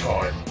Christmas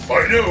time.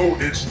 I know,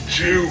 it's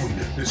June.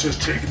 This has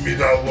taken me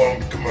that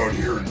long to come out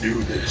here and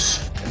do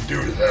this. And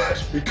due to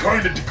that, it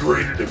kinda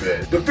degraded a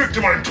bit. The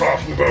victim I'm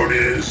talking about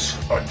is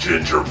a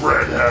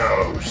gingerbread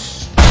house.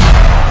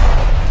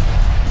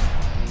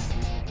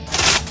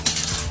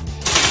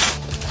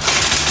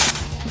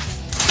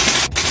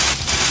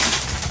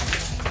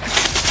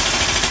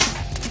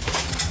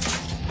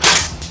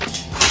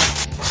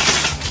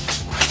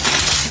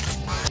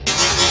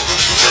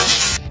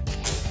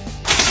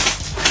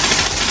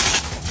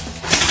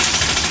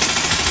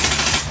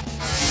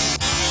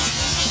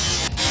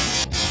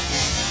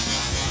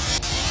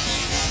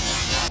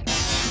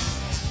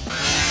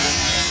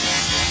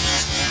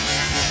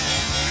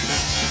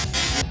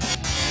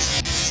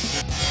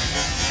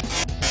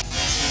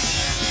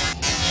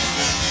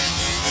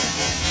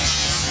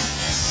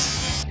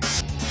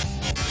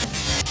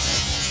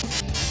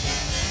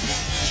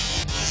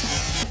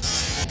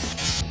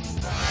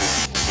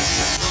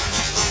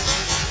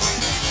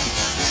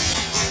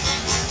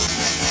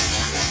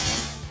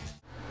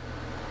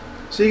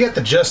 So you get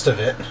the gist of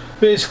it.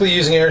 Basically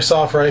using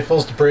airsoft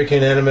rifles to break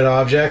inanimate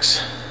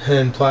objects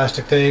and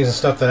plastic things and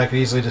stuff that I could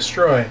easily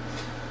destroy.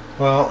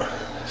 Well,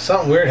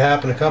 something weird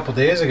happened a couple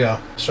days ago.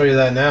 I'll show you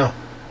that now.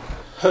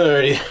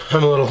 Alrighty,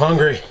 I'm a little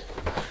hungry.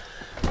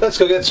 Let's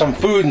go get some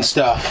food and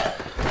stuff.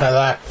 I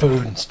like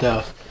food and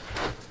stuff.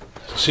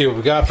 Let's see what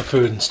we got for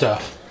food and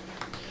stuff.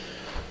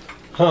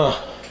 Huh.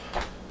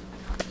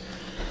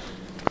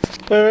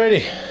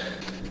 Alrighty.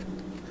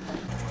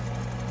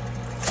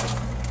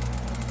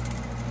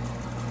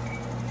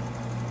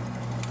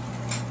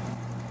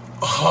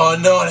 Oh,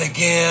 not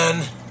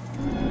again.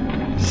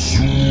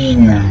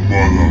 Zoom,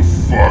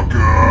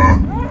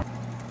 motherfucker.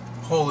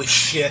 Holy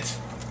shit.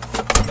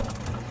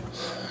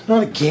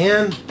 Not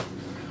again?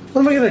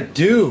 What am I gonna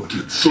do?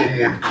 Did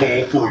someone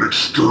call for an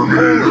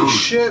exterminator? Holy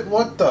shit,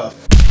 what the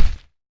f?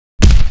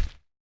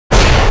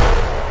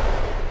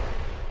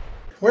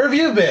 Where have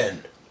you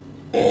been?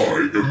 I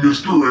am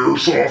Mr.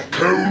 Airsoft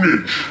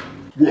Ponage.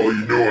 Well,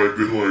 you know I've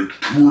been, like,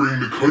 touring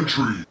the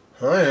country.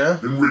 Oh yeah?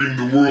 And ridding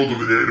the world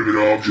of inanimate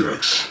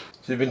objects.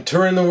 So you've been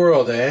touring the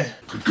world, eh?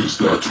 Because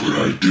that's what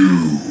I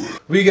do.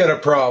 We got a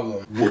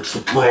problem. What's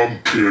the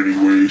problem, Candy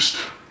Waste?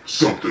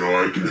 Something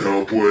I can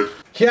help with?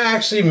 Yeah,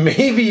 actually,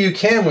 maybe you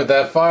can with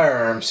that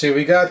firearm. See,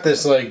 we got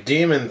this, like,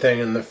 demon thing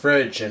in the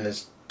fridge, and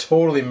it's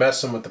totally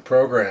messing with the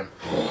program.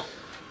 Huh?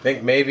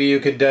 Think maybe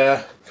you could,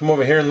 come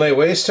over here and lay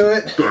waste to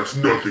it? That's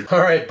nothing.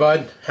 Alright,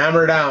 bud.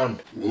 Hammer down.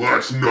 Well,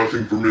 that's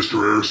nothing for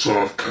Mr.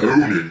 Airsoft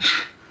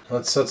Ponage.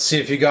 Let's see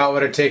if you got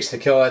what it takes to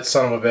kill that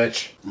son of a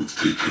bitch. Let's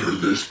take care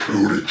of this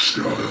Ponage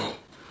style.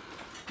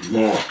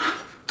 Lock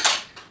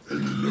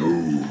and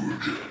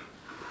load.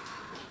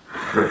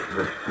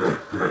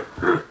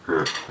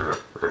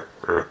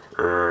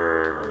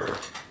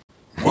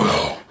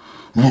 Well,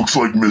 looks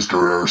like Mr.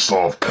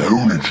 Airsoft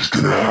Ponage is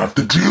gonna have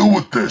to deal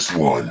with this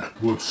one.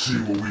 Let's see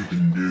what we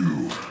can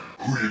do.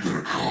 Who are you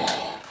gonna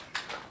call?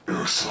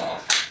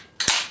 Airsoft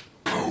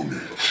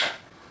Ponage.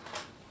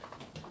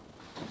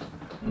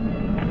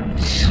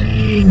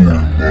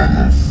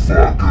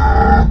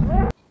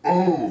 motherfucker!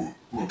 Oh,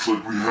 looks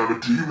like we have a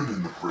demon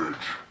in the fridge.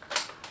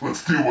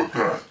 Let's deal with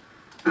that.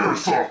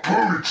 Airsoft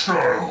pony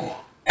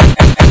style!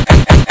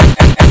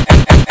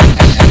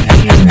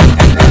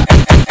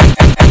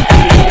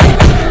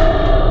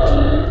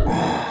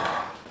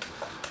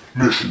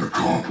 Mission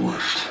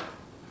accomplished.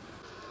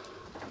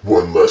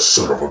 One less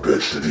son of a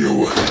bitch to deal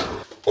with.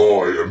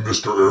 I am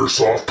Mr.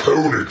 Airsoft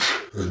Ponage,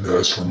 and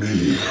as for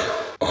me,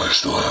 I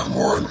still have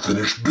more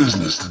unfinished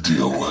business to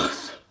deal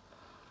with.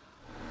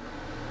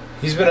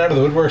 He's been out of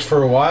the woodworks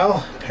for a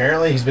while.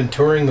 Apparently he's been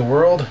touring the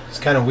world. It's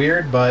kind of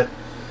weird, but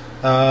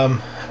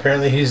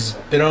apparently he's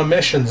been on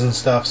missions and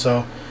stuff,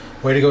 so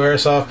way to go,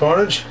 Airsoft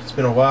Ponage. It's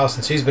been a while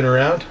since he's been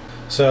around,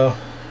 so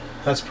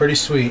that's pretty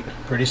sweet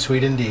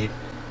indeed.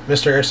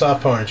 Mr.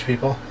 Airsoft Ponage,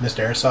 people.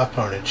 Mr. Airsoft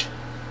Ponage.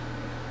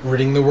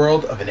 Ridding the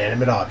world of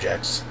inanimate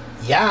objects.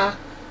 Yeah!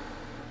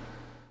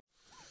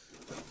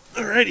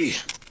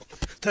 Alrighty.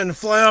 Time to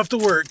fly off to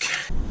work.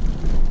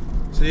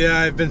 So yeah,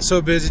 I've been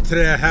so busy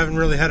today I haven't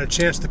really had a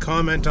chance to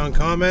comment on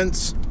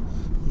comments.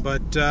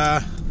 But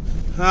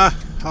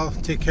I'll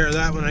take care of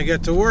that when I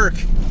get to work.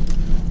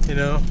 You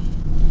know.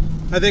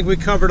 I think we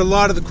covered a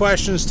lot of the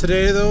questions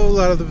today though. A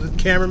lot of the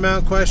camera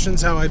mount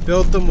questions, how I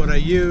built them, what I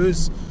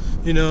use.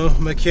 You know,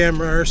 my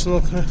camera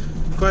arsenal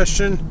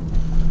question,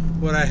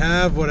 what I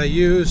have, what I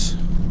use.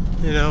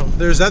 You know,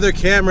 there's other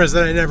cameras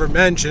that I never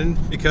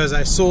mentioned because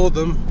I sold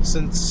them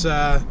since,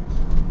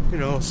 you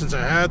know, since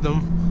I had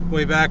them.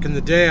 Way back in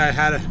the day, I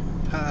had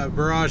a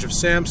barrage of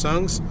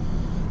Samsungs.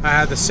 I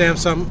had the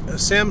Samsung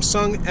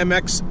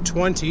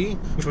MX-20,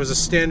 which was a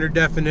standard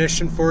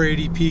definition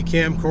 480p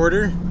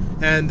camcorder.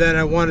 And then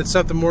I wanted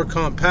something more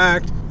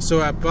compact,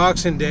 so at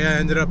Boxing Day I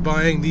ended up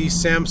buying the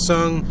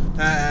Samsung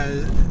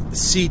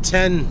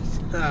C10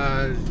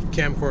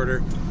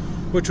 camcorder,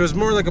 which was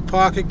more like a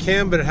pocket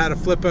cam, but it had a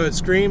flip out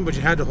screen, but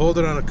you had to hold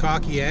it on a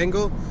cocky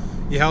angle.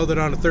 You held it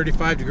on a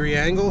 35-degree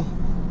angle,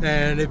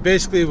 and it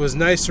basically was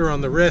nicer on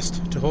the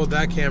wrist to hold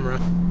that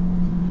camera.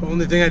 The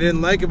only thing I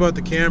didn't like about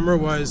the camera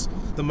was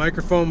the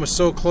microphone was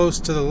so close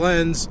to the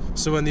lens,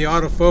 so when the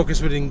autofocus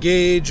would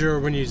engage or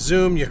when you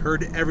zoom, you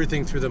heard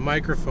everything through the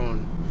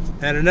microphone.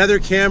 And another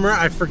camera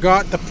I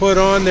forgot to put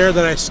on there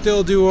that I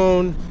still do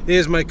own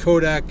is my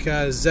Kodak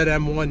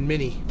ZM1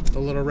 Mini, the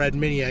little red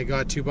Mini I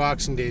got 2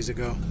 Boxing Days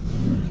ago,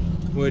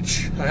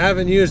 which I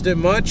haven't used it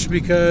much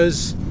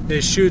because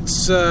it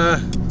shoots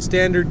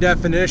standard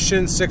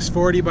definition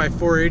 640 by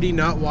 480,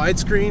 not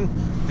widescreen,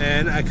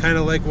 and I kind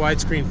of like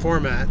widescreen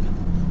format.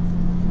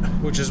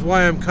 Which is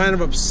why I'm kind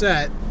of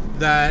upset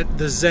that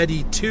the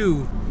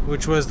ZE2,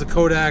 which was the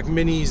Kodak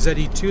Mini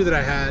ZE2 that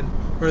I had,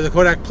 or the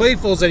Kodak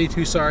Playful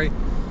ZE2, sorry,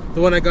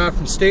 the one I got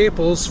from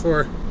Staples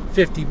for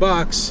 50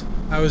 bucks,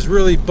 I was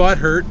really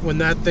butthurt when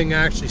that thing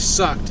actually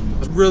sucked. I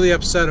was really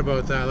upset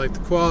about that. Like, the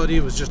quality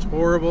was just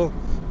horrible,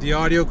 the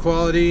audio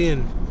quality,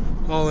 and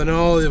all in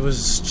all, it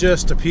was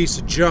just a piece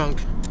of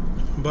junk.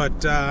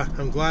 But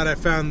I'm glad I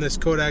found this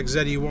Kodak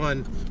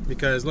ZE1,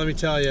 because let me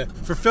tell you,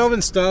 for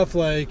filming stuff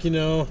like, you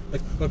know,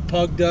 like what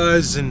Pug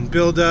does and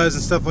Bill does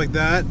and stuff like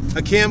that,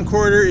 a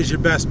camcorder is your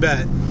best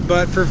bet.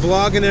 But for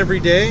vlogging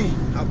every day,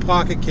 a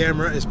pocket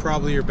camera is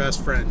probably your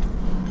best friend.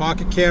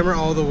 Pocket camera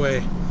all the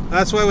way.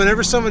 That's why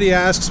whenever somebody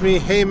asks me,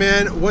 hey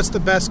man, what's the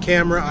best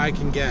camera I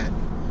can get?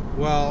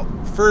 Well,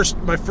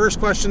 my first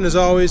question is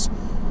always,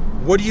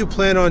 what do you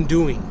plan on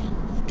doing?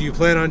 Do you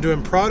plan on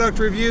doing product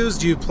reviews?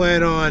 Do you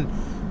plan on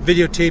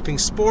videotaping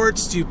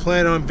sports? Do you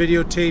plan on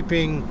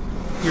videotaping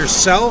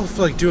yourself,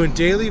 like doing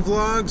daily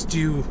vlogs? Do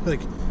you,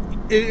 like,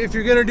 if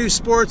you're gonna do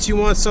sports, you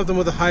want something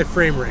with a high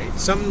frame rate,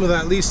 something with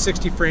at least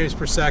 60 frames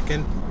per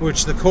second,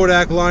 which the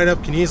Kodak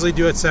lineup can easily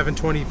do at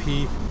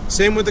 720p.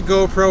 Same with the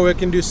GoPro, it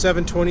can do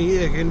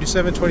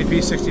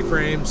 720p 60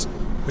 frames.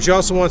 But you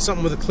also want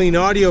something with a clean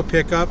audio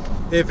pickup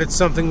if it's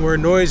something where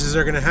noises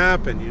are gonna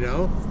happen, you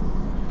know?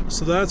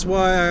 So that's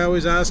why I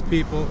always ask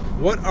people,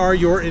 what are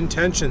your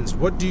intentions?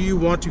 What do you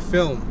want to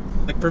film?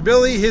 Like for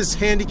Billy, his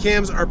handy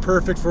cams are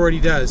perfect for what he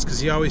does, because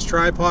he always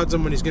tripods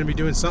them when he's going to be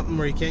doing something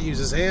where he can't use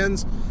his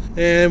hands.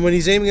 And when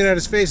he's aiming it at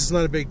his face, it's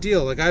not a big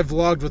deal. Like, I've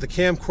vlogged with a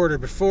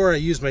camcorder before. I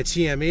used my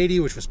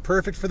TM80, which was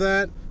perfect for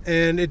that,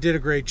 and it did a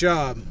great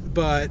job.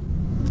 But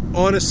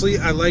honestly,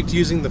 I liked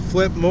using the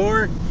flip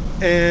more,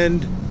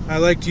 and I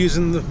liked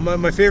using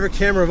my favorite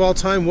camera of all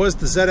time was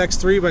the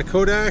ZX3 by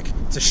Kodak.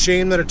 It's a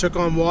shame that it took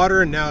on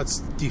water and now it's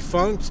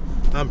defunct.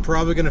 I'm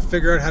probably going to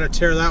figure out how to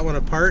tear that one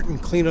apart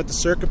and clean out the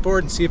circuit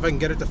board and see if I can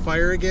get it to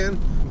fire again.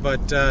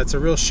 But it's a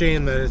real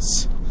shame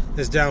that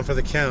it's down for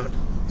the count.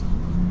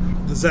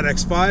 The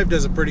ZX5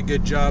 does a pretty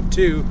good job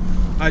too.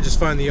 I just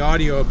find the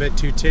audio a bit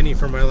too tinny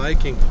for my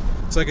liking.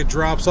 It's like it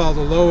drops all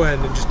the low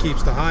end and just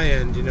keeps the high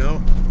end, you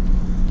know?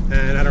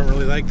 And I don't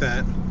really like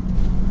that.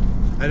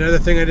 Another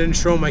thing I didn't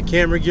show in my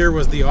camera gear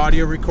was the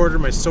audio recorder,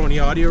 my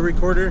Sony audio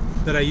recorder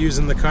that I use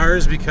in the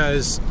cars,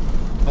 because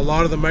a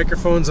lot of the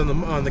microphones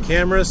on the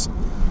cameras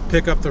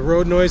pick up the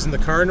road noise and the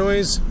car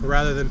noise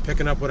rather than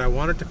picking up what I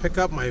want it to pick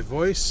up, my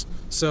voice.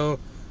 So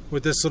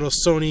with this little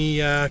Sony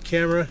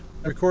camera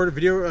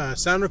recorder,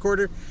 sound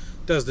recorder,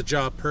 does the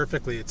job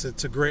perfectly. It's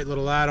a great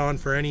little add-on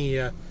for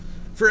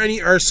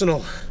any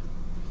arsenal.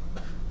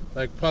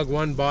 Like Pug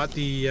One bought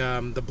the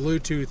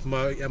Bluetooth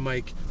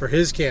mic for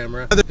his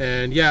camera,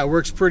 and yeah, it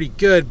works pretty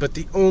good, but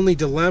the only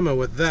dilemma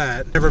with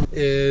that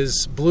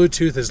is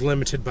Bluetooth is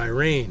limited by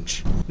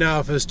range.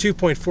 Now if it was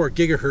 2.4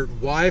 gigahertz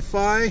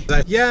Wi-Fi,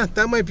 yeah,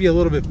 that might be a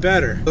little bit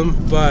better,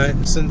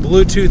 but since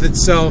Bluetooth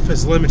itself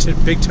is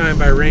limited big time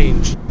by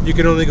range, you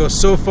can only go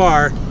so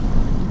far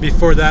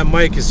before that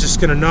mic is just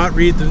going to not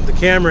read the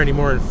camera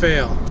anymore and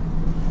fail.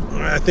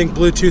 I think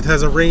Bluetooth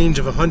has a range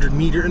of 100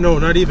 meters. No,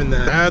 not even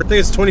that. I think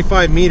it's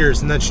 25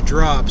 meters and that just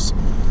drops.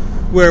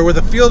 Where with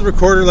a field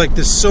recorder like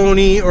the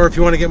Sony, or if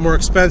you want to get more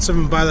expensive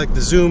and buy like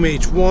the Zoom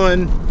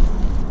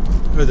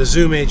H1 or the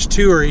Zoom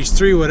H2 or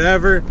H3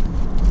 whatever,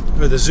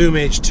 or the Zoom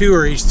H2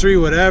 or H3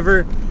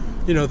 whatever,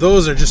 you know,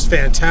 those are just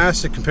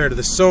fantastic compared to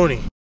the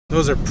Sony.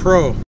 Those are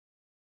pro.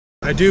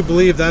 I do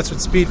believe that's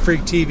what Speed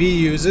Freak TV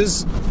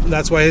uses.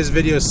 That's why his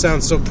videos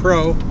sound so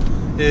pro.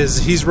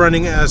 Is he's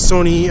running a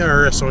Zoom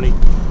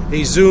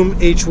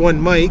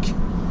H1 mic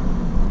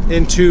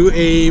into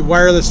a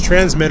wireless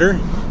transmitter,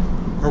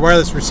 or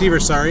wireless receiver,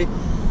 sorry,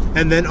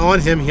 and then on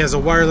him he has a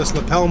wireless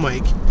lapel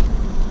mic,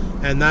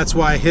 and that's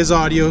why his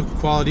audio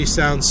quality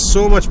sounds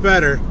so much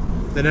better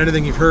than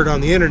anything you've heard on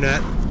the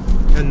internet,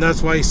 and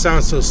that's why he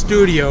sounds so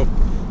studio.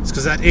 It's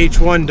because that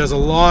H1 does a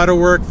lot of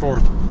work for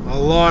him, a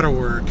lot of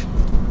work.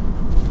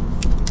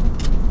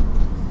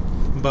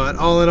 But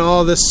all in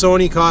all, this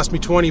Sony cost me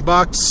 20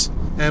 bucks.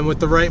 And with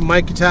the right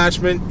mic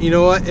attachment, you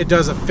know what? It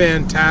does a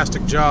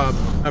fantastic job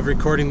of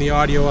recording the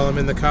audio while I'm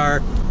in the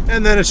car.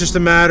 And then it's just a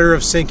matter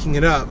of syncing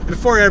it up.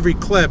 Before every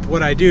clip,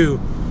 what I do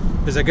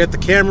is I get the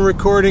camera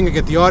recording, I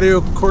get the audio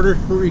recorder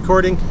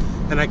recording,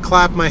 and I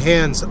clap my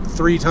hands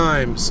 3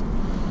 times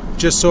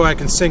just so I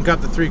can sync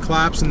up the 3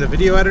 claps in the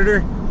video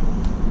editor.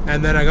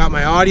 And then I got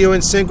my audio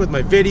in sync with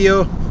my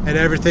video, and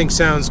everything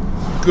sounds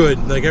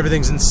good. Like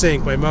everything's in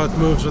sync. My mouth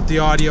moves with the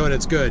audio and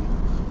it's good.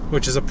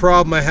 Which is a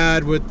problem I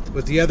had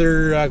with the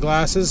other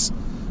glasses,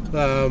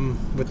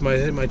 with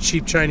my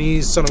cheap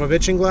Chinese son of a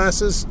bitching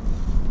glasses.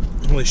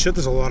 Holy shit,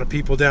 there's a lot of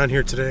people down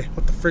here today.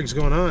 What the frig's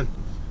going on?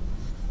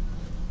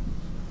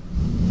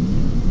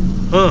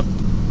 Huh,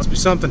 must be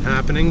something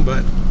happening,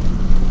 but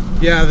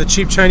yeah, the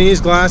cheap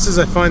Chinese glasses,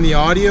 I find the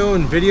audio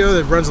and video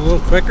that runs a little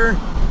quicker,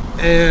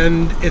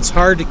 and it's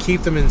hard to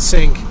keep them in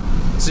sync.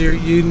 So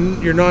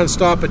you're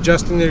non-stop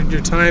adjusting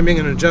your timing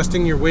and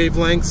adjusting your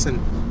wavelengths, and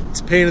it's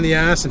a pain in the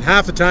ass, and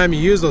half the time you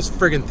use those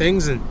friggin'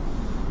 things and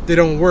they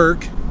don't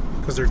work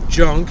because they're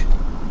junk.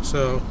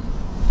 So,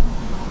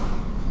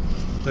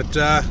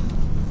 but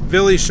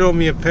Billy showed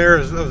me a pair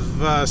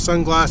of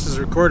sunglasses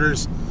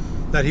recorders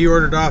that he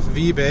ordered off of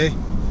eBay,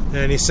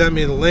 and he sent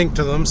me the link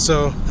to them,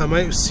 so I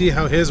might see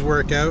how his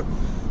work out.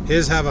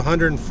 His have a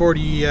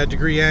 140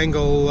 degree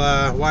angle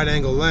wide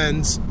angle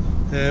lens,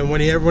 and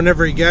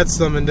whenever he gets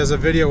them and does a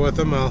video with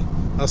them,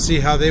 I'll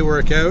see how they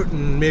work out,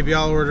 and maybe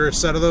I'll order a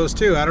set of those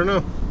too. I don't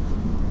know.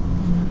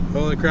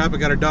 Holy crap, I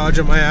got a Dodge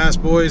on my ass,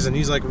 boys, and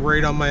he's like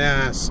right on my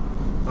ass.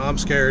 Oh, I'm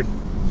scared.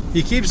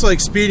 He keeps like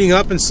speeding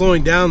up and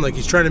slowing down like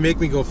he's trying to make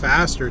me go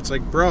faster. It's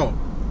like, bro,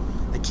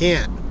 I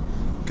can't.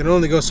 I can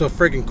only go so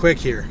friggin' quick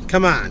here.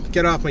 Come on,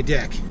 get off my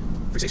dick.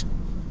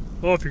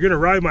 Well, if you're gonna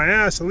ride my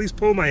ass, at least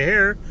pull my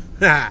hair.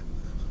 Ha!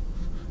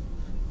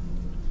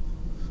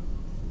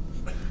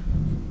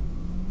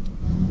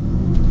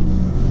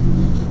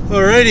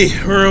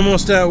 Alrighty, we're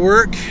almost at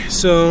work,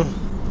 so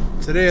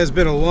today has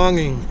been a long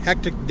and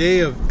hectic day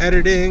of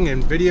editing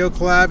and video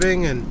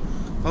collabing and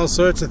all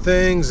sorts of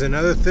things and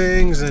other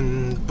things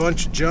and a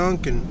bunch of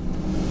junk, and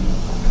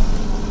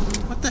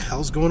what the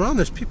hell's going on?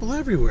 There's people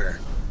everywhere.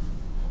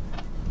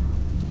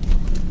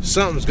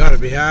 Something's got to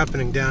be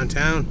happening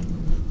downtown.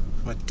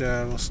 But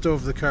we'll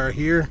stove the car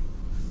here.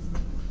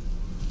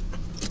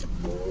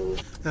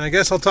 And I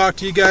guess I'll talk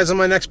to you guys on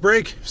my next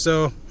break.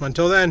 So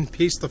until then,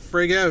 peace the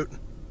frig out.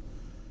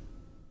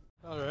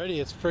 Alrighty,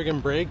 it's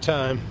friggin' break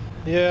time.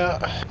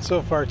 Yeah,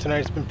 so far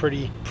tonight's been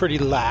pretty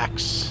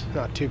lax,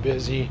 not too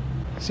busy.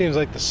 Seems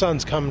like the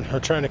sun's coming or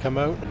trying to come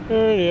out.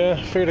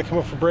 Yeah, figured I'd come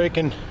up for break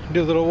and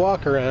do a little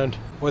walk around.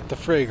 What the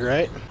frig,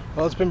 right?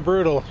 Well, it's been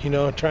brutal, you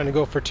know, trying to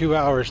go for 2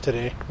 hours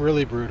today.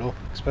 Really brutal.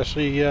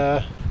 Especially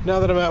now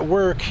that I'm at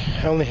work,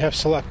 I only have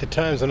selected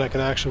times when I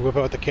can actually whip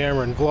out the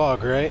camera and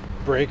vlog, right?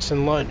 Breaks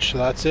and lunch, so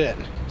that's it.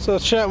 So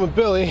let's chat with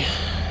Billy,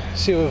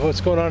 see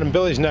what's going on in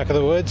Billy's neck of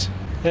the woods.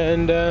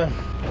 And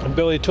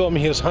Billy told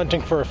me he was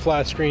hunting for a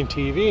flat screen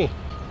TV,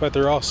 but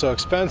they're all so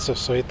expensive,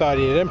 so he thought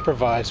he'd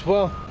improvise.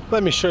 Well,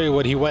 let me show you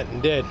what he went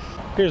and did.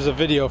 Here's a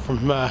video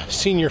from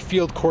senior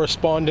field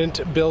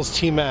correspondent Bill's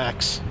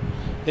T-Max.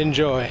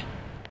 Enjoy.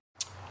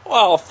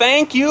 Well,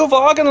 thank you,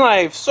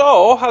 VlogginLife.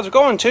 So, how's it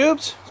going,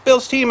 tubes? It's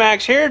Bill's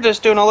T-Max here,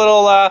 just doing a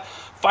little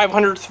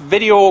 500th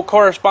video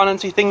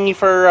correspondency thingy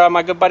for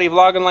my good buddy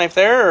VlogginLife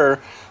there, or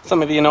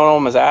some of you know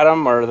him as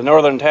Adam, or the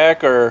Northern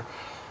Tech, or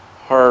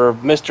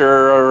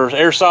Mr.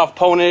 Airsoft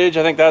Ponage.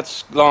 I think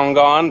that's long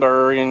gone, but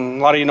a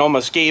lot of you know him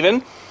as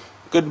Skaven.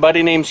 Good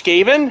buddy named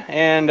Skaven,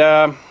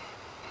 and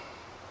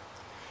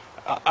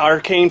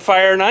Arcane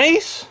Fire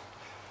Nice.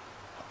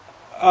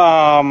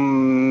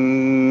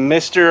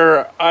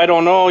 Mr. I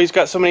don't know, he's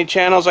got so many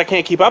channels I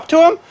can't keep up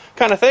to him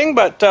kind of thing,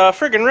 but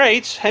friggin'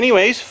 rights.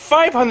 Anyways,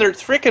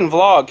 500th frickin'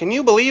 vlog. Can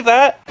you believe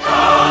that?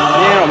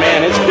 Yeah,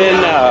 man, it's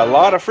been a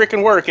lot of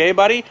frickin' work, eh,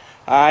 buddy?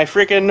 I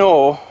frickin'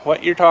 know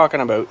what you're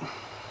talking about.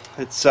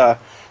 It's a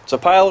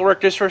pile of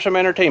work just for some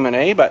entertainment,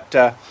 eh? But,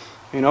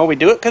 you know, we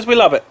do it because we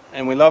love it.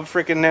 And we love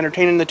frickin'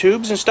 entertaining the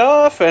tubes and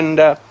stuff, and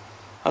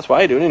that's why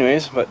I do it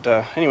anyways. But,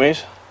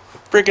 anyways,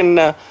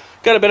 frickin'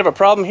 got a bit of a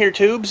problem here,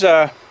 tubes.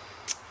 The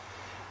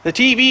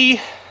TV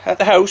at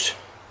the house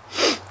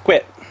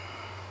quit.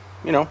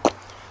 You know,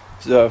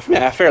 it's a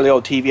fairly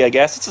old TV, I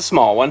guess. It's a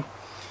small one.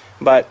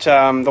 But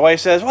the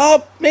wife says,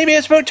 well, maybe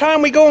it's about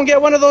time we go and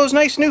get one of those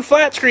nice new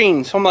flat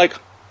screens. I'm like,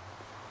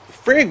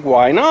 frig,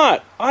 why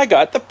not? I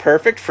got the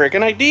perfect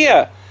friggin'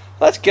 idea.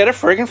 Let's get a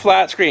friggin'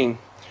 flat screen.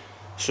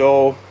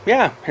 So,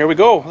 yeah, here we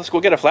go. Let's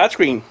go get a flat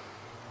screen.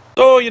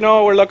 So, you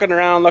know, we're looking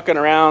around,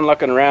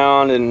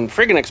 and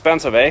friggin'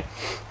 expensive, eh?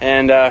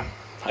 And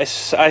I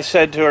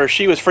said to her,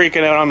 she was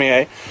freaking out on me,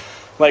 eh?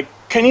 Like,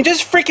 can you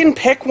just freaking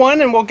pick one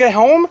and we'll get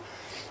home?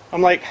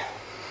 I'm like,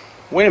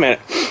 wait a minute.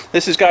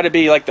 This has got to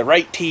be like the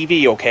right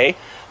TV, okay?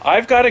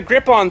 I've got a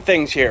grip on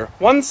things here.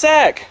 One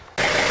sec.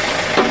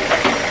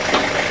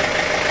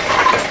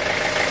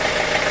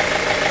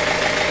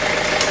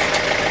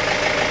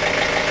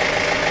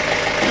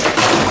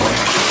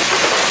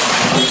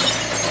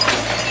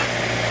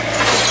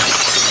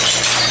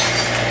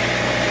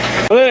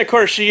 And then, of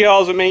course, she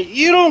yells at me,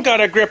 you don't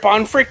got a grip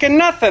on freaking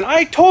nothing.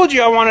 I told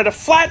you I wanted a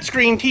flat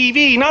screen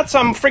TV, not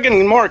some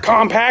freaking more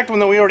compact one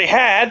that we already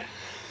had.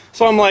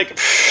 So I'm like,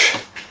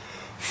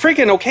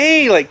 freaking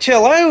okay, like,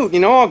 chill out, you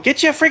know, I'll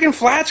get you a freaking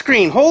flat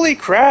screen. Holy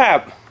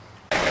crap.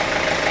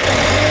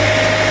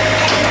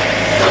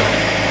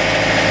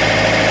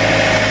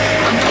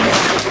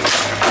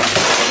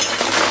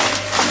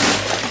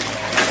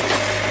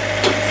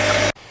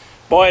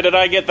 Boy, did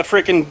I get the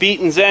frickin'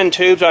 beaten zen,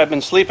 tubes. I've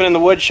been sleeping in the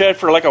woodshed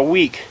for like a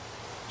week.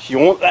 She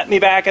won't let me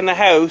back in the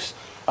house.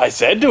 I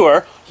said to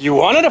her, you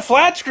wanted a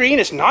flat screen.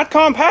 It's not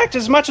compact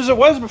as much as it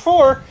was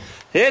before.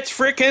 It's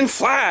frickin'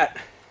 flat.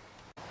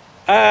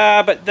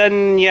 But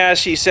then, yeah,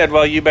 she said,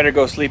 well, you better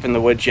go sleep in the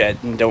woodshed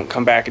and don't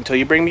come back until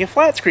you bring me a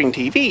flat screen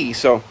TV.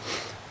 So,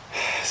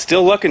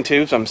 still looking,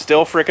 tubes. I'm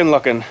still frickin'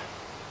 looking.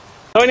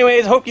 So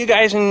anyways, hope you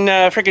guys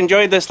frickin'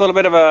 enjoyed this little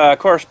bit of a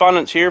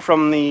correspondence here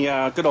from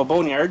the good old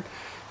boneyard.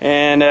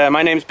 And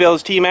my name's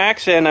Bill's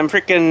T-Max, and I'm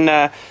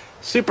freaking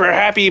super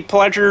happy,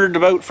 pleasured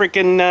about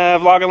freaking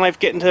VlogginLife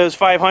getting to his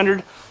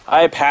 500.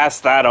 I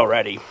passed that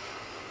already.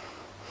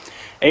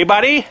 Hey,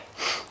 buddy?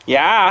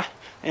 Yeah.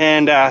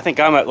 And I think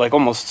I'm at like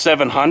almost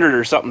 700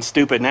 or something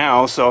stupid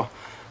now. So,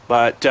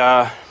 but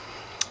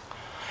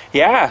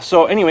yeah.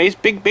 So, anyways,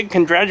 big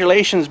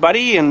congratulations,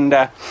 buddy. And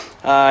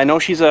I know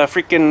she's a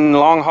freaking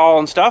long haul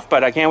and stuff,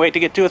 but I can't wait to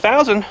get to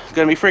 1,000. It's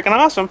gonna be freaking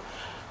awesome.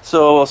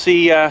 So we'll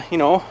see. You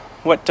know.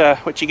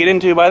 What you get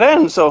into by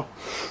then. So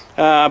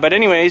but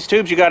anyways,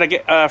 tubes, you gotta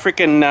get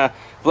freaking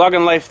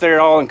VlogginLife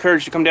there, all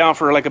encouraged to come down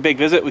for like a big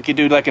visit. We could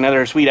do like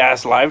another sweet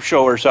ass live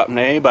show or something,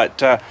 eh?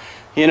 But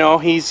you know,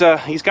 he's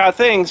got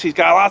things, he's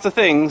got lots of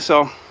things.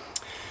 So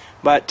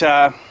but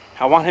I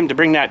want him to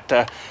bring that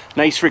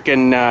nice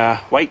freaking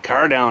white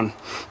car down.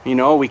 You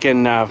know, we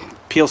can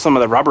peel some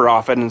of the rubber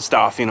off it and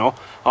stuff, you know,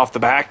 off the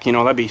back. You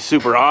know, that'd be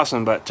super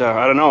awesome. But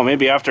I don't know,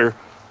 maybe after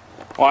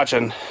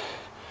watching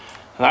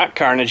that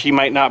carnage, he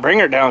might not bring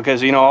her down,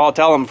 because, you know, I'll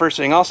tell him, first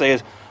thing I'll say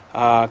is,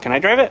 can I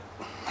drive it?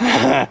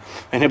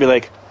 And he'll be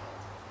like,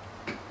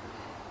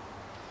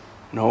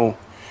 no.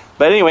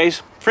 But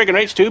anyways, friggin'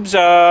 rights, tubes.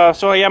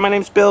 So yeah, my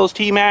name's Bill's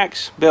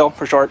T-Max. Bill,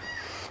 for short,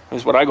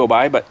 is what I go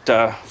by, but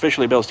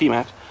officially Bill's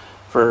T-Max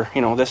for,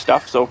 you know, this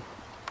stuff. So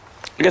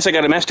I guess I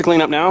got a mess to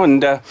clean up now,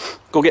 and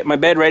go get my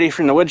bed ready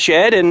from the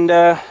woodshed, and,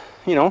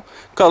 you know,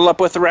 cuddle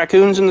up with the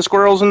raccoons and the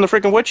squirrels in the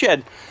freaking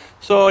woodshed.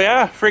 So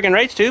yeah, friggin'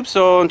 rights, tubes.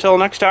 So until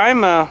next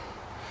time,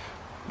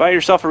 buy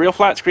yourself a real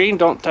flat screen.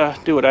 Don't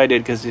do what I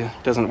did, because it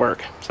doesn't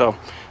work. So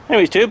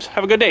anyways, tubes,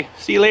 have a good day.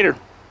 See you later.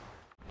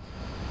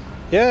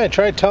 Yeah, I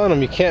tried telling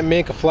him you can't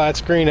make a flat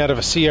screen out of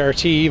a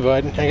CRT,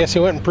 but I guess he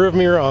went and proved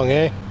me wrong,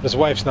 eh? His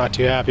wife's not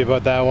too happy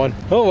about that one.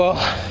 Oh well,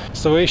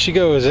 it's the way she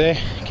goes, eh?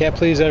 Can't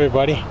please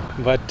everybody.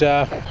 But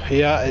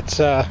yeah, it's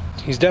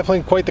he's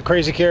definitely quite the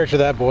crazy character,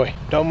 that boy.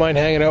 Don't mind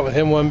hanging out with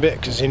him one bit,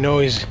 because you know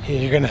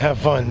you're gonna have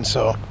fun.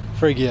 So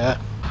frig yeah.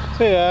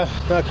 So yeah,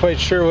 not quite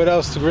sure what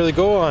else to really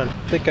go on.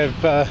 I think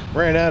I've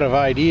ran out of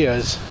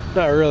ideas.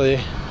 Not really,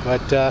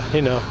 but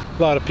you know,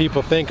 a lot of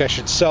people think I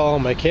should sell all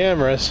my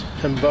cameras,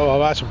 and well,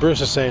 that's what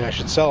Bruce is saying. I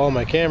should sell all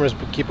my cameras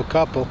but keep a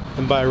couple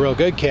and buy a real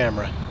good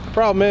camera. The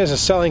problem is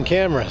selling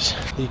cameras.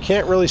 You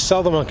can't really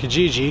sell them on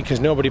Kijiji because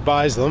nobody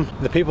buys them.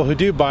 The people who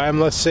do buy them,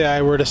 let's say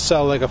I were to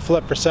sell like a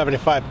flip for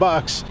 75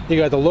 bucks, you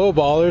got the low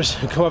ballers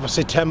who come up and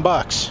say 10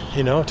 bucks,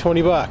 you know,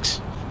 20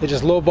 bucks. They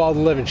just lowball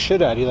the living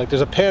shit out of you. Like,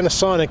 there's a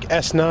Panasonic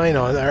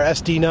S9 on, or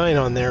SD9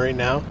 on there right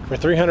now for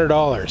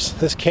 $300.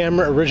 This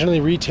camera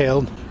originally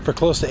retailed for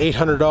close to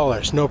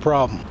 $800, no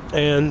problem.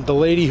 And the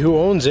lady who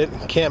owns it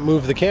can't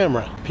move the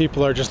camera.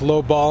 People are just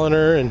lowballing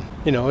her, and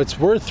you know, it's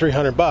worth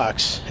 300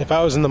 bucks. If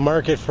I was in the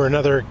market for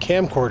another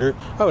camcorder,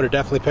 I would have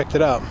definitely picked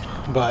it up.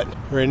 But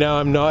right now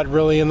I'm not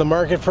really in the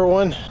market for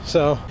one.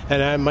 So,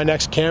 and my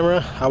next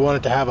camera, I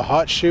wanted to have a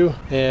hot shoe,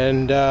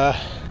 and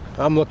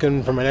I'm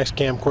looking for my next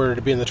camcorder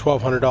to be in the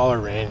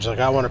 $1,200 range. Like,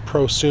 I want a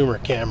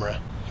prosumer camera.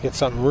 Get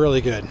something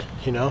really good,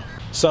 you know?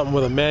 Something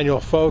with a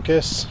manual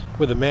focus,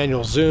 with a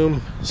manual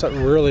zoom,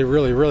 something really,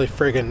 really, really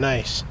friggin'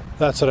 nice.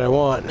 That's what I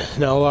want.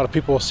 Now, a lot of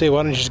people will say,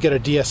 why don't you just get a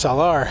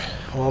DSLR?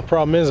 Well, the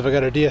problem is, if I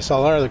got a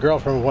DSLR, the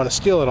girlfriend would want to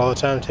steal it all the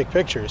time and take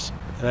pictures.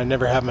 And I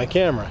never have my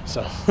camera,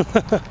 so.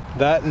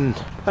 That, and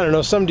I don't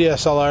know, some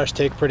DSLRs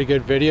take pretty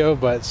good video,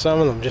 but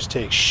some of them just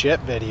take shit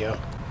video.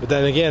 But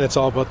then again, it's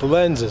all about the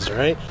lenses,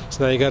 right?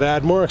 So now you gotta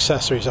add more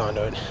accessories onto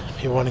it.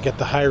 If you want to get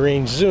the high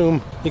range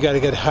zoom, you gotta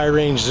get a high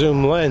range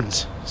zoom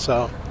lens.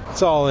 So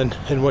it's all in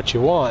what you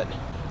want.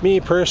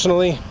 Me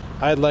personally,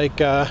 I'd like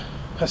a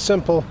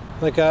simple,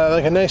 like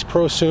a nice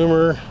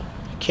prosumer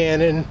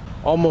Canon,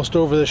 almost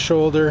over the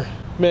shoulder,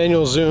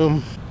 manual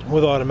zoom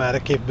with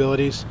automatic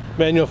capabilities,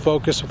 manual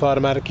focus with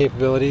automatic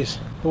capabilities.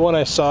 The one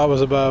I saw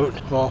was about,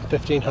 well,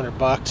 1,500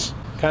 bucks.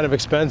 Kind of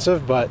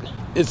expensive, but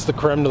it's the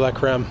creme de la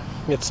creme.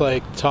 It's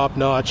like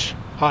top-notch,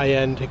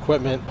 high-end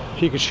equipment.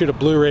 You could shoot a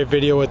Blu-ray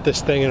video with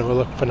this thing and it would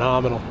look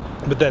phenomenal.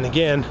 But then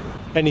again,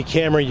 any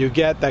camera you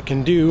get that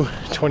can do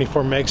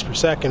 24 megs per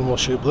second will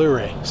shoot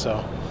Blu-ray,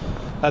 so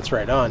that's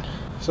right on.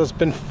 So it's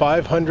been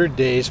 500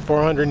 days,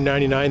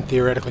 499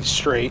 theoretically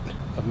straight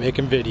of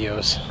making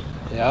videos.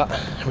 Yeah,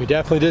 we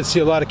definitely did see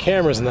a lot of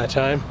cameras in that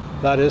time.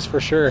 That is for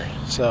sure.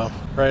 So,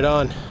 right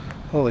on.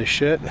 Holy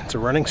shit, it's a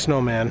running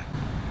snowman.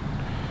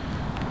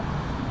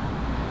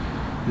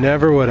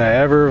 Never would I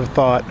ever have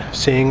thought of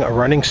seeing a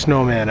running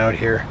snowman out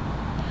here.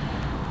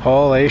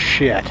 Holy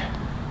shit.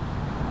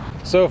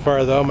 So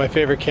far though, my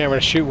favorite camera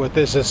to shoot with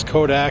is this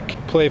Kodak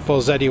Playful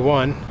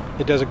ZE1.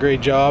 It does a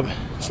great job.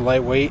 It's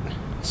lightweight,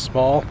 it's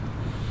small.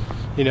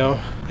 You know,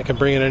 I can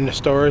bring it into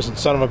stores and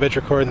son of a bitch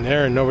record in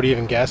there and nobody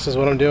even guesses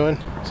what I'm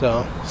doing.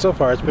 So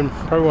far it's been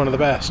probably one of the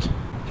best.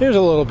 Here's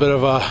a little bit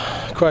of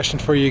a question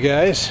for you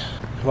guys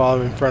while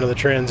I'm in front of the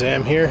Trans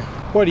Am here.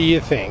 What do you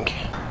think?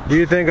 Do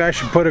you think I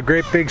should put a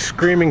great big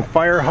screaming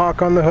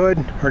Firehawk on the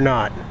hood or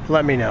not?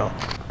 Let me know.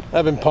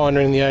 I've been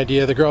pondering the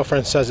idea. The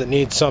girlfriend says it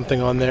needs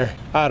something on there.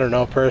 I don't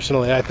know,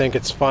 personally. I think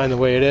it's fine the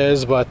way it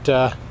is, but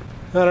I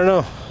don't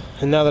know.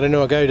 And now that I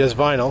know a guy who does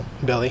vinyl,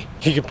 Billy,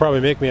 he could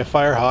probably make me a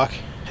Firehawk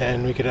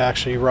and we could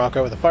actually rock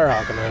out with a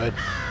Firehawk on the hood.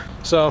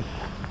 So,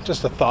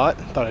 just a thought.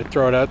 Thought I'd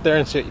throw it out there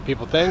and see what you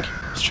people think.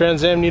 Does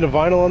Trans Am need a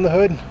vinyl on the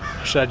hood?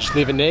 Or should I just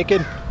leave it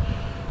naked?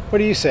 What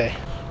do you say?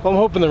 Well, I'm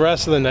hoping the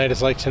rest of the night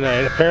is like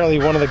tonight. Apparently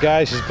one of the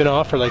guys who's been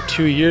off for like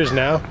 2 years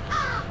now,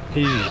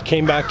 he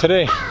came back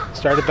today.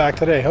 Started back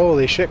today.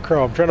 Holy shit,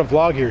 Crow, I'm trying to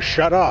vlog here.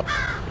 Shut up.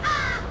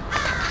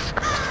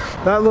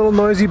 That little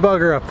noisy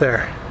bugger up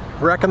there.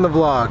 Wrecking the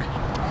vlog.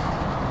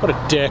 What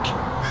a dick.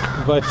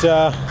 But,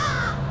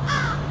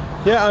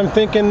 yeah, I'm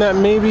thinking that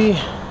maybe...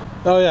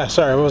 Oh yeah,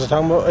 sorry, what was I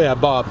talking about? Oh, yeah,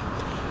 Bob.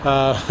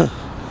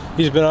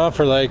 He's been off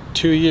for like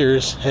 2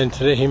 years, and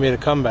today he made a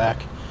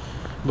comeback.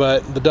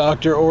 But the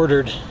doctor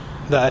ordered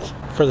that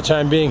for the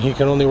time being he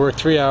can only work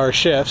 3-hour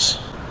shifts,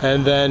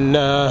 and then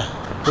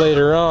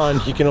later on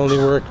he can only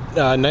work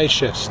night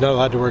shifts. He's not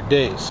allowed to work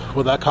days.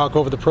 Will that cock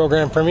over the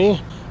program for me?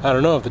 I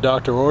don't know. If the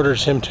doctor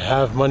orders him to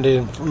have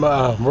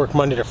work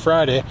Monday to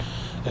Friday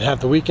and have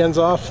the weekends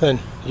off, then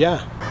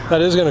yeah,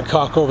 that is going to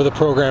cock over the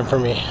program for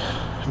me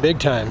big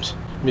times,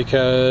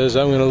 because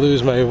I'm going to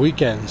lose my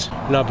weekends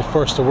and not be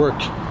forced to work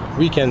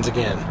weekends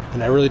again,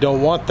 and I really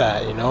don't want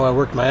that. You know, I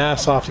worked my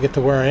ass off to get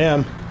to where I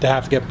am. To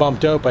have to get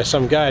bumped out by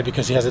some guy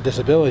because he has a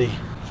disability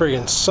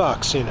friggin'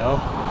 sucks, you know.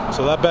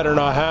 So that better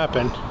not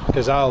happen,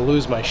 because I'll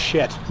lose my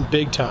shit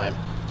big time.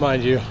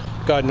 Mind you,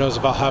 God knows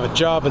if I'll have a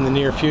job in the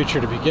near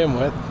future to begin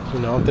with. You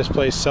know, if this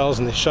place sells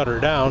and they shut her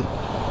down,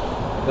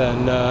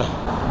 then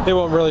it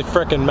won't really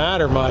frickin'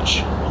 matter much,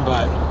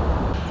 but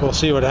we'll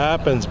see what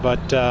happens.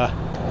 But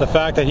the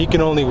fact that he can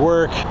only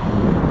work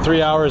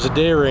 3 hours a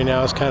day right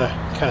now is kind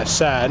of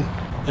sad,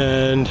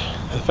 and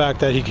the fact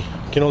that he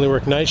can only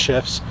work night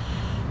shifts,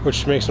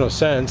 which makes no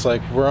sense.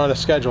 Like, we're on a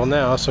schedule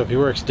now, so if he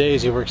works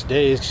days, he works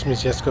days. It just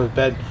means he has to go to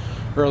bed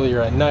earlier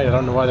at night. I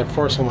don't know why they're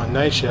forcing him on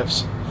night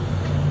shifts.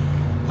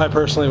 I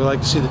personally would like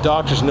to see the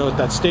doctor's note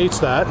that states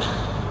that,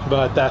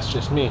 but that's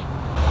just me.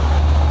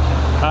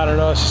 I don't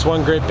know, it's just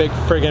one great big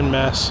friggin'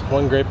 mess.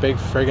 One great big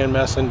friggin'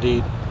 mess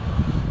indeed.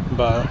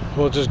 But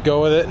we'll just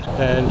go with it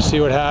and see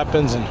what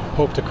happens, and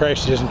hope to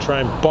Christ he doesn't try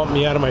and bump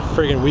me out of my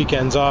friggin'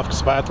 weekends off,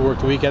 because if I have to work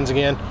the weekends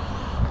again,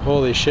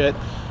 holy shit.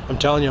 I'm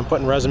telling you, I'm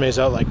putting resumes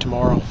out like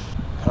tomorrow.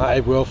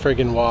 I will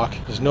friggin' walk.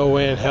 There's no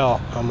way in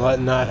hell I'm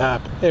letting that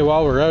happen. Hey,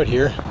 while we're out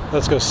here,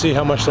 let's go see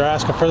how much they're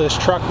asking for this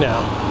truck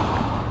now.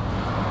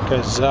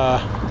 Because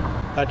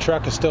that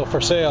truck is still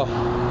for sale.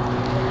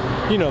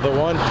 You know the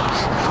one.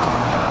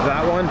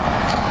 That one.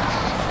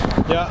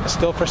 Yeah,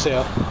 still for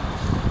sale.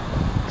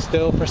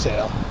 Still for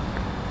sale.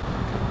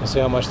 Let's see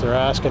how much they're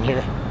asking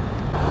here.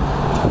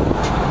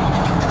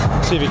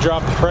 See if he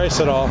dropped the price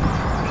at all.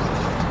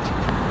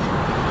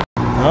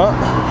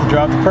 Oh, he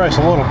dropped the price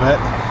a little bit.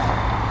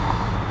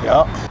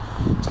 Yeah.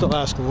 Still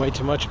asking way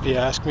too much if you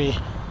ask me.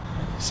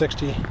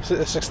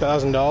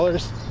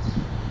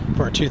 $6,000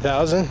 for a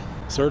 2000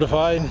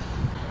 certified.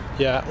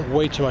 Yeah,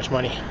 way too much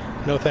money.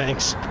 No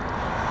thanks.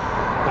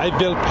 I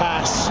will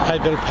pass. I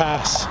will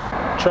pass.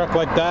 Truck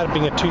like that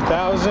being a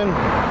 2000,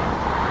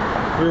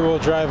 rear wheel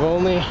drive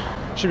only,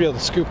 should be able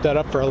to scoop that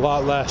up for a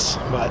lot less,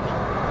 but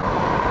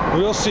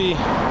we'll see.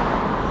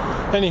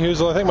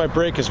 Anywho, I think my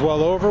break is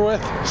well over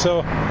with,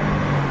 so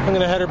I'm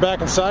gonna head her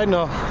back inside and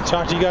I'll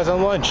talk to you guys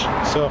on lunch.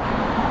 So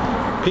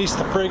peace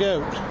the frig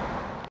out.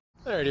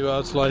 Alrighty, well,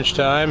 it's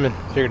lunchtime and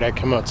figured I'd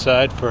come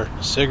outside for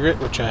a cigarette,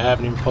 which I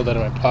haven't even pulled out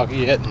of my pocket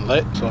yet and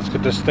lit. So let's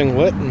get this thing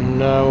lit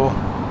and we'll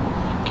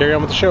carry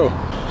on with the show.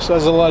 So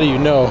as a lot of you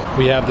know,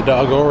 we have the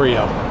dog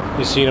Oreo.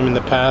 You've seen him in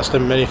the past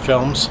in many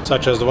films,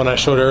 such as the one I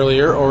showed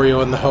earlier,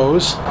 Oreo and the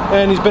Hose.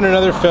 And he's been in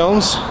other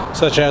films,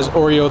 such as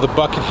Oreo the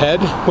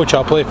Buckethead, which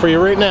I'll play for you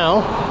right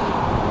now.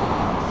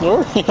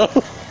 Oreo?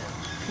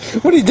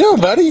 What are you doing,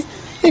 buddy?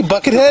 Hey,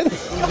 Buckethead.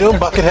 What are you doing,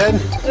 Buckethead?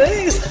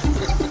 Thanks.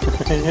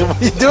 What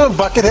are you doing,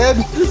 Buckethead?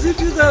 Does he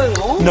do that at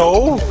home?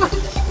 No.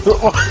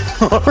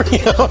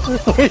 Oreo,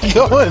 where are you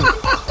going?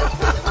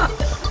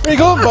 Where are you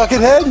going,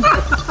 Buckethead?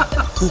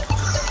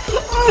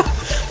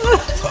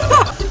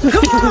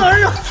 Come on,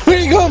 Oreo. Where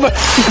are you going, buddy?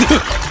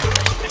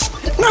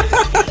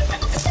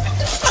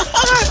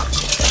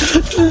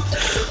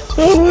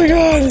 Oh my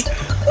god.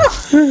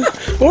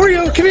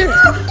 Oreo, come here.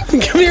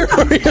 Come here,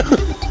 Oreo.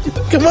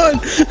 Come on.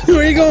 Where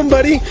are you going,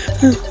 buddy?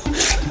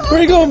 Where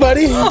are you going,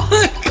 buddy? Oh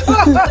my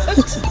god.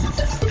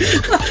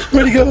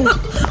 Where'd you go?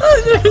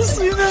 I've never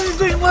seen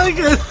anything like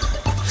it.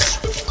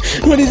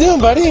 What are you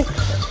doing, buddy?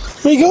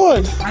 Where are you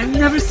going? I've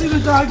never seen a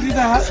dog do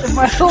that in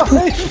my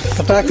life.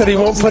 The fact that he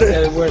won't put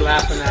it... We're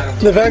laughing at him.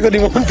 The fact that he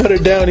won't put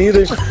it down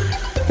either.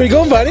 Where are you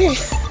going, buddy?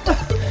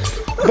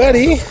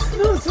 Buddy?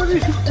 No, it's funny.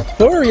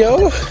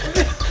 Oreo?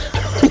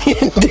 What are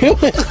you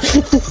doing?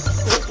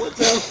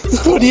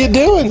 What are you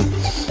doing?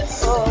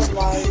 Oh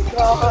my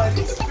god.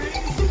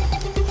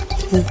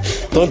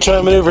 Don't try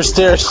and maneuver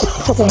stairs.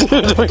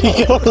 Dude, where are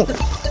you going?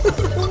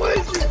 Why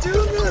is he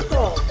doing that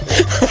though?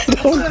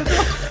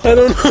 I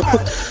don't know.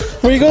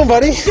 Where are you going,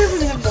 buddy? I've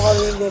given him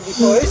water in there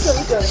before. He's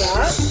never done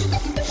that.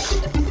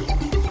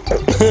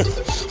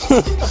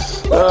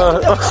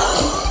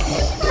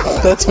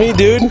 That's me,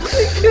 dude. I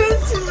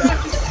can't see where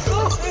he's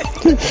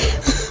going.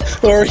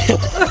 Oreo.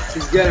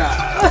 He's got a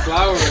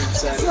flower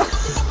inside.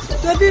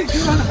 That'd be a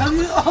good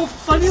one.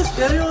 Funniest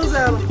videos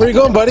out of him. Where are you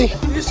going, buddy?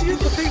 You should get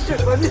the picture,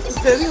 funniest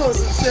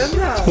videos and send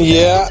that.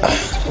 Yeah.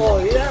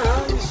 Oh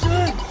yeah, you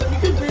should. You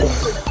could pay him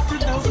for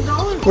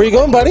 $10,000. Where you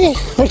going, buddy?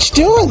 What you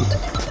doing?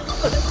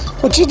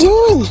 What you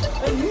doing?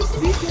 And you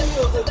see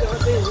videos like that,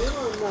 they win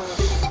on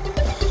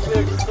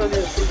America's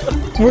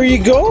Funniest. Where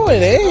you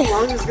going, eh? How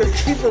long is gonna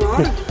keep it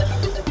on?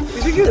 You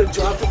think you'd have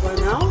dropped it by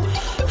now?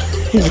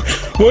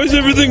 Why is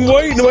everything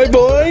white? Am I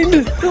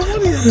blind? What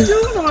are you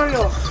doing,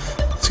 Mario?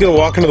 He's gonna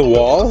walk into the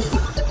wall.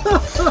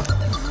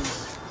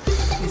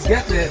 He's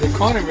got the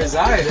corner of his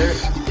eye there.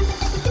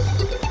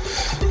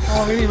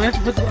 Oh, really? You have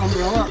to put the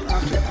umbrella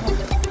after.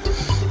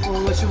 Oh,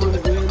 unless you want to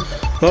go in.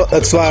 Oh,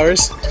 that's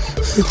flowers.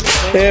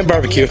 And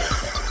barbecue.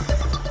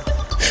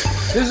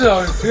 This is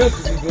how it feels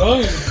to be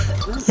blind.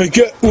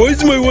 Why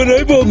is my one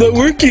eyeball not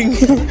working?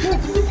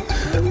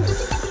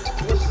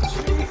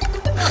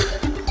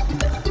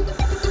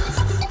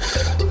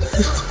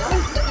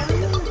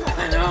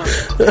 I know.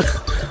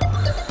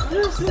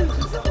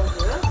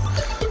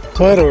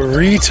 What a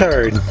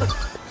retard.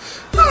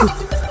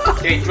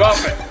 Okay, drop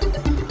it.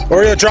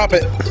 Oreo, drop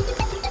it.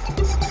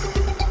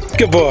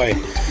 Good boy.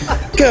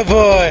 Good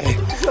boy.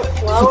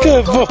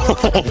 Good boy.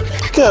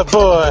 Good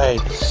boy.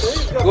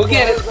 Go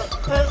get it.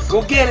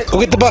 Go get it. Go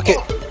get the bucket.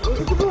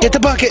 Get the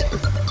bucket.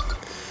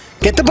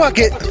 Get the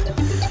bucket.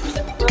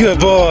 Good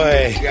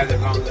boy. You got it the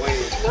wrong way.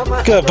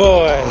 Good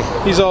boy.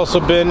 He's also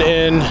been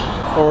in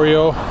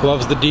Oreo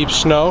Loves the Deep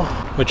Snow,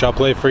 which I'll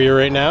play for you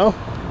right now.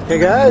 Hey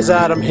guys,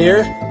 Adam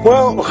here.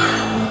 Well,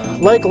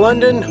 like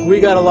London, we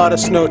got a lot of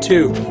snow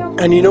too.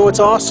 And you know what's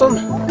awesome?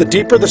 The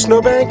deeper the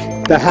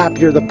snowbank, the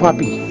happier the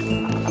puppy.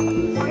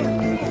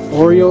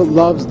 Oreo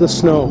loves the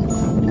snow.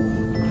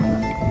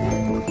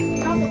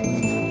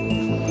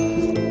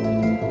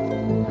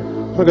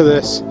 Look at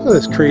this. Look at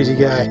this crazy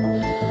guy.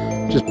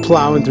 Just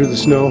plowing through the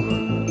snow.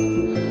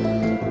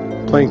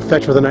 Playing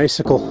fetch with an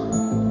icicle.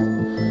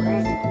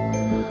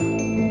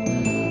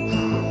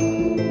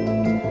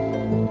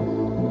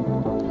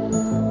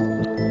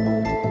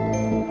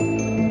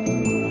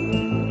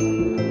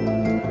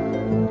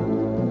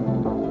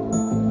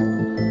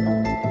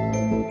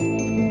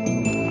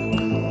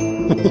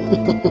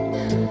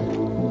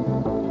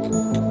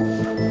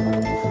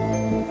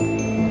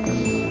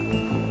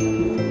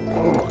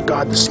 Oh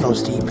god, the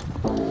snow's deep.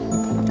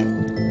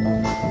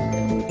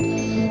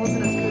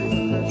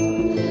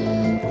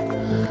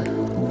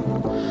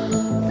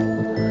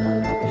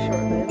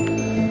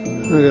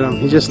 Look at him,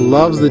 he just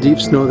loves the deep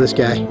snow, this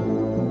guy.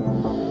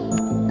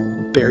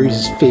 buries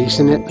his face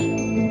in it.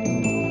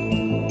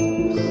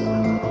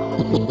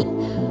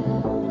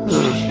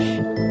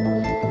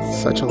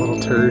 Such a little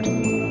turd.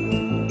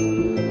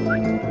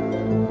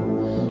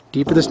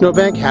 Deeper the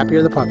snowbank,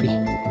 happier the puppy.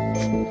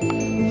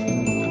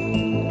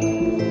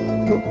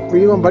 Oh, where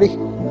you going, buddy?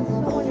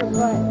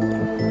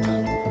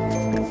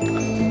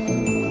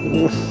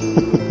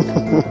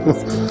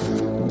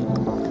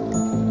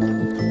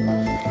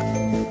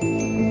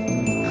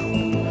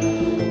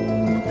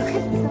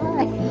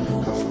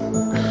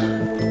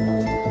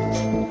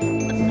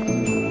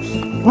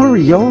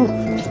 Oreo!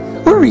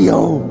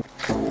 Oreo!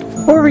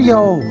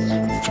 Oreo!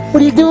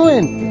 What are you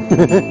doing?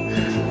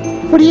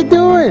 What are you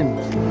doing?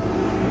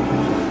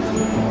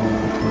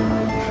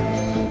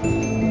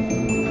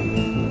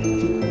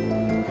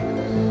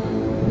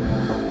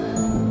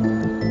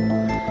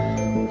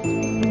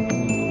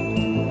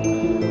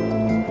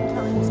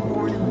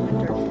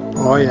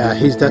 Oh yeah,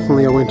 he's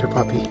definitely a winter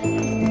puppy.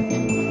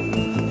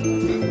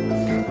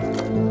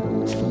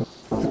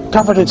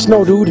 Covered in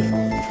snow, dude.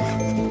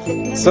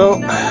 So,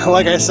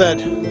 like I said,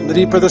 the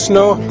deeper the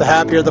snow, the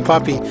happier the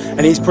puppy.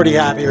 And he's pretty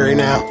happy right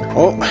now.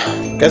 Oh,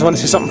 you guys want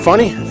to see something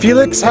funny?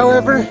 Felix,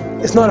 however,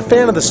 is not a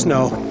fan of the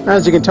snow.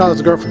 As you can tell,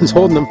 his girlfriend's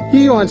holding him.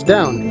 He wants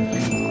down.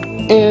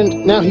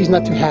 And now he's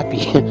not too happy.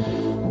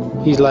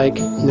 He's like,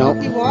 no.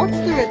 He walked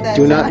through it that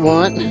do not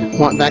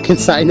want back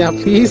inside now,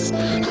 please.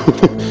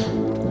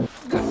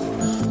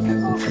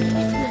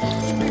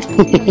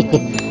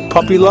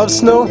 Puppy loves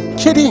snow,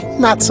 kitty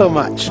not so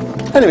much.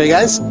 Anyway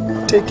guys,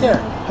 take care.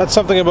 That's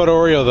something about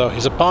Oreo though.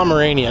 He's a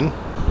Pomeranian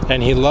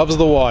and he loves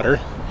the water.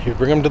 You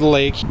bring him to the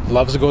lake, he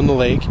loves to go in the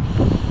lake.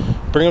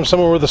 Bring him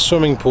somewhere with a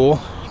swimming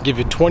pool. Give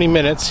you 20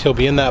 minutes, he'll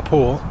be in that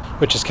pool,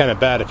 which is kind of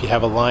bad if you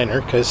have a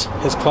liner because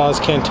his claws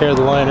can't tear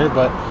the liner,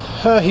 but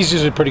he's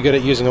usually pretty good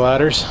at using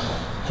ladders.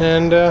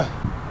 And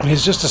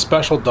he's just a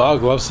special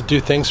dog, loves to do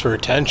things for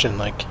attention.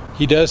 Like,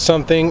 he does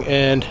something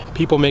and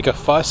people make a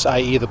fuss,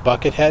 i.e. the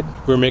bucket head.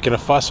 We were making a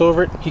fuss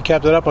over it. He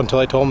kept it up until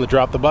I told him to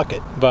drop the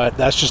bucket. But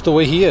that's just the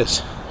way he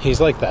is. He's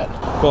like that.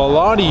 Well, a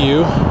lot of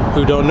you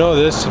who don't know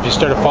this, if you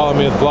started following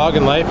me with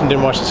VlogginLife and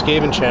didn't watch the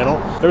Skaven channel,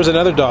 there was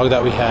another dog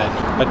that we had.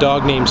 A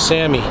dog named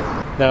Sammy.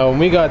 Now, when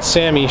we got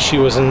Sammy, she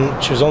was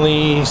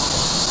only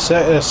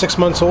 6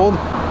 months old.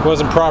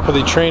 Wasn't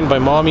properly trained by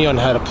mommy on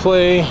how to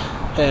play,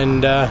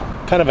 and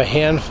kind of a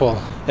handful.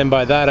 And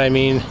by that I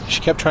mean she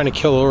kept trying to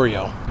kill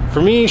Oreo.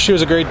 For me, she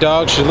was a great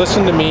dog. She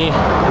listened to me,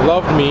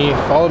 loved me,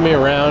 followed me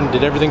around,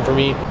 did everything for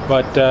me,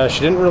 but she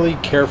didn't really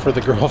care for the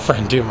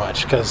girlfriend too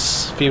much,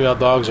 because female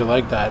dogs are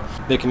like that.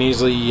 They can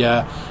easily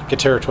get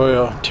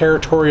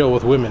territorial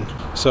with women.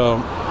 So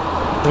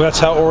that's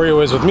how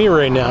Oreo is with me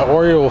right now.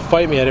 Oreo will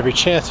fight me at every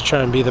chance to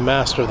try and be the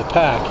master of the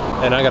pack,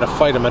 and I gotta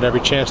fight him at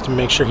every chance to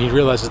make sure he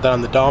realizes that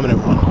I'm the dominant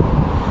one.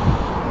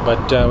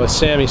 But with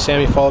Sammy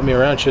followed me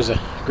around. She was a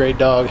great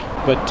dog.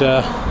 But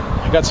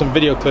I got some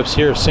video clips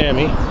here of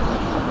Sammy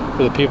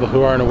for the people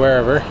who aren't aware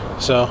of her.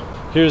 So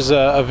here's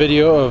a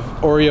video of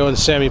Oreo and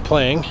Sammy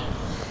playing.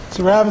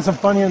 So we're having some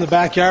fun here in the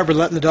backyard. We're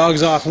letting the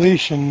dogs off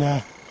leash,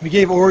 and we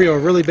gave Oreo a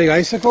really big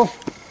icicle.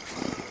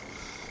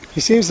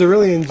 He seems to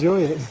really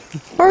enjoy it.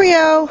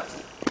 Oreo!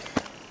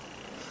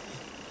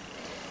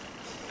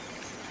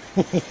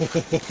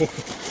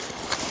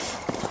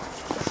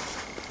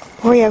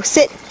 Oreo,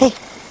 sit. Hey,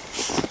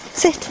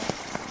 sit.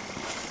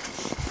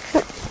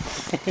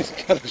 He's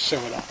gotta show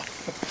it off.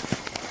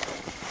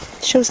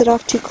 Shows it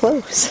off too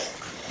close.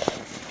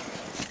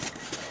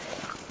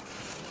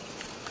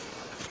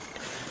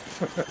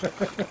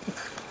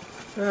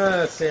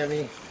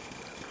 Sammy.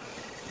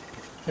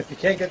 If you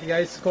can't get the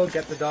icicle,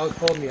 get the dog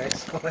holding the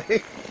icicle.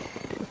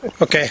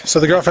 Okay, so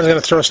the girlfriend's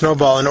gonna throw a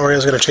snowball and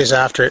Oreo's gonna chase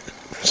after it.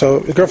 So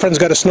the girlfriend's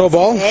got a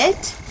snowball.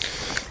 Sit.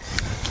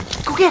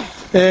 Go get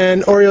it.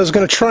 And Oreo's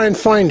gonna try and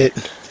find it.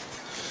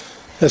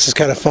 This is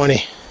kind of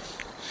funny.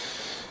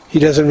 He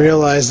doesn't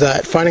realize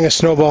that finding a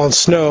snowball in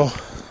snow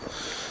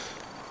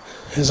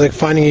is like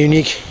finding a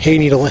unique hay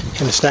needle in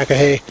a stack of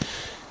hay.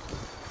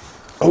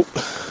 Oh,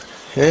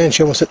 and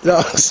she almost hit the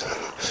dogs.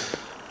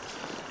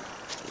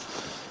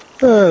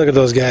 Oh, look at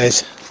those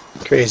guys.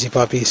 Crazy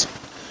puppies.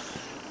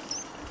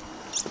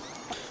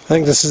 I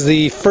think this is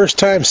the first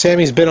time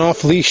Sammy's been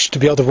off leash to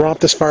be able to romp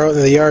this far out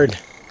into the yard.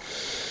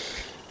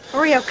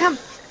 Oreo, come.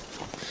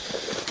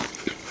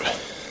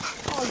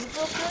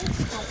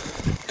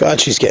 God,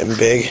 she's getting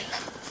big.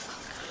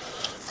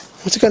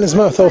 What's he got in his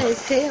mouth? Oh,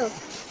 his tail.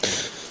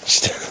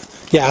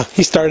 Yeah,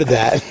 he started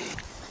that.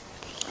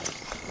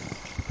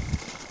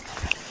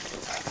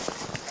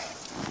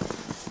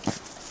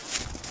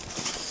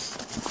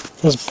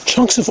 There's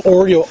chunks of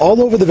Oreo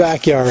all over the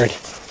backyard.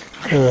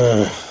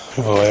 Oh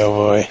boy, oh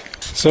boy.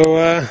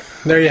 So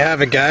there you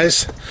have it,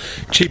 guys.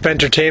 Cheap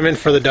entertainment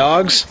for the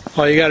dogs.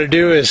 All you gotta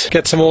do is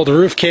get some old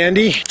roof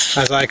candy,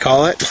 as I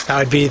call it. That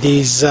would be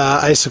these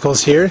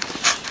icicles here.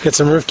 Get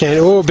some roof candy.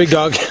 Oh, big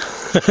dog.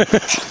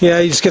 Yeah,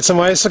 you just get some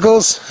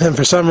icicles, and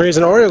for some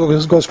reason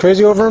Oreo goes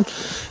crazy over them.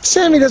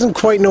 Sammy doesn't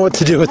quite know what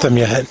to do with them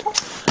yet.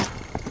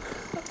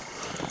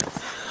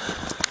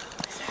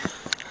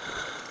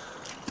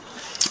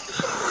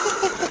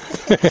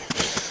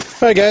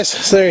 Alright guys,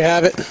 so there you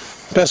have it.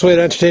 Best way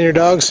to entertain your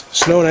dogs,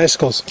 snow and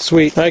icicles.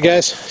 Sweet. Alright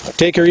guys,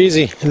 take her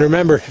easy. And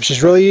remember, if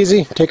she's really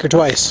easy, take her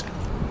twice.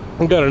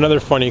 I've got another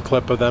funny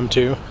clip of them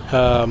too.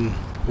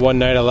 One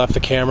night I left the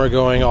camera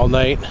going all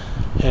night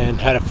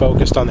and had it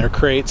focused on their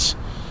crates.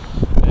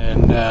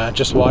 And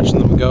just watching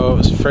them go, it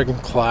was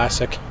friggin'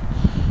 classic.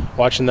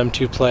 Watching them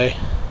two play.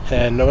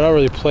 And not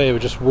really play,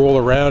 but just roll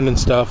around and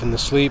stuff in the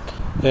sleep.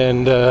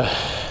 And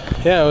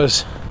yeah,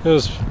 it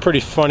was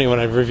pretty funny when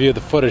I reviewed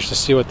the footage to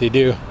see what they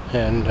do.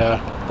 And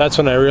that's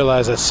when I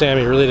realized that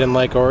Sammy really didn't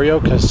like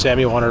Oreo because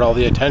Sammy wanted all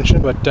the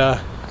attention. But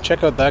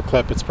check out that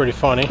clip, it's pretty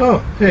funny. Oh,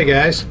 hey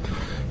guys.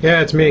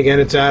 Yeah, it's me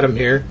again, it's Adam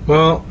here.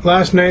 Well,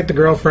 last night the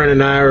girlfriend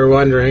and I were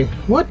wondering,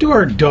 what do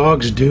our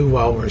dogs do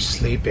while we're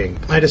sleeping?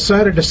 I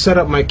decided to set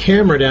up my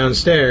camera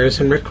downstairs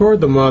and record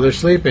them while they're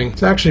sleeping.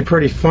 It's actually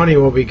pretty funny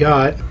what we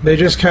got. They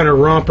just kind of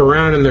romp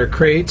around in their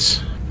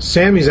crates.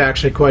 Sammy's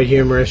actually quite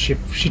humorous.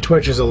 She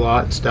twitches a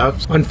lot and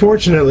stuff.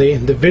 Unfortunately,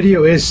 the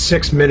video is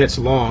 6 minutes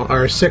long,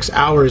 or 6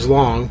 hours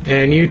long,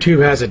 and YouTube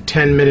has a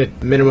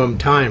 10-minute minimum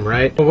time,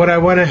 right? But what I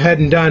went ahead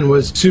and done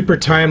was super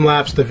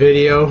time-lapse the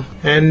video,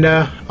 and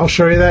I'll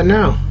show you that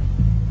now.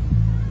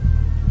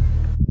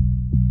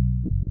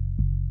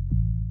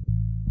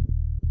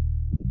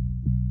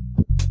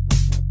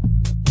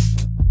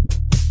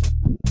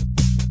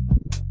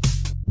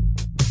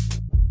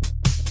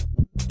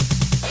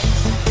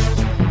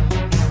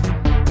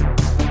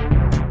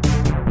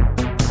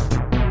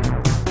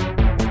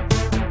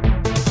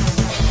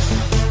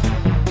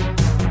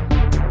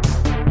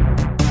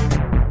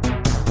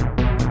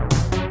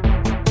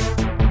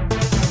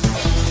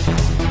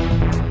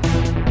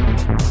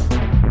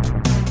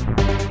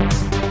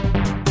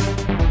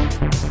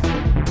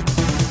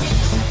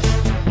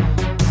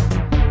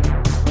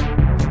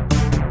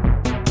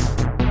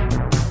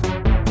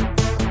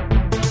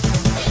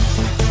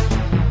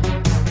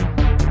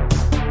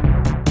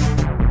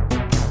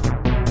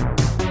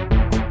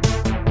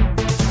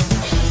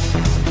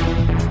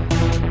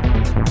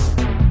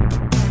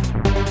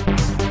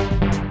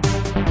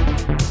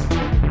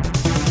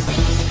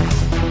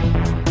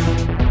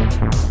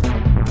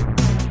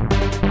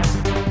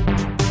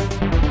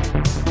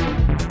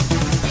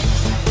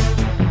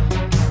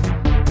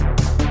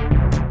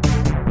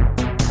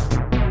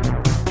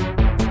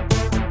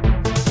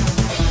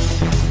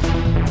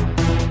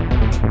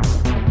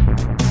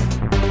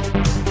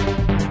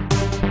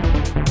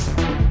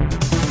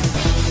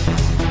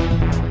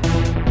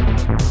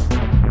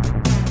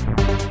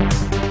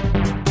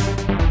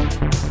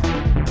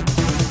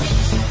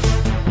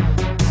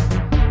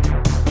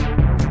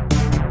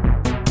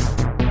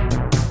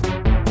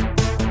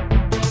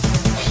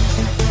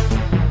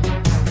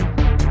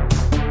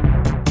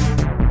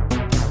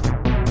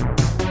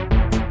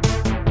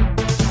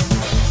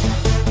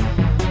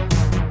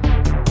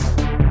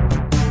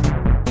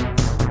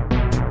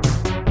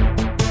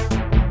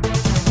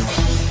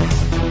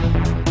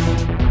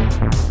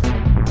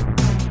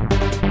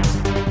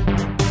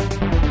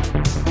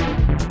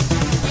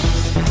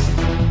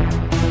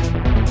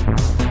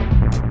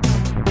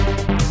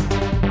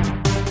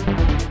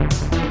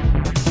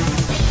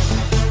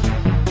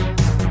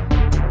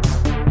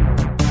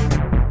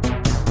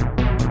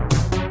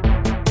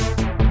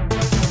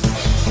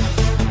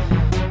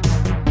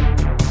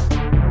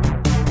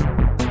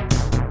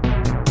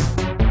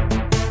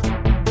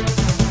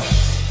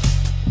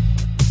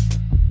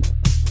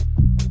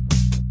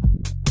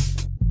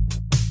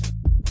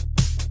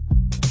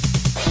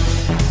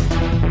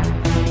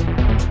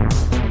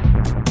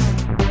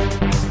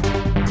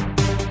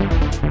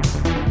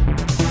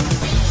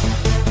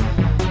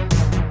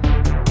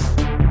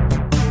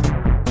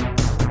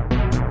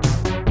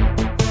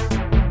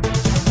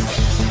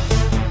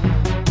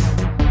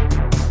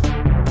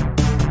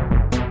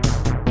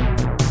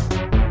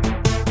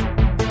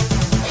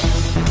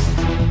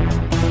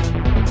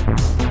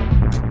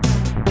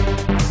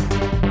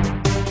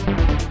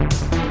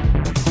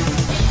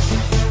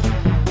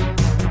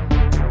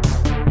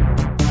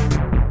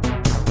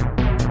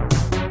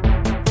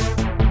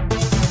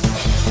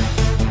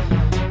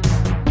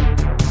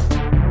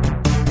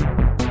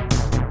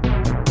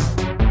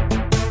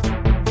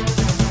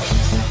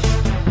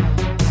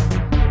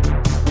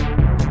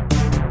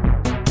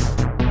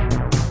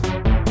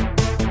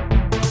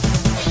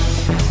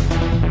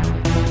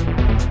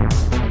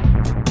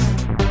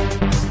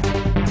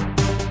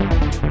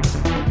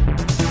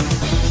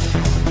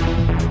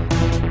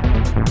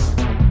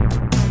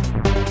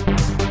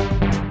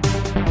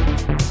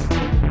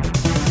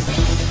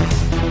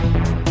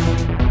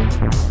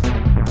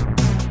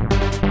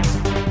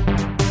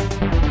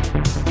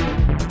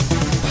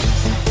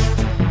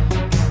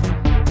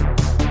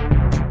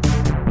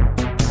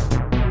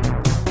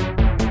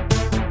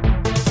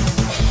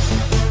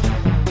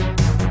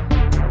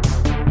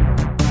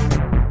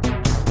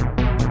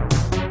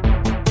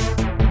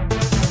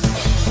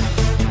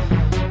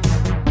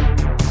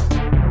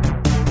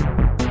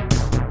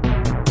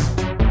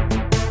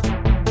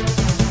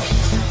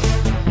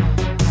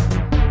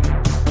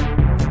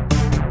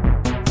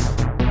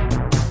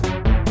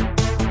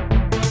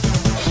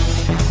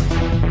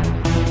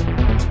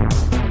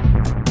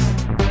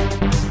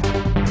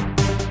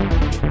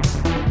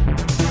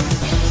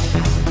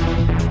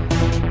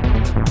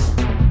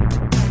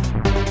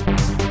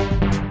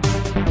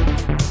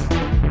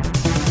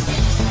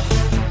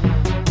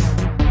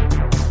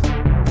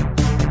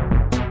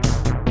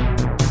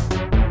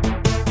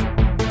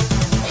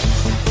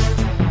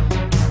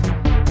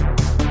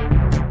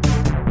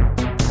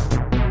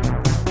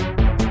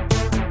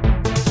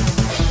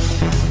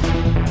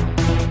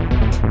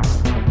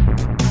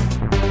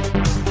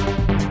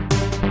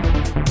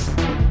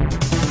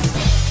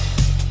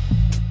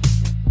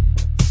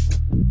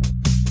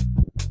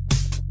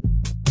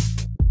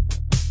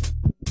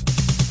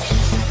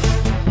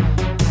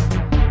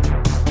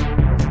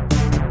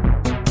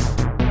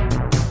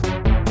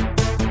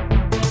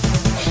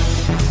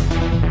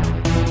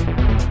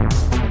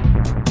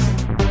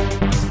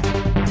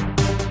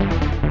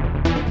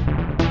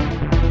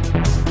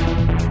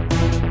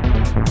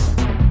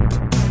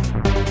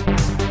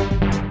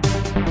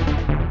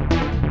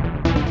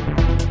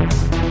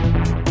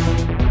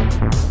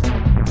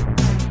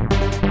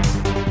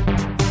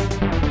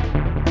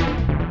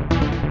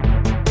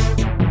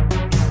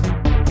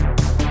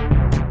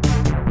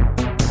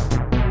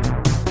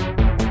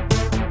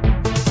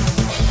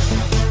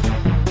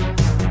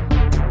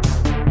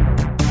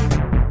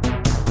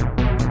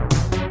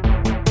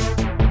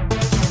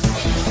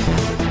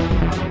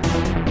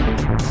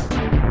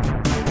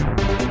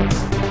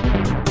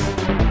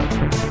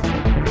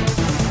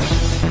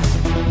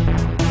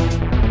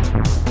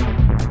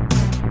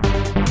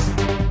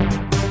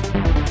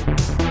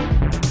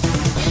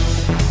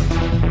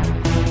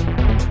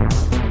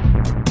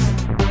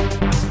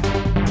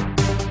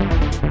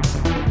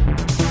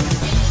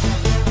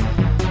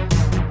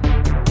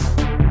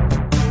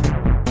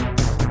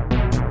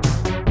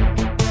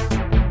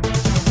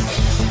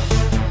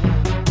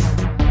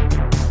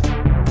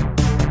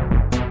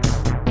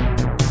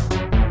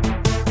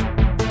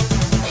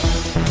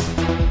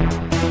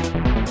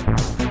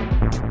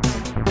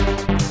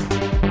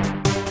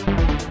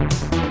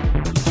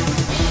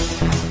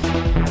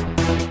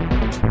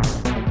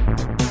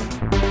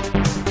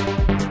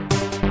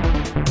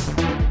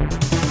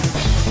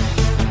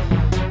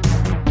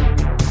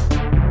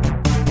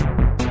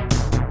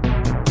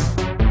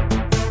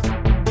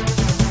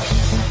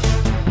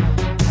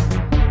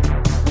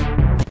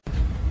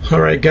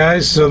 Alright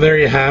guys, so there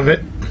you have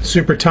it.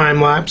 Super time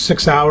lapse,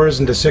 6 hours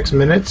into 6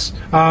 minutes.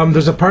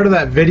 There's a part of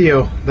that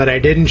video that I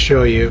didn't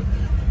show you.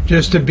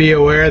 Just to be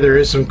aware, there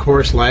is some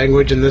coarse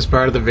language in this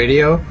part of the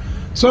video.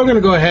 So I'm going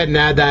to go ahead and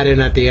add that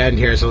in at the end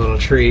here as a little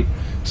treat.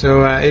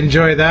 So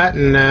enjoy that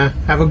and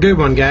have a good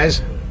one,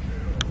 guys.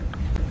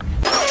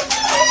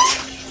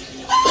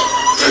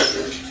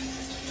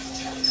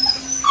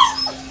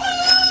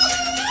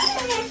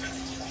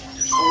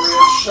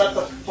 Shut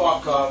the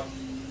fuck up.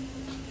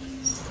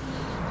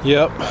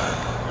 Yep,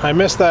 I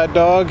missed that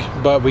dog,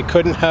 but we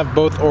couldn't have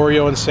both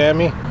Oreo and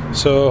Sammy.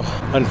 So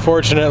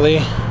unfortunately,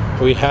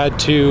 we had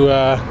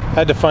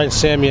to find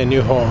Sammy a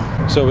new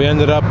home. So we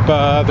ended up,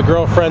 the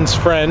girlfriend's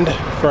friend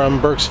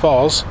from Berks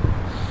Falls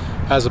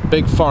has a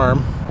big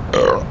farm,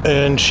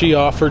 and she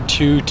offered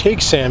to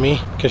take Sammy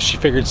because she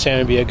figured Sammy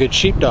would be a good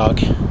sheepdog.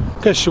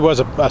 Because she was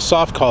a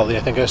soft collie,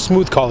 I think, a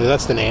smooth collie,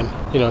 that's the name.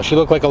 You know, she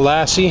looked like a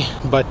lassie,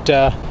 but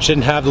she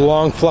didn't have the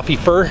long fluffy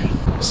fur.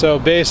 So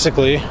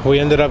basically, we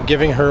ended up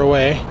giving her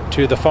away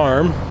to the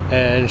farm,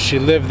 and she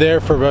lived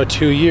there for about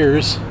 2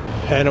 years.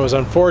 And it was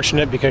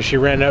unfortunate because she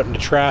ran out into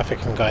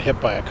traffic and got hit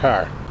by a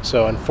car.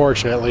 So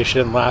unfortunately, she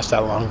didn't last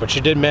that long, but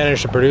she did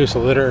manage to produce a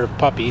litter of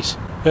puppies.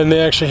 And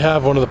they actually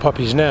have one of the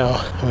puppies now,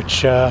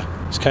 which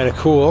is kind of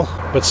cool.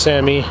 But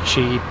Sammy,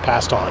 she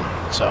passed on.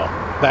 So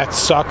that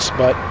sucks,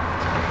 but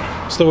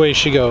it's the way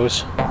she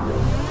goes.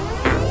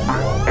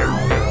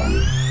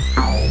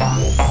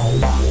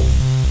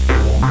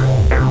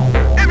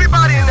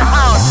 Everybody in the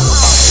house.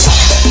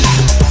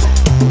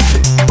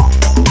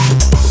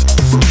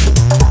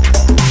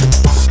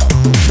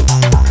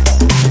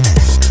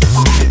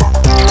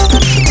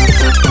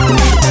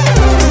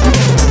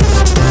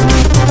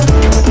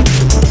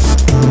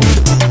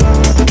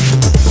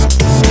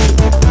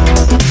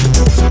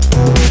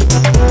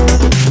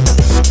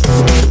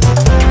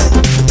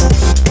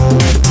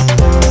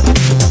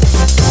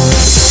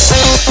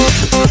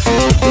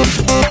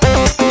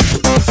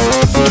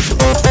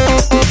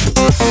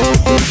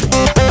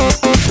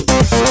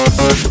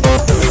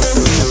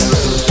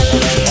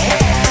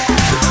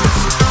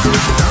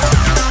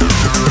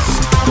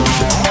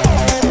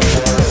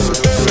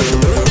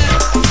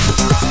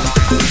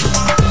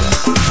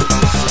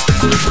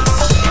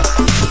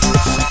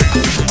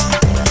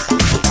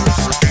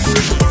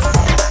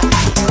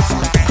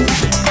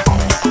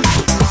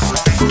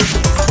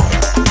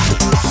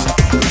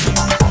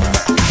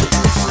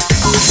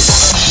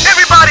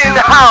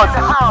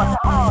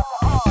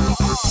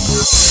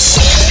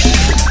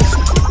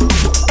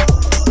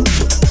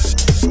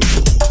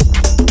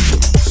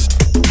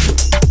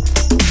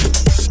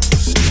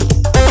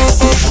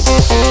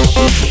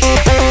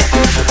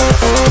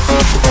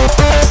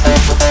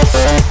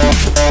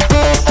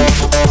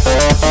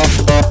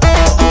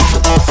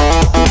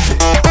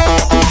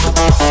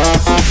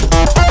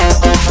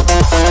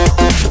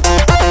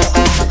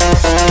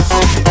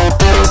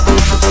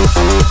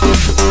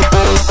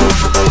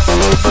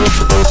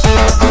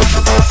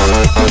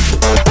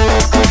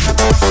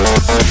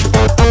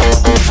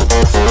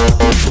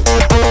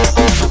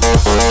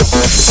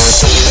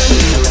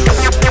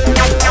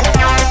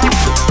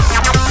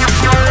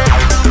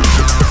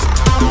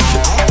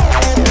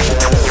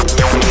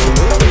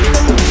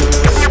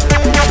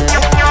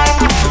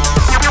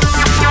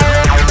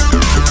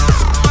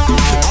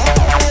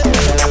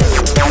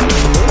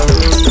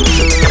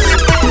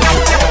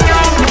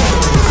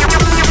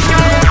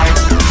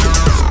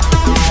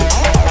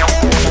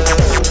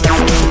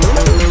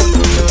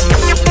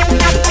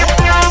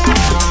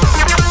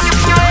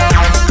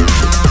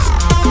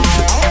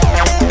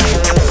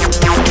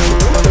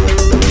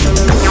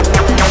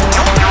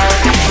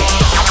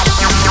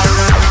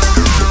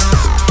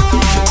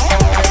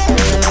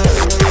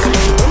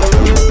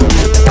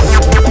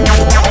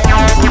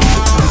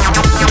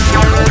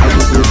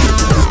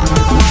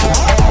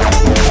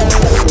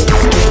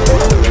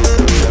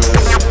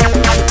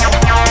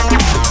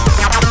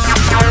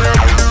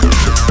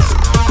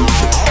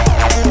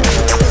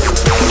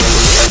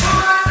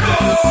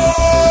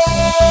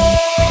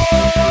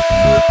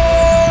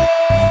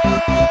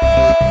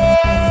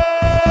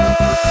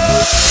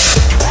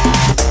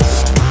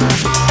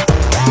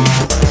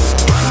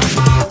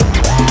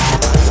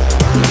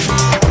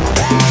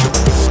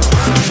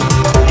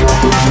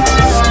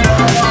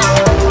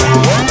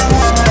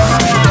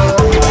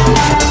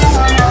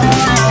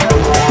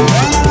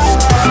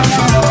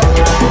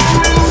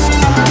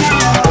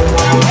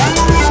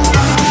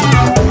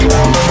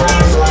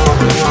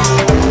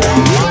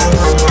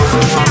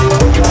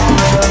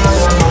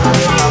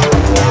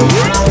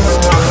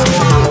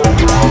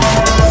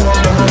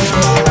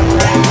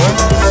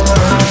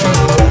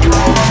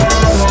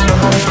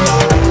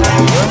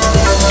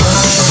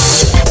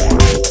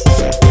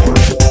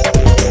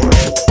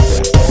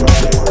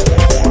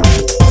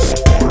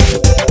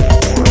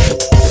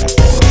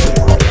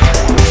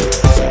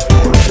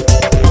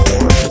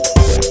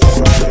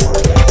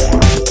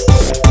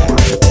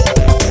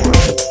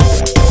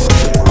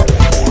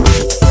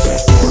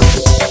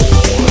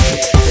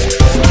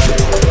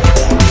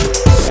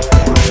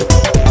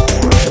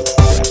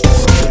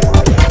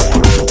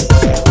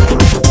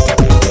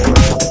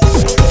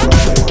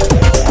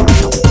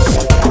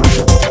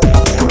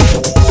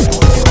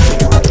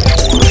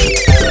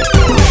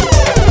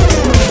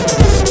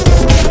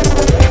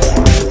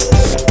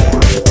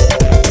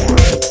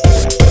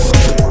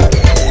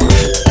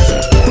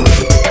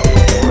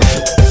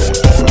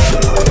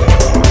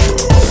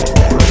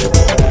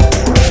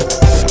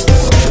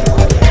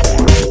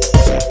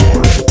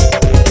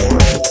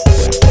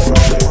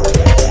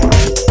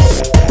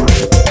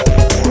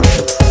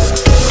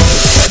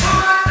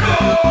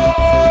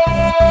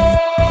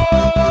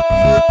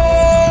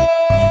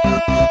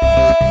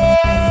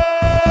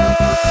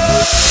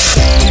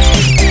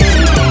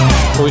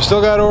 But we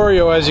still got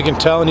Oreo, as you can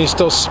tell, and he's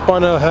still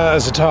spun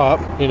as a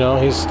top. You know,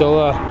 he's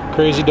still a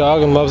crazy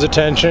dog and loves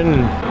attention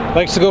and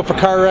likes to go for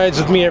car rides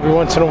with me every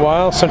once in a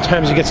while.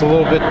 Sometimes he gets a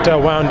little bit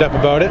wound up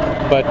about it,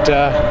 but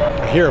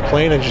I hear a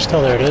plane and just,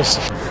 oh, there it is.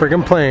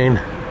 Friggin' plane.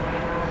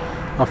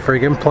 A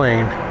friggin'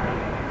 plane.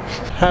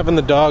 Having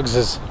the dogs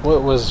is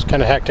what was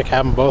kind of hectic,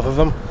 having both of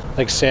them.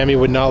 Like Sammy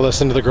would not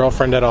listen to the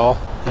girlfriend at all,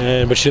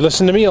 but she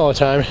listened to me all the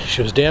time.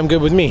 She was damn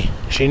good with me.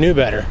 She knew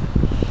better,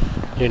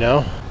 you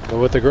know. But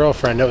with the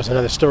girlfriend, that was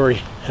another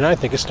story. And I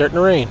think it's starting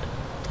to rain.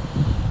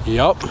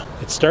 Yup,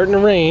 it's starting to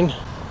rain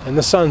and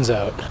the sun's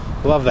out.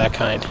 Love that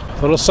kind.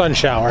 A little sun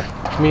shower.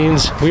 Which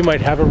means we might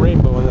have a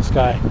rainbow in the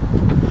sky.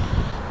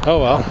 Oh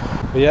well.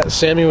 But yeah,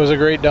 Sammy was a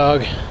great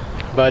dog,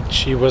 but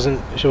she was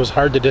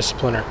hard to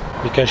discipline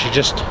her because she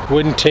just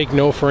wouldn't take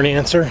no for an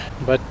answer.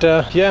 But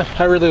yeah,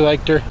 I really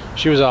liked her.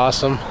 She was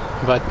awesome,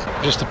 but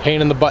just a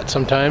pain in the butt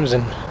sometimes,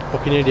 and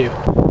what can you do?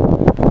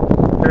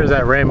 There's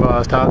that rainbow I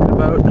was talking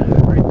about,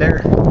 right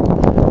there.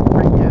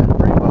 Yeah,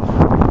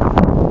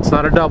 rainbow. It's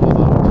not a double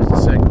though, just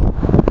a single.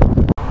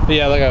 But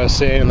yeah, like I was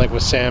saying, like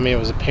with Sammy, it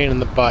was a pain in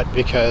the butt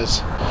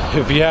because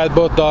if you had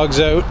both dogs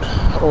out,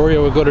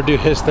 Oreo would go to do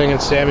his thing and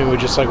Sammy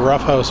would just like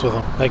roughhouse with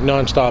him, like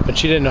non-stop, and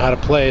she didn't know how to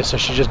play, so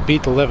she just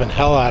beat the living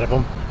hell out of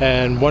him.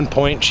 And one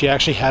point she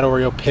actually had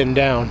Oreo pinned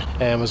down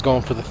and was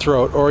going for the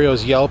throat.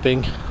 Oreo's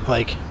yelping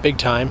like big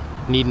time,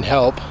 needing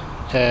help,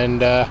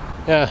 and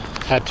yeah,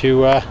 had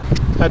to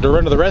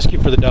run to the rescue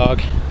for the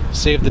dog,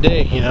 save the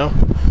day, you know.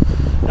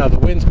 Now the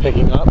wind's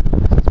picking up,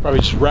 it's probably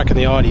just wrecking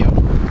the audio.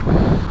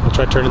 I'll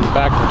try turning the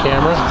back of the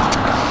camera,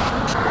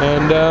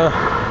 and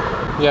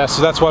yeah,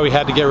 so that's why we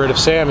had to get rid of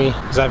Sammy,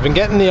 because I've been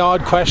getting the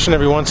odd question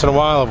every once in a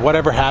while of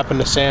whatever happened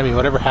to Sammy,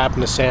 whatever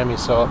happened to Sammy.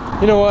 So,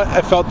 you know what,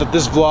 I felt that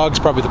this vlog's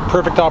probably the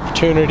perfect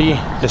opportunity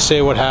to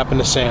say what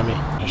happened to Sammy.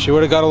 If she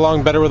would have got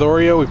along better with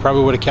Oreo, we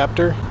probably would have kept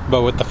her,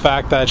 but with the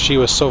fact that she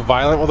was so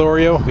violent with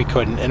Oreo, we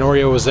couldn't, and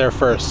Oreo was there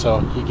first, so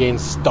he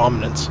gains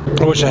dominance.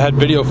 I wish I had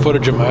video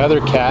footage of my other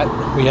cat.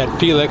 We had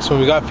Felix. When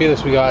we got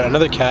Felix, we got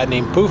another cat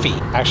named Poofy.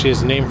 Actually,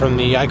 his name from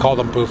I called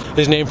him Poof.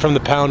 His name from the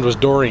pound was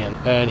Dorian,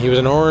 and he was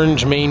an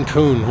orange Maine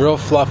Coon, real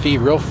fluffy,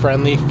 real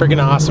friendly,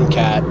 friggin' awesome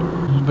cat.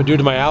 But due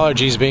to my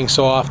allergies being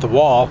so off the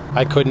wall,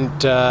 I couldn't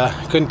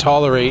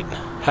tolerate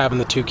having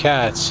the two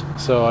cats,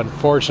 so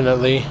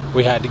unfortunately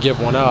we had to give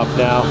one up.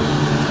 Now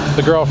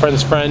the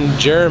girlfriend's friend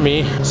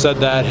Jeremy said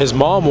that his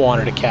mom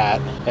wanted a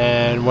cat,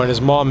 and when his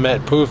mom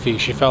met Poofy,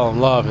 she fell in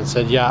love and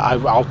said, yeah,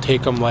 I'll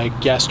take him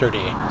like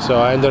yesterday. So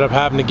I ended up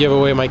having to give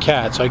away my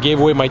cat. So I gave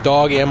away my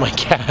dog and my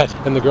cat,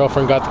 and the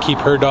girlfriend got to keep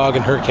her dog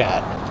and her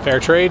cat. Fair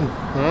trade?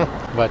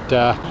 But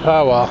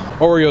oh well,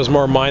 Oreo's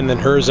more mine than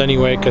hers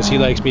anyway, because he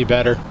likes me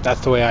better. That's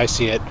the way I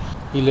see it.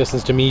 He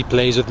listens to me, he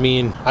plays with me,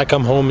 and I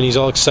come home and he's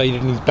all excited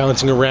and he's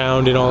bouncing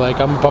around, you know, like,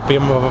 I'm a puppy,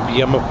 I'm a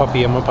puppy, I'm a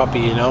puppy, I'm a puppy,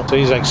 you know. So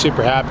he's like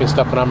super happy and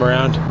stuff when I'm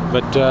around.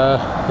 But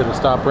did it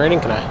stop raining?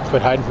 Can I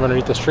quit hiding from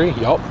underneath this tree?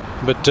 Yup.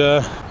 But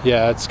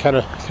yeah, it's kind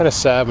of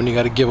sad when you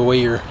got to give away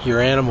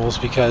your animals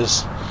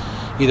because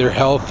either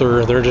health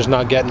or they're just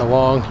not getting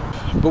along.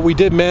 But we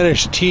did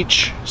manage to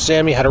teach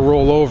Sammy how to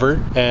roll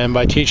over, and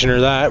by teaching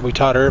her that, we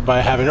taught her by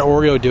having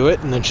Oreo do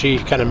it, and then she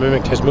kind of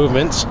mimicked his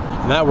movements,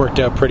 and that worked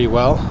out pretty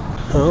well.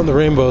 Oh, the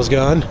rainbow's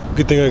gone.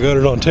 Good thing I got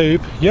it on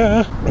tape.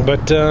 Yeah.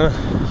 But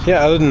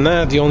yeah, other than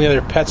that, the only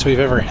other pets we've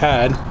ever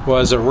had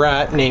was a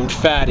rat named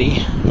Fatty,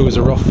 who was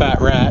a real fat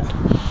rat.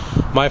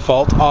 My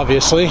fault,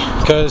 obviously,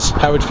 because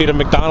I would feed him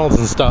McDonald's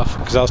and stuff,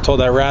 because I was told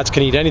that rats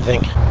can eat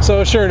anything.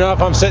 So sure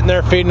enough, I'm sitting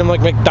there feeding him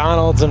like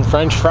McDonald's and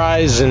French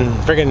fries and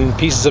friggin'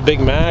 pieces of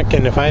Big Mac,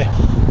 and if I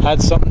had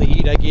something to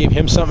eat, I gave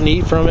him something to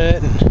eat from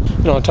it, and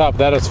you know, on top of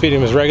that, I was feeding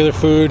him his regular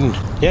food, and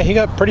yeah, he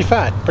got pretty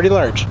fat, pretty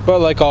large. But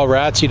like all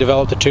rats, he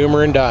developed a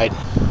tumor and died,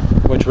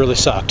 which really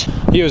sucked.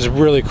 He was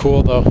really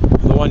cool though.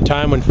 The one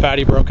time when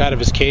Fatty broke out of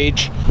his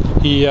cage,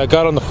 he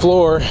got on the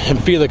floor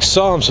and Felix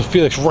saw him, so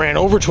Felix ran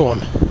over to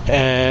him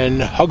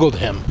and huggled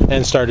him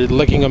and started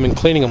licking him and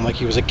cleaning him like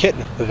he was a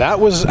kitten. That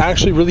was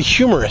actually really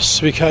humorous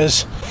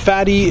because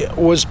Fatty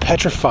was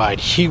petrified.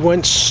 He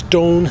went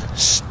stone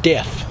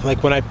stiff.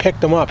 Like when I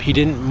picked him up, he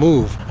didn't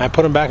move. I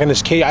put him back in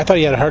his cage. I thought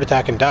he had a heart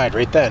attack and died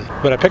right then.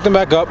 But I picked him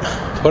back up,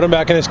 put him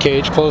back in his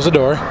cage, closed the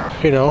door.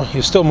 You know, he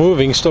was still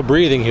moving, still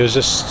breathing. He was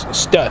just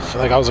stiff.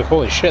 Like I was like,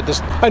 holy shit,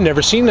 I'd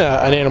never seen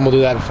an animal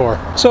do that before.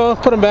 So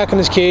put him back in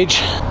his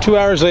cage. 2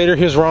 hours later,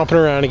 he was romping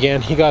around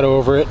again. He got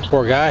over it,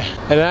 poor guy.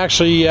 And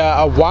actually,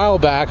 a while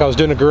back, I was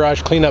doing a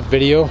garage cleanup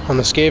video on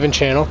the Skaven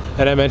channel,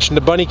 and I mentioned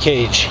a bunny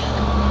cage.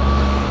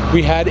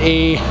 We had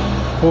a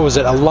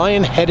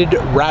lion-headed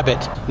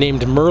rabbit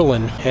named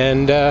Merlin,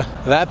 and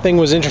that thing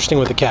was interesting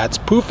with the cats.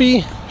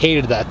 Poofy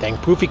hated that thing.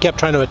 Poofy kept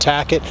trying to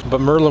attack it, but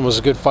Merlin was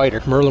a good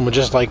fighter. Merlin would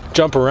just like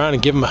jump around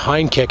and give him a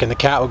hind kick, and the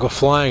cat would go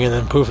flying, and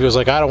then Poofy was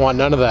like, I don't want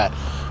none of that.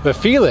 But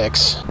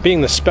Felix,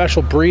 being the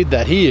special breed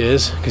that he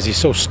is, because he's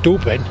so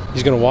stupid,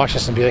 he's going to watch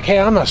this and be like, hey,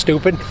 I'm not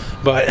stupid.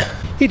 But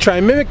he'd try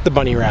and mimic the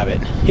bunny rabbit.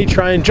 He'd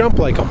try and jump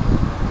like him.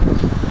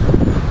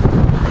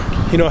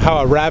 You know how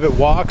a rabbit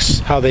walks,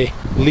 how they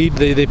lead,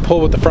 they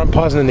pull with the front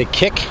paws and then they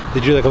kick. They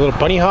do like a little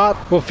bunny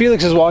hop. Well,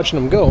 Felix is watching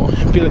them go.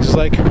 And Felix is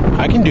like,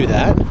 I can do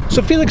that.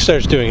 So Felix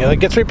starts doing it. Like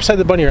gets right beside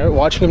the bunny rabbit,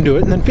 watching him do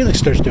it, and then Felix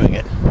starts doing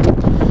it.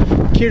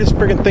 Cutest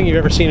friggin' thing you've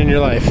ever seen in your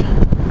life.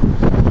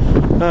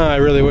 I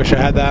really wish I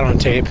had that on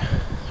tape.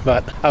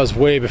 But I was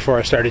way before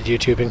I started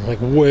YouTubing. Like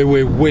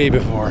way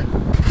before.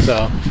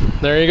 So,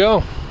 there you go.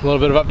 A little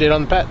bit of update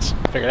on the pets.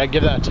 Figured I'd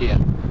give that to you.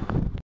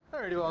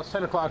 Alrighty, well, it's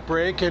 10 o'clock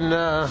break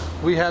and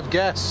we have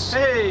guests.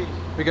 Hey!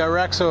 We got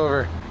Rex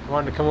over.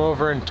 Wanted to come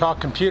over and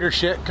talk computer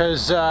shit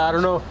because I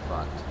don't know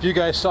if you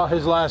guys saw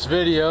his last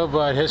video,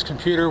 but his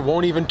computer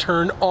won't even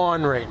turn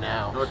on right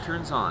now. No, it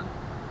turns on.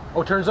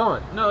 Oh, it turns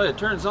on? No, it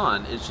turns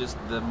on. It's just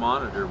the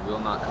monitor will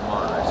not come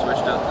on. I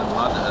switched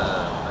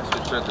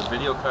out the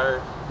video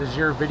card. Does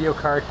your video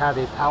card have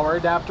a power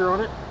adapter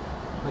on it?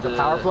 Like a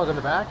power plug on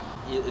the back?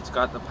 It's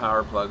got the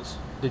power plugs.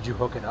 Did you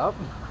hook it up?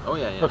 Oh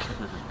yeah, yeah. Okay.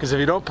 Because if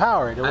you don't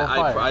power it, it won't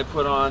fire. I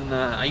put on.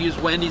 I use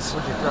Wendy's.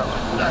 What'd you throw?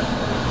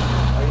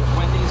 I use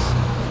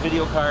Wendy's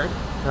video card,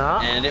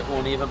 and it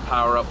won't even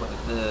power up with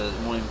it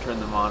won't even turn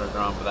the monitor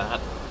on for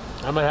that.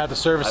 I might have to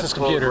service this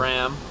computer.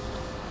 RAM.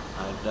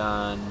 I've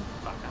done.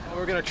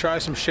 We're gonna try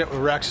some shit with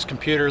Rex's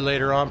computer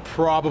later on,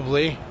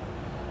 probably.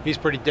 He's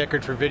pretty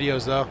dickered for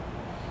videos though.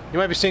 You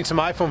might be seeing some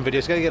iPhone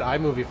videos. You gotta get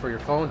iMovie for your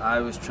phone. I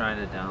was trying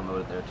to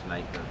download it there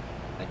tonight, but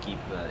I keep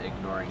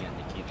ignoring it and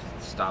it keeps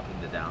stopping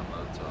the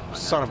download. So I'm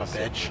Son of a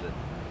bitch.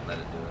 Let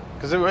it do it.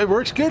 Because it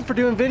works good for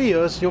doing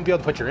videos. You won't be able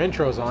to put your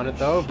intros on it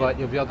though, but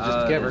you'll be able to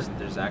just give her.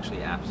 There's actually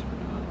apps for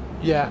doing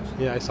it.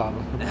 Yeah, I saw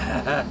them.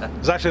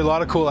 There's actually a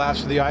lot of cool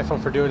apps for the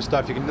iPhone for doing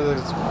stuff. You can do.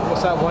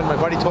 What's that one? My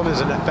buddy told me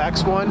there's an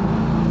effects one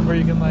where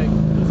you can like.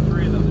 There's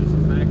 3 of them. There's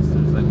effects.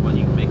 There's like one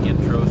you can make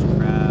intros,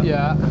 crap.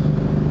 Yeah.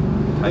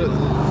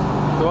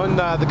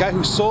 The guy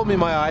who sold me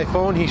my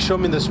iPhone, he showed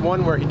me this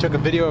one where he took a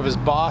video of his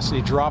boss and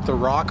he dropped a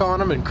rock on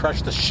him and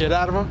crushed the shit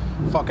out of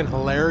him. Fucking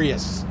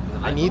hilarious.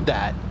 I need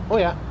that. Oh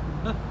yeah.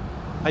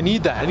 I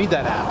need that. I need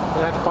that app. I'm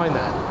gonna have to find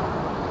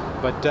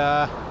that. But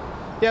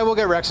yeah, we'll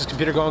get Rex's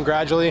computer going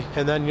gradually,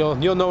 and then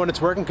you'll know when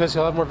it's working because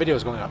he'll have more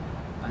videos going up.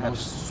 I have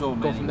so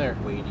many from there.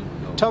 waiting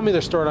to go. Tell me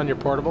they're stored on your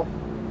portable.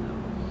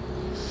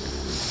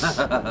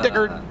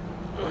 Dickard.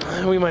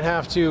 We might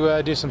have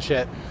to do some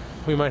shit.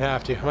 We might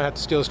have to. I might have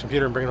to steal his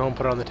computer and bring it home,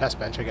 put it on the test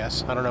bench, I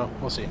guess. I don't know.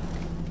 We'll see.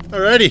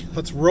 Alrighty,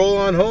 let's roll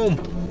on home.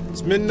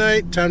 It's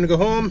midnight, time to go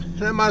home,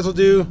 and I might as well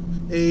do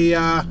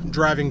a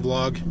driving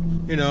vlog.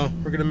 You know,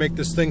 we're gonna make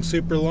this thing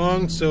super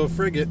long, so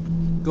frig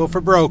it. Go for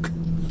broke.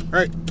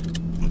 Alright,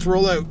 let's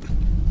roll out.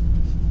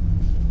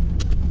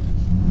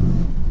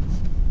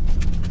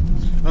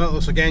 Oh, it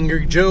looks like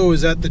Angry Joe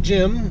is at the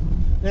gym.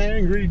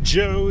 Angry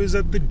Joe is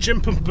at the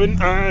gym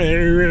pumping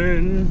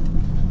iron.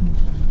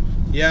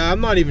 Yeah,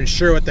 I'm not even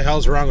sure what the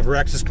hell's wrong with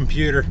Rex's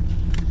computer.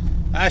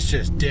 That's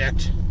just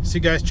dicked. See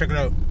guys, check it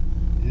out.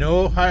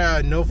 No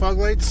fog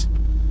lights,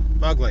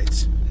 fog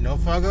lights. No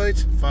fog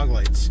lights, fog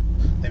lights.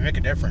 They make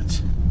a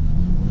difference.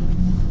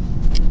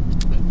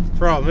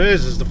 Problem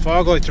is the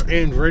fog lights are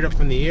aimed right up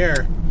in the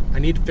air. I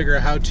need to figure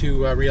out how to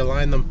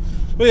realign them.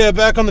 But yeah,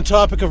 back on the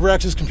topic of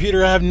Rex's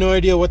computer, I have no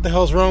idea what the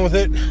hell's wrong with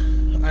it.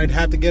 I'd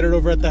have to get it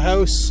over at the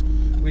house.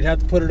 We'd have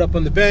to put it up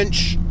on the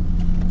bench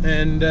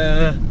and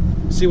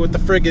see what the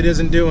frig it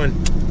isn't doing.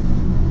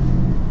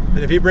 And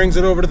if he brings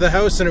it over to the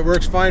house and it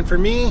works fine for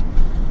me,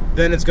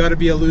 then it's got to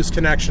be a loose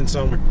connection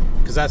somewhere,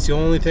 because that's the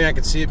only thing I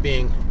could see it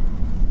being.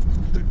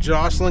 The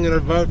jostling it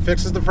about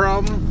fixes the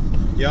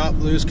problem. Yup,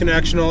 loose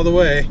connection all the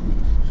way.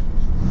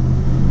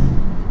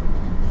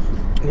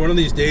 One of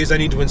these days I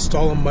need to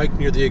install a mic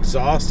near the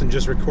exhaust and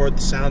just record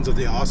the sounds of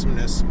the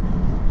awesomeness,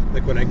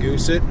 like when I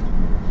goose it.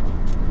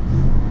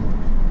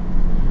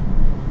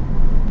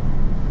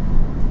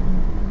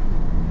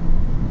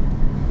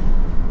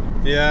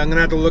 Yeah, I'm gonna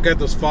have to look at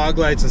those fog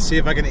lights and see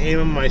if I can aim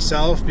them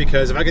myself,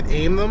 because if I could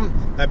aim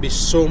them, that'd be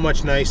so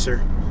much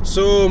nicer.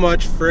 So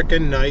much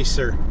frickin'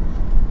 nicer.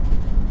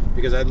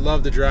 Because I'd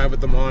love to drive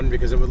with them on,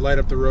 because it would light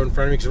up the road in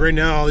front of me. Because right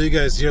now, all you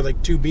guys hear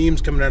like 2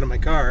 beams coming out of my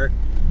car.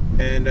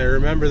 And I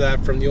remember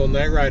that from the old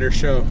Knight Rider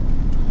show.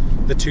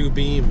 The 2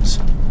 beams.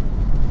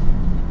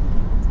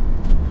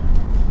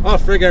 Oh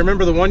frig, I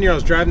remember the one year I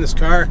was driving this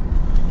car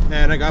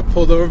and I got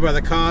pulled over by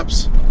the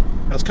cops.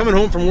 I was coming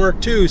home from work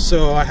too,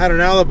 so I had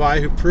an alibi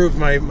who proved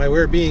my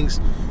where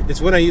beings.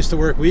 It's when I used to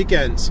work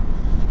weekends.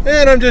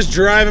 And I'm just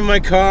driving my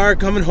car,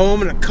 coming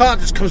home, and a cop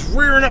just comes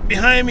rearing up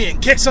behind me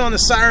and kicks on the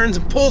sirens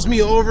and pulls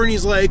me over, and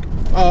he's like,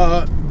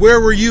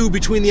 where were you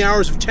between the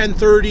hours of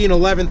 10:30 and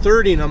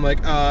 11:30? And I'm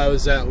like, I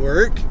was at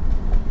work.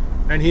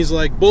 And he's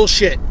like,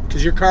 bullshit,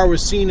 because your car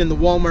was seen in the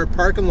Walmart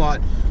parking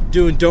lot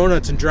doing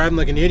donuts and driving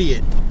like an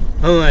idiot.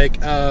 I'm like,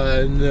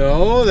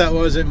 no, that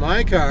wasn't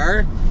my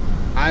car.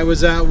 I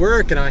was at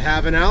work and I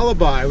have an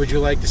alibi. Would you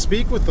like to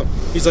speak with them?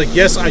 He's like,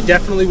 yes, I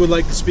definitely would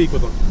like to speak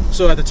with them.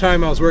 So at the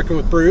time I was working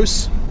with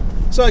Bruce.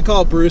 So I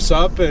called Bruce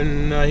up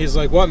and he's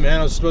like, what, man?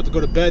 I was just about to go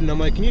to bed. And I'm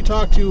like, can you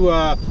talk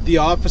to the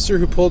officer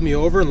who pulled me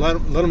over and let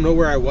him know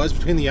where I was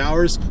between the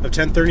hours of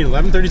 10:30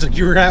 and 11:30? He's like,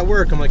 you were at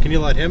work. I'm like, can you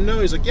let him know?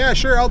 He's like, yeah,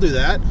 sure, I'll do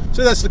that.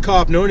 So that's the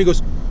cop know. And he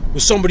goes,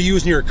 was somebody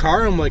using your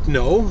car? I'm like,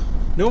 no.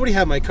 Nobody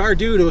had my car.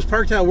 Dude, it was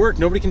parked at work.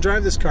 Nobody can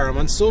drive this car. I'm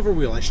on Silver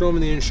Wheel. I show him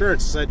the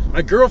insurance. I said,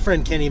 my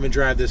girlfriend can't even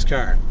drive this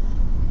car.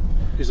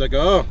 He's like,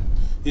 oh.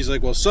 He's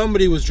like, well,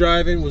 somebody was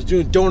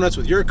doing donuts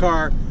with your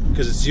car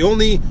because it's the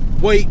only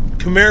white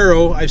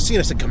Camaro I've seen.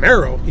 I said,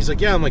 Camaro? He's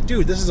like, yeah. I'm like,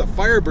 dude, this is a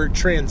Firebird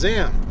Trans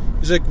Am.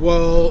 He's like,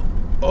 well,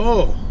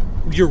 oh,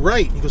 you're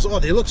right. He goes, oh,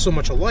 they look so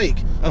much alike.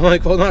 I'm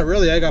like, well, not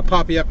really. I got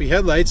poppy-uppy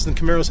headlights, and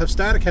Camaros have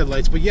static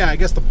headlights. But yeah, I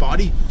guess the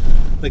body,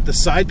 like the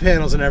side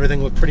panels and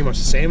everything look pretty much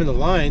the same in the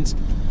lines.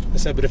 I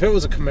said, but if it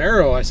was a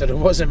Camaro, I said, it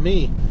wasn't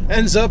me.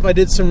 Ends up, I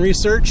did some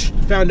research,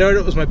 found out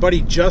it was my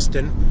buddy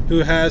Justin, who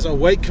has a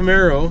white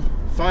Camaro,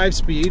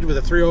 5-speed with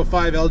a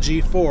 305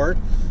 LG4,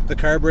 the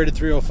carbureted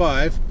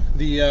 305,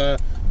 the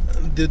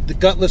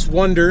gutless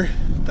wonder,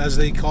 as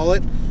they call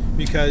it,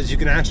 because you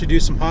can actually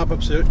do some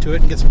hop-ups to it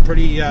and get some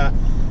pretty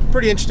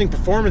interesting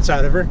performance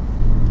out of her.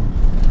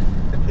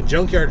 And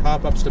junkyard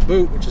hop-ups to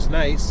boot, which is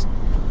nice.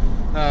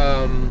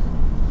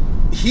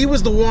 He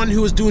was the one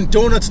who was doing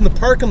donuts in the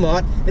parking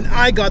lot, and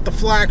I got the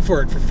flack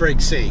for it, for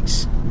frig's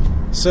sakes.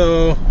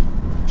 So,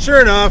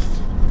 sure enough,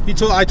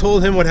 I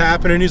told him what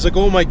happened, and he's like,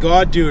 oh my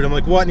god, dude. I'm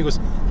like, what? And he goes,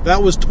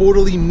 that was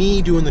totally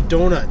me doing the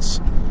donuts.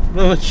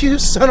 And I'm like, you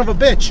son of a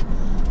bitch.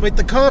 I'm like,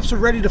 the cops were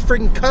ready to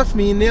friggin' cuff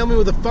me and nail me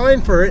with a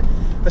fine for it.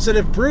 I said,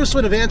 if Bruce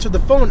would have answered the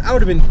phone, I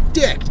would have been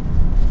dicked.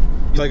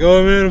 He's like,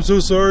 oh man, I'm so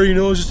sorry, you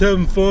know, I was just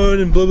having fun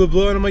and blah, blah,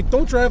 blah. And I'm like,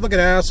 don't drive like an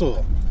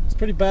asshole. It's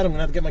pretty bad. I'm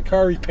gonna have to get my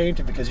car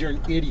repainted because you're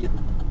an idiot.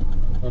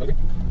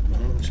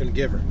 I'm just gonna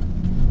give her.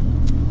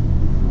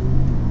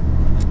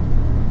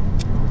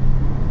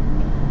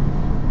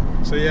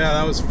 So yeah,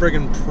 that was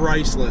friggin'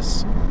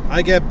 priceless.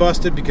 I get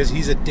busted because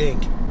he's a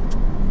dink.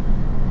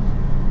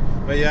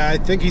 But yeah, I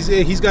think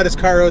he's got his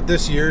car out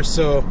this year,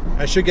 so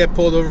I should get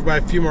pulled over by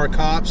a few more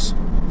cops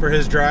for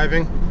his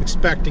driving.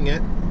 Expecting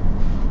it.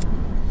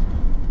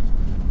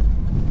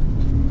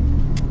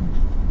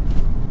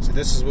 So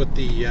this is with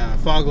the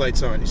fog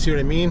lights on. You see what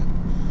I mean?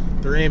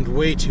 They're aimed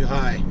way too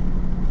high.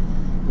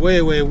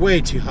 Way, way,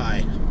 way too high.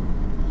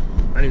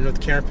 I don't even know if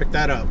the camera picked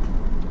that up.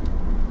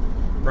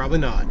 Probably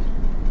not.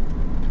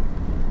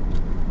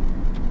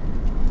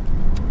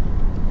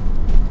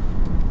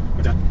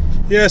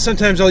 Yeah,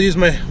 sometimes I'll use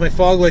my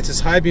fog lights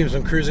as high beams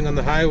when cruising on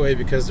the highway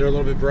because they're a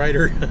little bit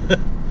brighter.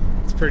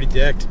 It's pretty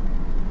dicked.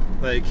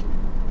 Like, you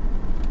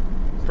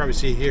can probably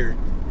see here.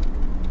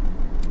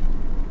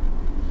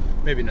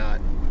 Maybe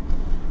not.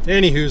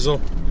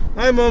 Anyhoozle,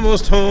 I'm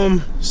almost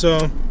home, so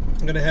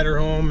I'm gonna head her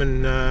home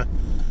and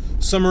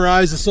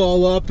summarize this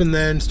all up and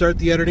then start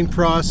the editing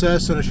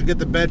process, and I should get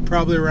to bed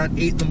probably around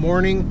 8 in the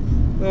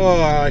morning.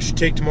 Oh, I should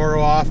take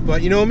tomorrow off,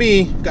 but you know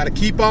me, gotta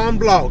keep on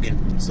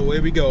vlogging. It's the way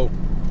we go.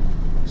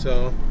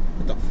 So,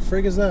 what the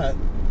frig is that?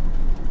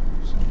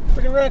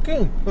 Freaking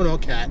raccoon. Oh no,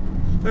 cat.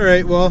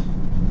 Alright, well,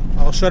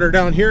 I'll shut her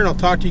down here and I'll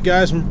talk to you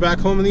guys when we're back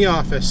home in the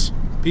office.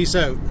 Peace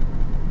out.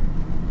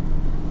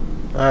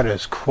 That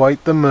is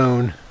quite the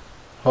moon.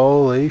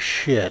 Holy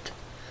shit.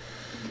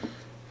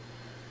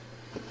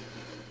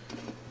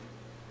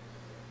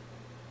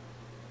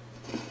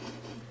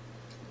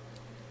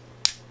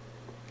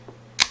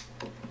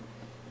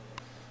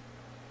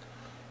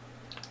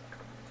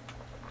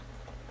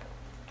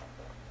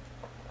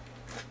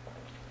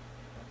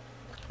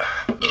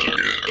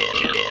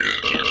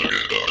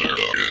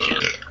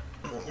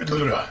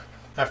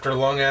 After a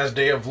long ass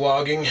day of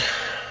vlogging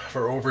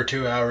for over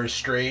 2 hours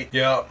straight,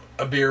 yeah,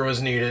 a beer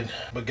was needed.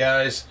 But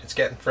guys, it's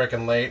getting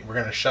frickin' late. We're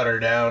gonna shut her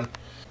down.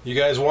 You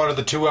guys wanted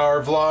the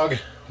 2-hour vlog?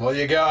 Well,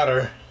 you got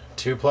her.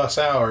 2+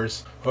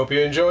 hours. Hope you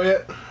enjoy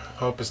it.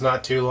 Hope it's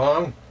not too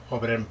long.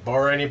 Hope it didn't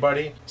bore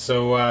anybody.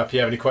 So if you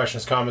have any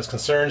questions, comments,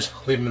 concerns,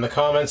 leave them in the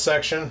comments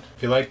section.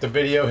 If you liked the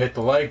video, hit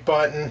the like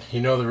button.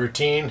 You know the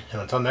routine.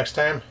 And until next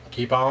time,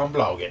 keep on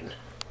vlogging.